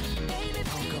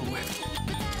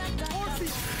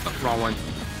 Oh, wrong one.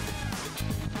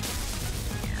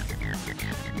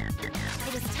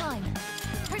 It is time.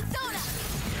 Persona!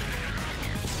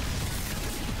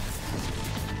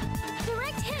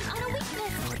 Direct hit on a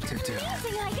weakness.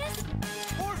 Amazing, I guess.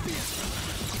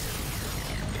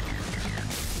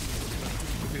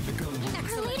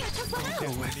 Her leader took one out.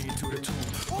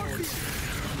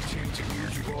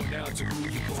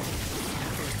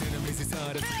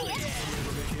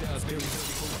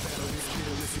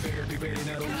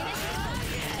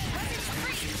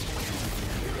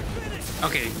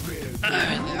 Okay,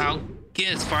 I'll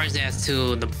get as far as that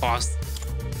to the boss.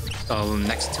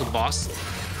 Next two boss. I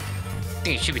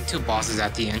think it should be two bosses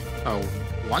at the end. Oh,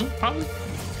 one probably.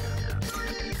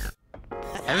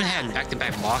 I haven't had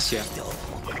back-to-back boss yet.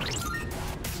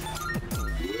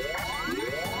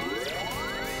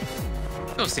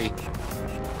 We'll see.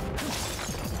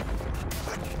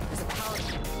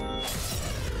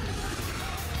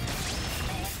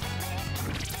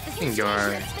 I think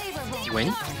you're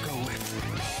win.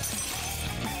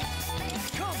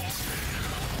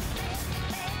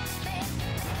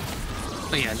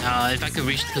 Oh yeah, if I could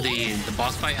reach to the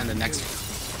boss fight on the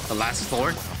last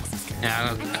floor,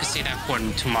 yeah, I could see that for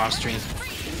tomorrow's stream.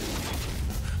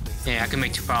 Yeah, I can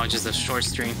make tomorrow just a short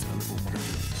stream.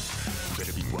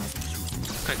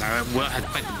 Cause I will have to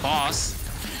fight the boss,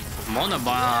 Monar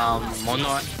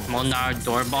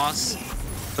door boss,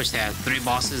 which they have 3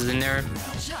 bosses in there.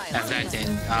 After that,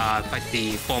 then fight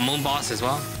the full moon boss as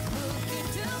well.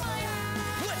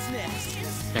 What's next?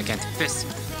 Gigantic fist.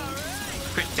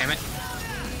 Crit, damn it.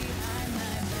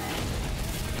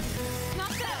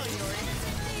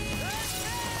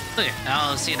 So yeah,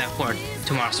 I'll see that for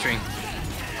tomorrow's stream.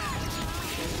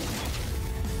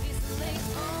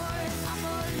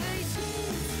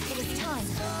 It is time.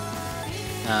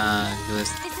 Do this.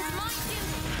 This is my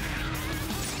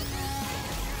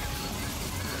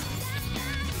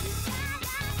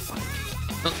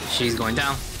Oh, she's going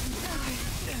down.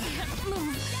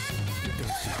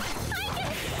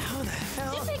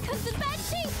 They cooked the bad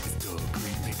shape.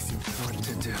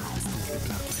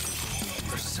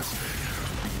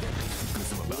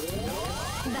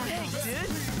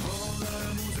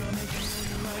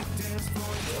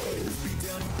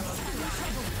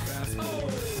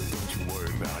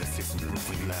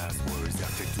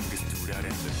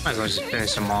 Might as well just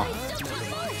finish them all.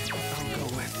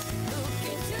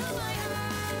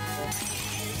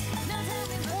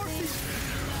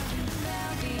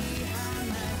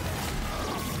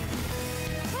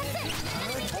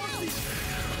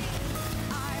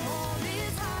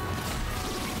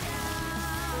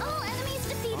 All enemies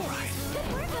defeated. Good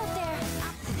work out there.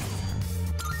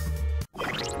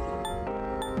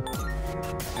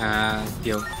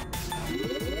 Yo.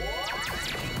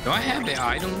 Do I have the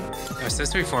item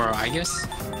accessory for, I guess,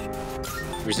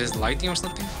 resist lightning or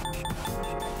something?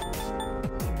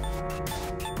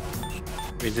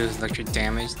 Reduce electric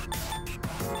damage.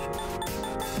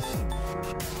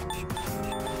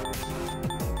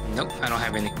 Nope, I don't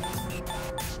have any.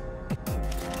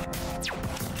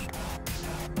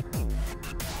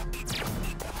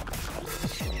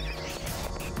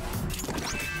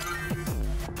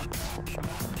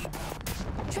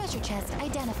 Treasure chest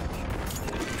identified.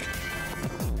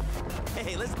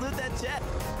 Hey, let's loot that jet.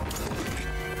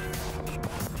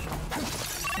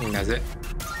 I think that's it.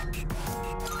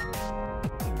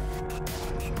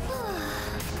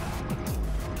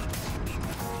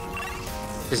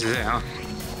 This is it, huh?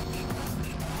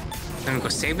 Let me go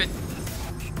save it.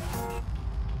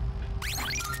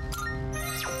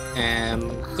 And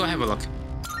go have a look.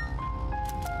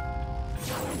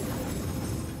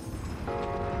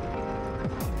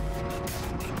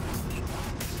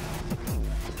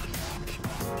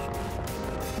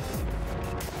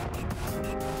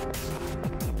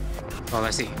 Well,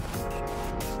 let's see.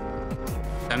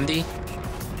 70,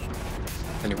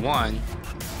 71.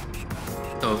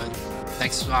 So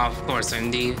next, of course,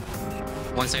 70.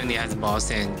 170 has a boss,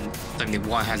 and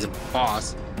 71 has a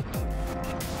boss.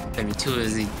 72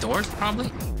 is the doors,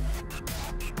 probably.